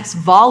that speaks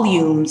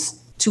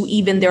volumes to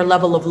even their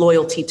level of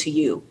loyalty to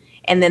you.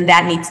 And then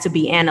that needs to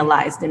be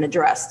analyzed and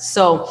addressed.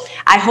 So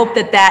I hope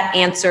that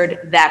answered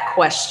that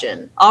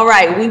question. All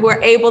right, we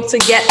were able to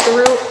get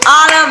through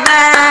all of them.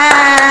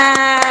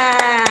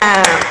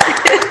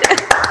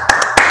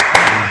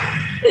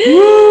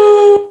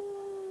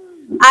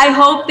 I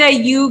hope that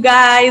you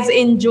guys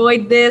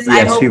enjoyed this. Yes,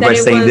 I hope people that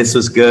are saying this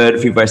was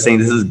good. People are saying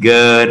this is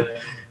good.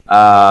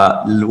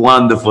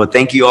 Wonderful.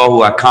 Thank you all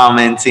who are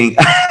commenting.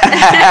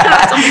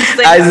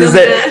 I just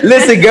said,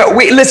 listen, girl,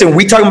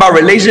 we talking about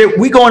relationship.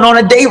 We going on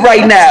a date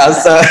right now.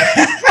 So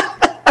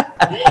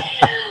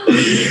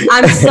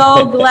I'm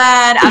so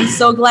glad. I'm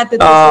so glad that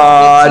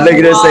this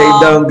look at us say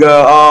don't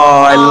go.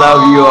 Oh, I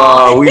love you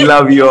all. We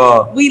love you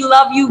all. We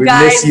love you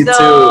guys. Miss you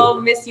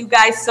too. Miss you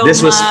guys so much.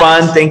 This was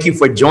fun. Thank you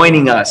for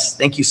joining us.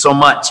 Thank you so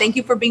much. Thank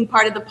you for being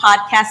part of the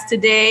podcast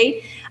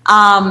today.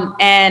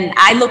 And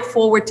I look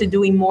forward to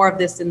doing more of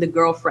this in the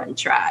Girlfriend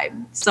Tribe.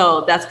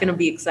 So that's going to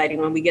be exciting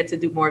when we get to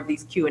do more of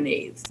these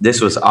Q&As. This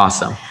was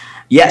awesome.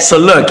 Yeah. So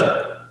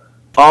look.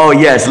 Oh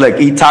yes, look,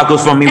 eat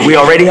tacos for me. We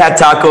already had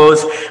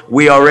tacos.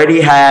 We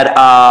already had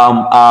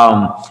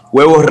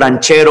huevos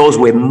rancheros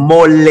with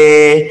mole.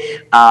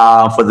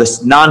 For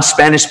the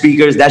non-Spanish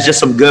speakers, that's just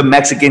some good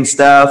Mexican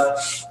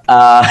stuff.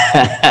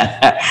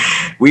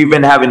 We've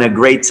been having a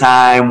great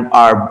time.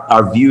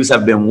 Our views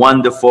have been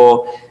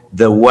wonderful.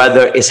 The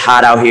weather is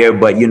hot out here,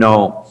 but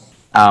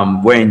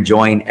we're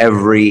enjoying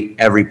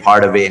every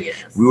part of it.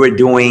 Yes. We were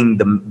doing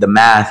the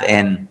math,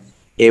 and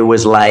it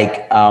was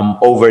like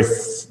over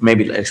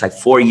maybe it's like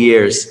 4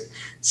 years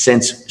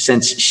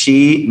since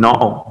she.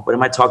 No, what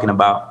am I talking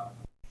about?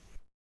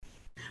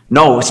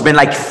 No, it's been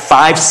like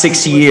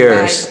 5-6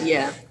 years.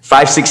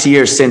 5-6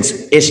 years since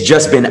it's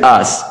just been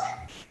us.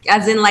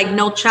 As in, like,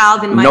 no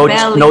child in my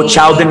belly. No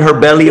child in her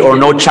belly, or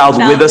no child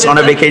with us on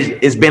a vacation.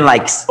 It's been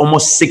like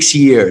almost 6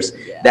 years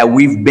that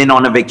we've been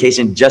on a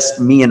vacation,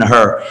 just me and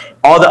her.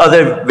 All the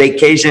other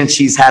vacations,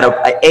 she's had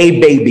a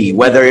baby,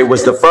 whether it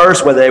was the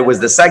first, whether it was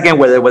the second,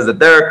 whether it was the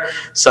third.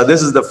 So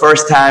this is the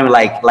first time,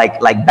 like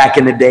back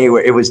in the day,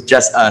 where it was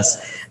just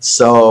us.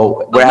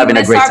 So we're having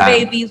a great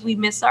time. We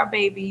miss our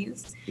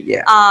babies.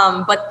 Yeah.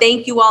 But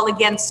thank you all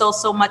again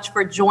so much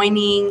for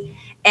joining.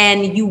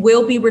 And you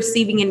will be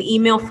receiving an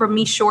email from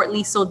me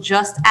shortly. So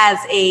just as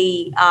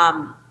a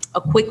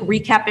quick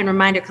recap and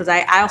reminder, because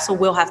I also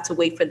will have to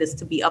wait for this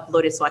to be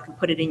uploaded so I can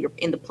put it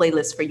in the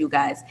playlist for you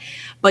guys.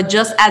 But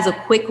just as a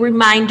quick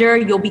reminder,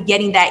 you'll be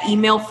getting that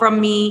email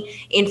from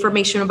me.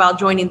 Information about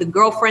joining the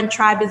Girlfriend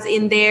Tribe is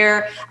in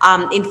there.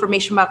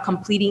 Information about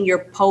completing your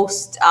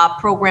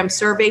post-program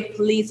survey.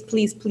 Please,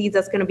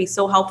 that's going to be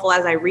so helpful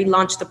as I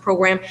relaunch the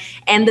program,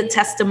 and the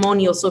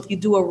testimonial. So if you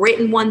do a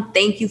written one,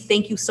 thank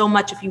you so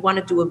much. If you want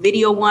to do a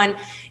video one,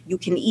 you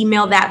can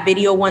email that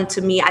video one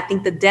to me. I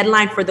think the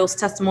deadline for those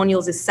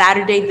testimonials is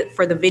Saturday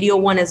for the video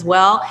one as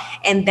well.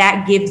 And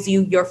that gives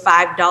you your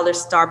 $5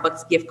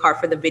 Starbucks gift card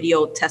for the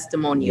video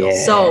testimonial.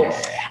 Yeah. So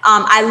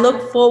I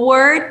look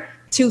forward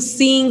to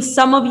seeing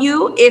some of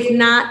you, if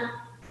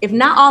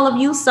not all of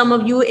you, some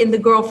of you in the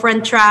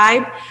Girlfriend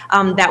Tribe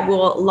that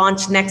will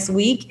launch next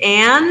week.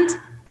 And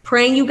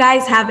praying you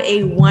guys have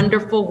a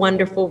wonderful,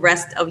 wonderful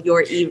rest of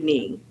your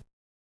evening.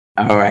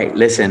 All right.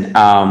 Listen,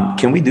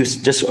 can we do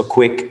just a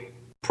quick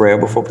prayer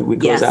before we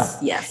close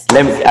out? Yes.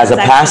 As a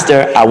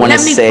pastor, I want to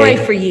say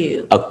pray for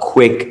you. A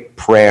quick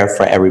prayer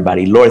for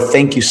everybody. Lord,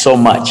 thank you so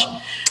much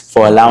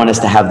for allowing us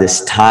to have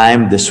this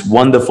time, this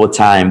wonderful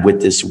time with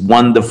this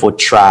wonderful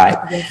tribe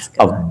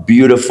of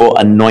beautiful,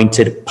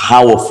 anointed,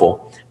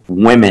 powerful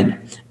women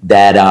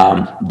that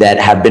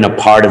have been a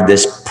part of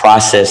this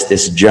process,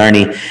 this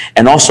journey.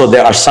 And also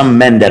there are some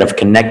men that have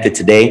connected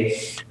today.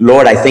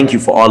 Lord, I thank you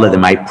for all of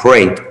them. I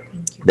pray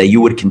that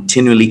you would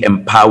continually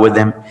empower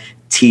them,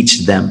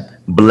 teach them,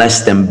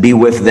 bless them, be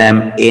with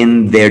them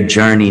in their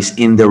journeys,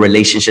 in their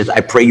relationships.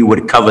 I pray you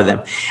would cover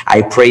them.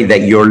 I pray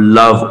that your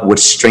love would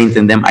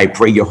strengthen them. I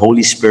pray your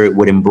Holy Spirit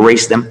would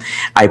embrace them.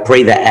 I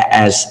pray that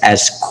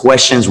as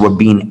questions were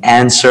being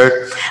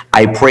answered,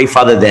 I pray,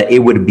 Father, that it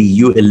would be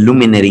you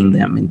illuminating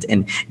them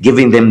and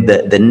giving them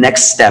the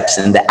next steps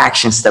and the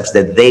action steps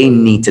that they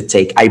need to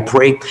take. I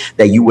pray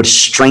that you would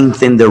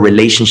strengthen their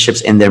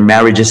relationships and their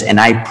marriages. And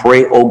I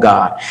pray, oh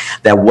God,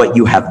 that what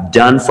you have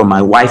done for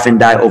my wife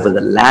and I over the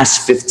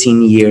last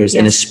 15 years,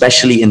 and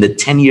especially in the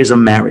 10 years of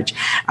marriage,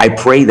 I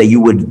pray that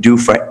you would do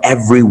for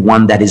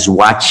everyone that is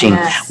watching,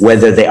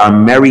 whether they are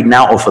married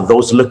now or for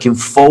those looking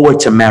forward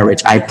to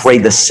marriage. I pray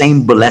the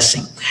same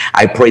blessing.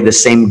 I pray the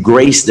same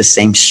grace, the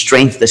same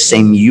strength, the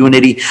same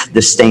unity,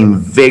 the same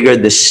vigor,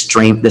 the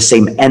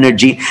same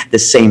energy, the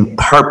same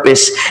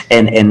purpose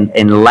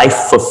and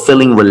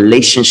life-fulfilling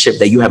relationship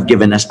that you have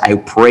given us. I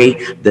pray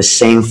the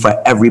same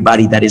for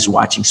everybody that is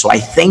watching. So I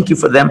thank you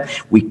for them.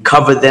 We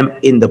cover them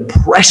in the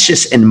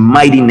precious and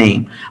mighty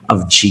name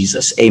of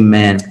Jesus.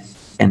 Amen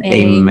and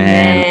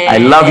amen. I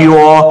love you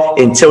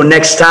all. Until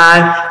next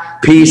time,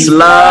 peace,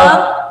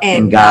 love,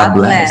 and God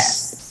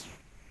bless.